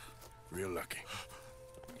 Real lucky.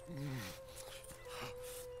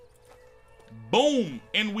 Boom!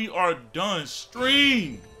 And we are done.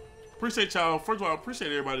 Stream! Appreciate y'all. First of all, I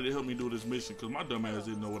appreciate everybody that helped me do this mission because my dumb ass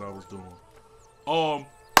didn't know what I was doing.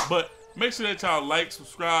 But make sure that y'all like,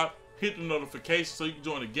 subscribe, hit the notification so you can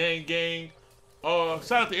join the gang.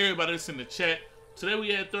 Shout out to everybody that's in the chat. Today we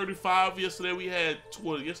had 35. Yesterday we had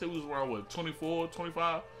 20. Yesterday we was around, what, 24,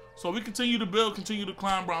 25? So we continue to build, continue to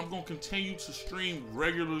climb, bro. I'm going to continue to stream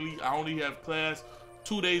regularly. I only have class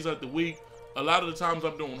 2 days out the week. A lot of the times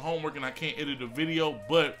I'm doing homework and I can't edit a video,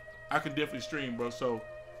 but I can definitely stream, bro. So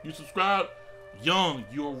you subscribe, young,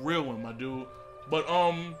 you're a real one, my dude. But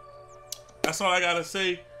that's all I gotta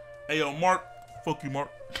say. Hey, yo, Mark, fuck you,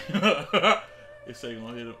 Mark. It's ain't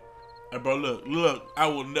gonna hit him. Hey, bro, look, I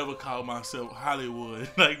will never call myself Hollywood.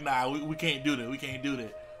 Like, nah, we can't do that. We can't do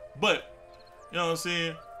that. But, you know what I'm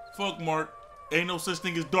saying? Fuck Mark. Ain't no such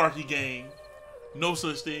thing as Darky Gang. No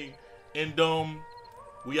such thing. And,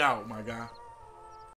 we out, my guy.